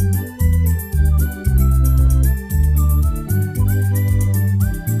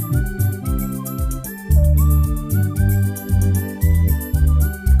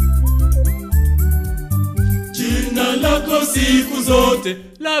 Jina lako siku zote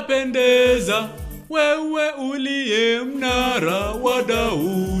lapendeza, wewe uliye mnara wa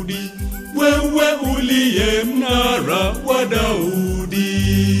Daudi, wewe uliye mnara wa Daudi.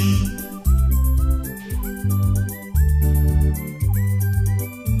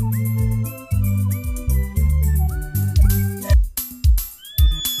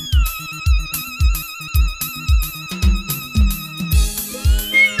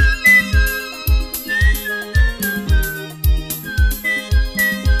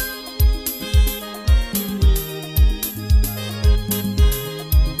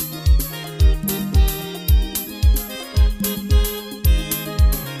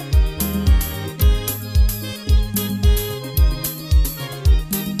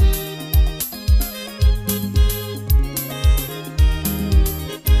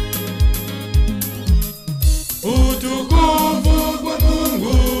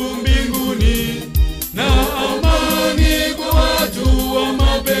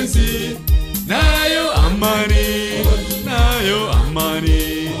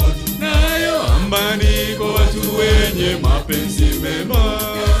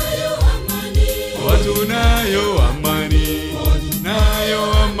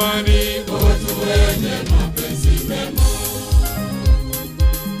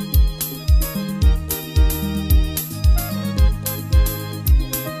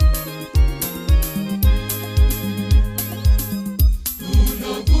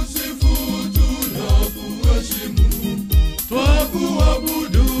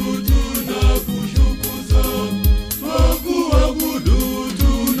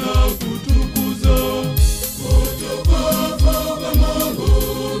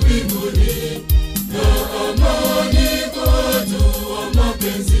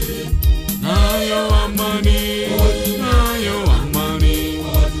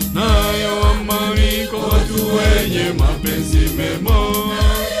 mema.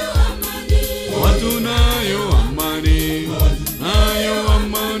 Watu nayo amani, nayo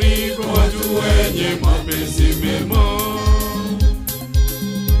amani kwa watu wenye mapenzi mema.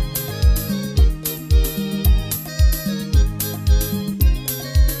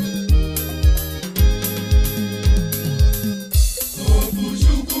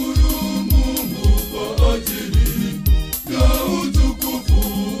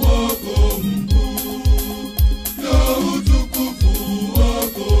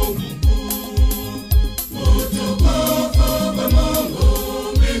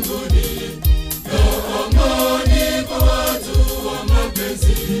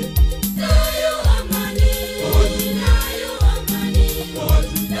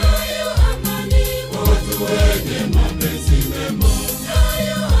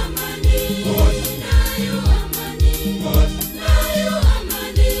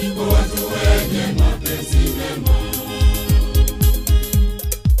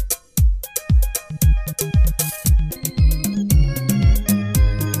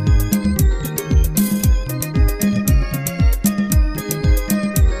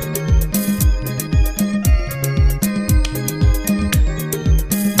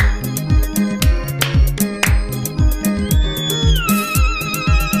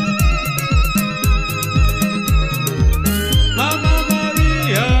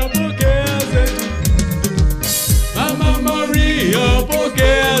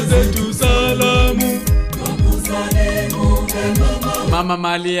 Mama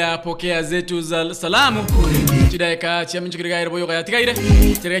Malia pokea zetu za salamu. Chidaeka chia minchukiriga erbo yoga ya tigaire.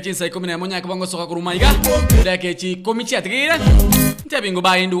 Chidaeka chinsa ikomina monya kabango soka kurumaiga. Chidaeka chi komichi ya tigaire. Ntabingo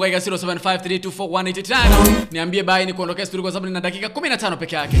bai nduga iga 0753241889. Niambie bai ni kuondokea studio kwa sababu nina dakika 15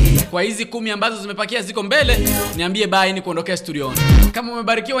 peke yake. Kwa hizi 10 ambazo zimepakia ziko mbele, niambie bai ni kuondokea studio. Kama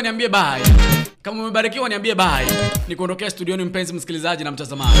umebarikiwa niambie bai. Kama umebarikiwa niambie bye. Nikuondokea studioni mpenzi msikilizaji na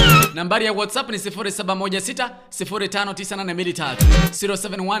mtazamaji. Nambari ya WhatsApp ni 0716059823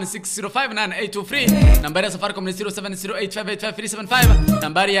 0716059823. Nambari ya Safaricom ni 0708585375.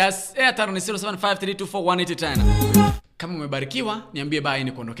 Nambari ya Airtel ni 0753241889. Kama umebarikiwa niambie bye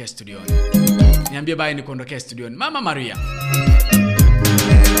nikuondokea studioni. Niambie bye nikuondokea studioni. Mama Maria.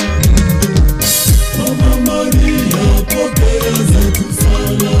 Mama Maria pokea zetu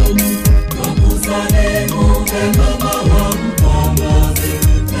salamu. Salemu mama wa mkombozi,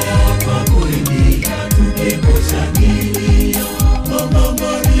 leo twakuimbia tukikushangilia. Mama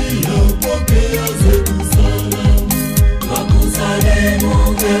Maria pokea zetu salamu. Twakusalemu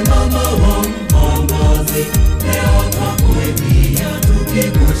mama wa mkombozi, leo twakuimbia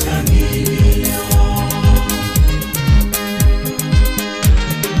tukikushangilia.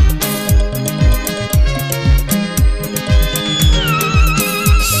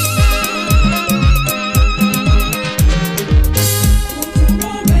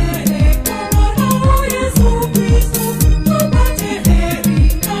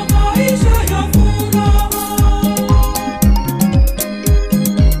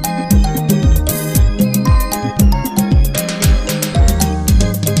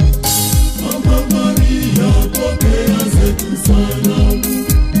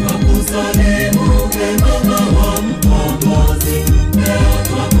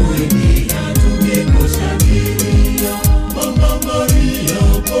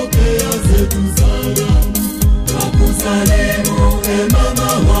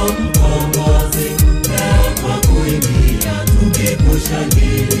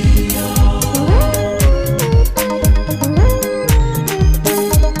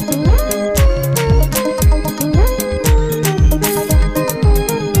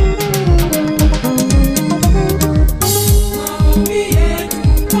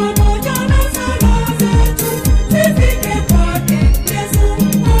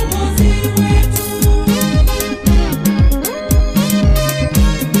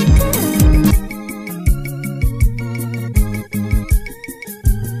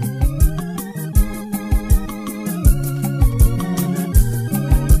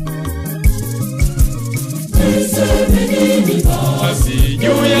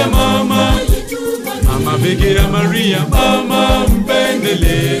 Bikira Maria, mama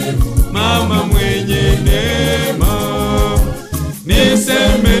mpendele, mama mwenye neema.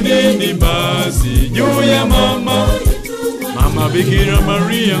 Niseme nini basi juu ya mama, mama Bikira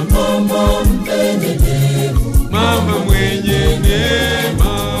Maria, mama mpendele, mama mwenye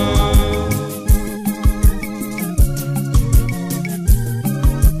neema.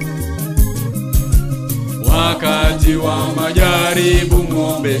 Wakati wa majaribu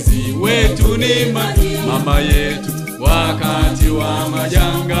mwombezi wetu ni mama yetu. Wakati wa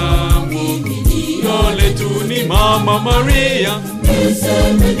majanga Mungu ndio yetu ni Mama Maria.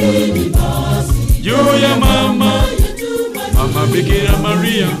 Niseme nini basi Juu ya mama Bikira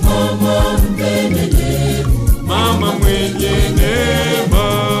Maria, mama mpendelevu, mama mwenye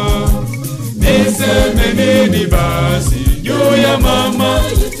neema. Niseme nini basi juu ya mama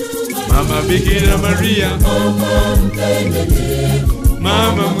Bikira Maria, mama mpendelevu,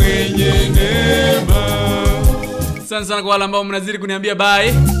 mama mwenye neema. Sana sana kwa wale ambao mnazidi kuniambia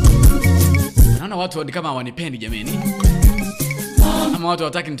bye. Naona watu kama hawanipendi jameni, ama watu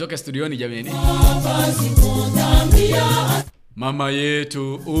hawataki nitoke studioni jameni. Mama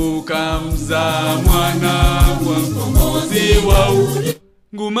yetu ukamzaa mwana wa mkombozi wa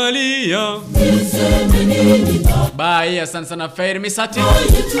ulimwengu Maria. Bye, asante sana Fair Misati.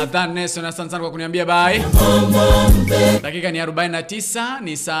 Adhan Nelson, asante sana kwa kuniambia bye. Dakika ni 49,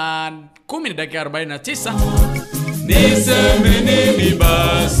 ni saa 10 na dakika 49. Niseme nini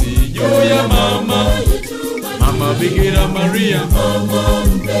basi juu ya mama Bikira Maria, mama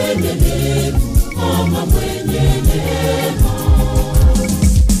mpendelevu, mama mwenye neema.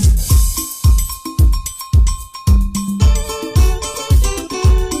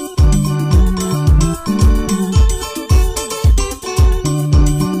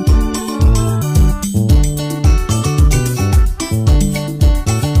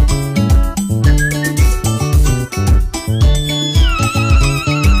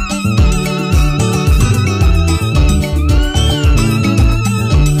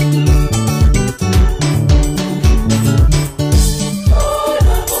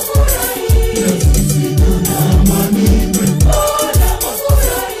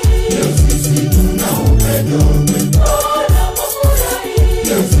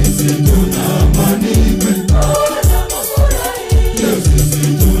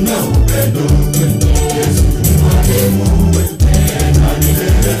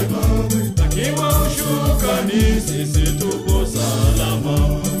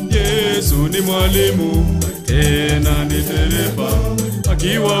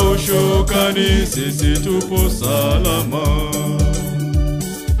 Sisi tupo salama.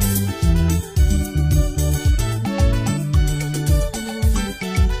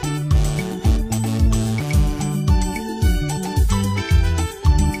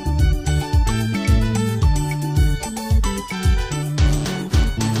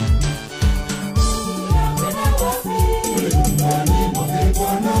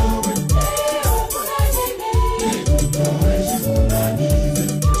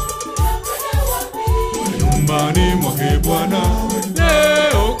 Nyumbani mwake Bwana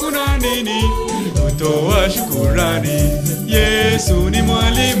leo kuna nini? Kutoa shukurani. Yesu ni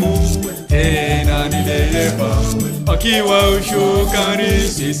mwalimu tena ni dereva, akiwa ushukani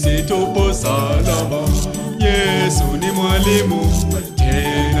sisi tupo salama. Yesu ni mwalimu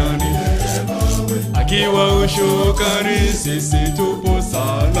tena ni dereva, akiwa ushukani sisi tupo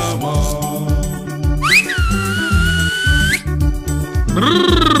salama.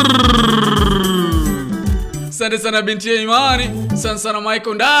 Asante sana binti ya imani, asante sana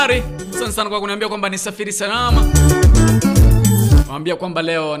Michael Ndari, asante sana kwa kuniambia kwamba nisafiri salama. Mwambia kwamba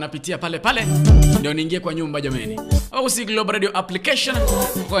leo napitia pale ndio niingie kwa nyumba jameni. Au si Global Radio application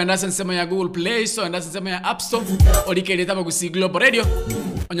kwa enda sema ya Google Play Store, enda sema ya App Store, odikele taba ku si Global Radio.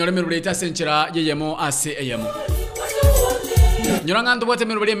 Onyole meruleta senchira yeyemo ase eyemo. Nyoranga ndobote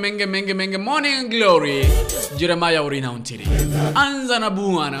merubali menge morning glory. Jeremiah urina ontiri. Anza na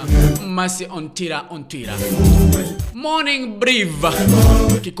buana masi ontira. Morning brief.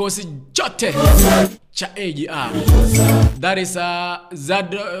 Kikosi chote cha AGR. That is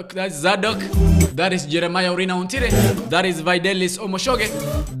Zadok. That is Jeremiah urina ontire. That is Videlis Omoshoge.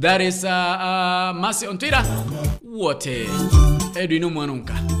 That is masi ontira. Wote Edwin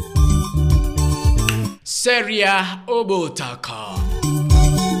Mwanunka. Seria Obotaka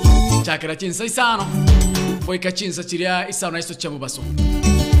Chakra chinsa isano Boika chinsa chiria isano iso chamu baso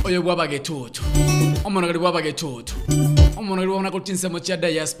Oyo gwabage tutu Omonogari gwabage tutu Omonogari wana kuchinsa mochia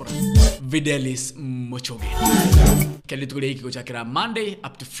diaspora Videlis Mochoge Kali tukule hiki kuchakira Monday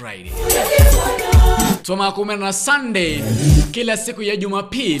up to Friday Tuma kumena na Sunday Kila siku ya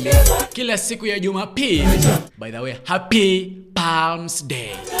Jumapili By the way, Happy Palms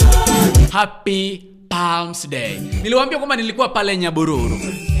Day. Happy Palms Day. Niliwaambia kwamba nilikuwa pale Nyabururu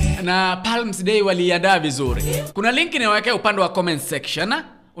na Palms Day waliandaa vizuri. Kuna link niwekea upande wa comment section.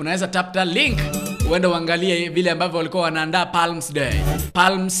 Unaweza tap the link uende uangalie vile ambavyo walikuwa wanaandaa Palms Day.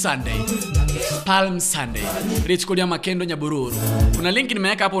 Palm Sunday. Rich Kulia Makendo Nyabururu. Kuna link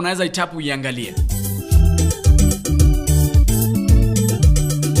nimeweka hapo, unaweza itapu uiangalie.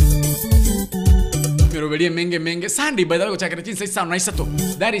 Merobelie menge Sunday by the way kuchakira chinsa isa unaisa to.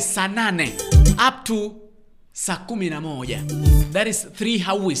 That is saa 8 up to saa 11. That is 3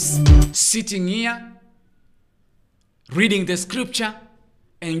 hours sitting here, reading the scripture,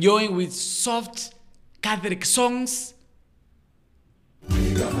 enjoying with soft Catholic songs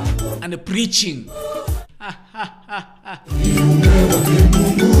and preaching.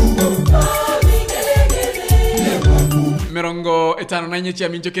 Mirongo etano na nye chia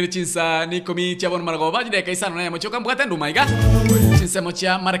mincho kiri chinsa niko mi chia bono marago baji deka isano na ya mochoka mbukata ndu maiga chinsa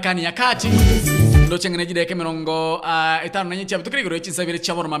mochia Marekani ya kati ndo chengene jideke mirongo etano na nye chia bitukiri guro chinsa vile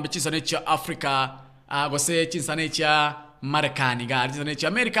chia bono mambe chinsa ne chia Afrika gose chinsa ne chia Marekani ga chinsa ne chia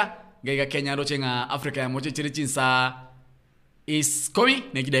Amerika ga Kenya ndo chenga Afrika ya mochi chiri chinsa is komi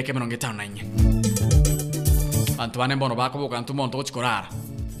ne jideke mirongo etano na nye antuane mbono bako boka antumonto uchikorara.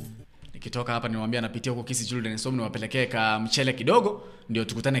 Nikitoka hapa niwaambia napitia huko Kisi Children's Home niwapelekee ka mchele kidogo ndio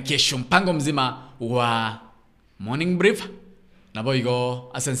tukutane kesho mpango mzima wa morning brief na boigo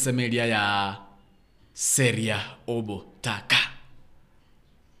asense media ya Seria Obo Taka.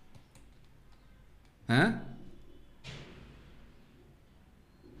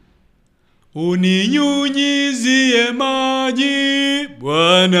 Uninyunyizie maji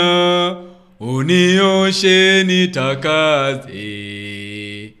Bwana, unioshe nitakase,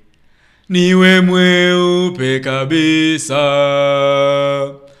 niwe mweupe kabisa,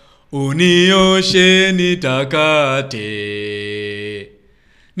 unioshe nitakate,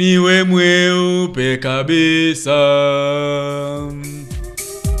 niwe mweupe kabisa.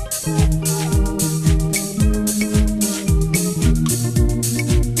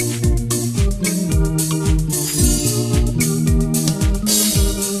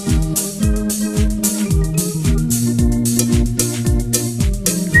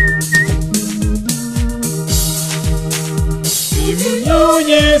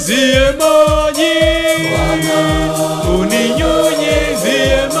 Uninyunyizie maji Bwana,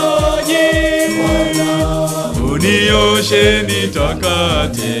 uninyunyizie maji Bwana, unioshe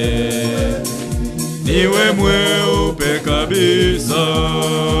nitakate, niwe mweupe kabisa,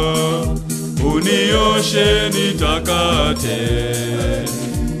 unioshe nitakate,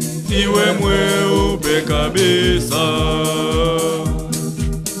 niwe mweupe kabisa.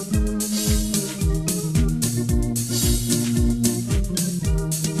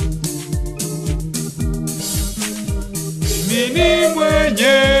 Mimi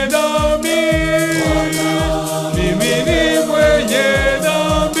mwenye dhambi, mimi ni mwenye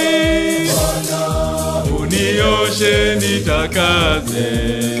dhambi, unioshe nitakase,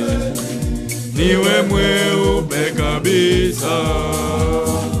 niwe mweupe kabisa,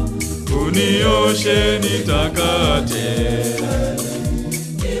 unioshe nitakate,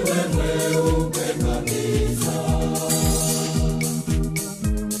 niwe mweupe kabisa.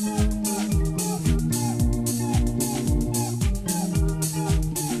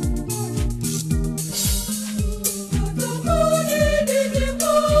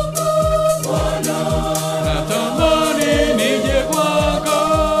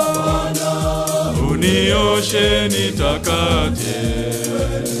 Unioshe nitakate,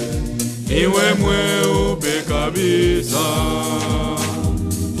 niwe mweupe kabisa,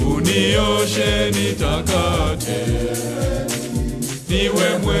 unioshe nitakate,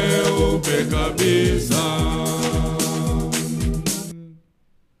 niwe mweupe kabisa.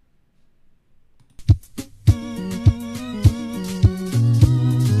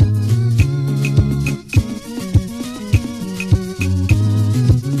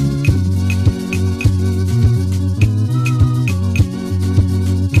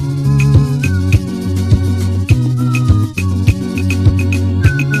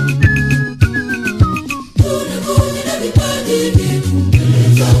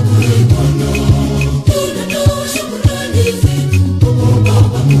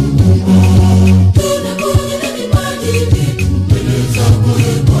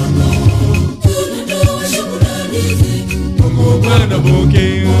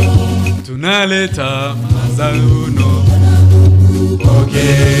 Tunaleta mazauno,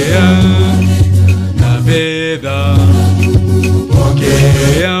 pokea na fedha,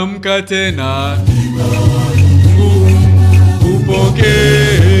 pokea mkate na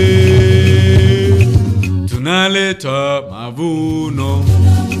upokee. Tunaleta mavuno,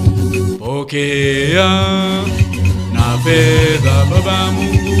 pokea na fedha, Baba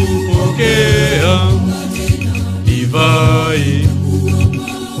Mungu pokea divai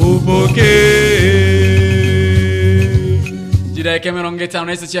Jida ke merongeta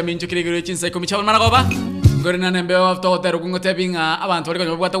unese chia mincho kirigiro chinsa ikomi chabon maragoba gorina nembe of to tero kungo tebinga abantu bari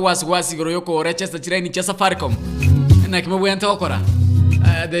ko bwata wasi goro yoko Rochester chireni cha Safaricom na kimwe bwenta okora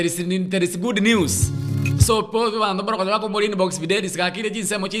there is good news So po bando bro kwa mboli inbox video diskakire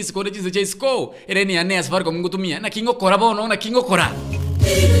jinsi mo chisi kode jinsi chisi ko ereni ya ne Safaricom ngutumia na kingo kora bono na kingo kora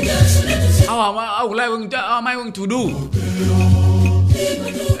au la am I going to do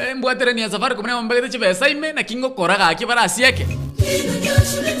mbwatere ni ya Safaricom na mbele chibe saime na kingo kora ga kibara asieke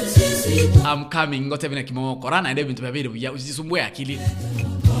I'm coming ngote vina kimo kora na ndio bintu babiri buya usisumbue akili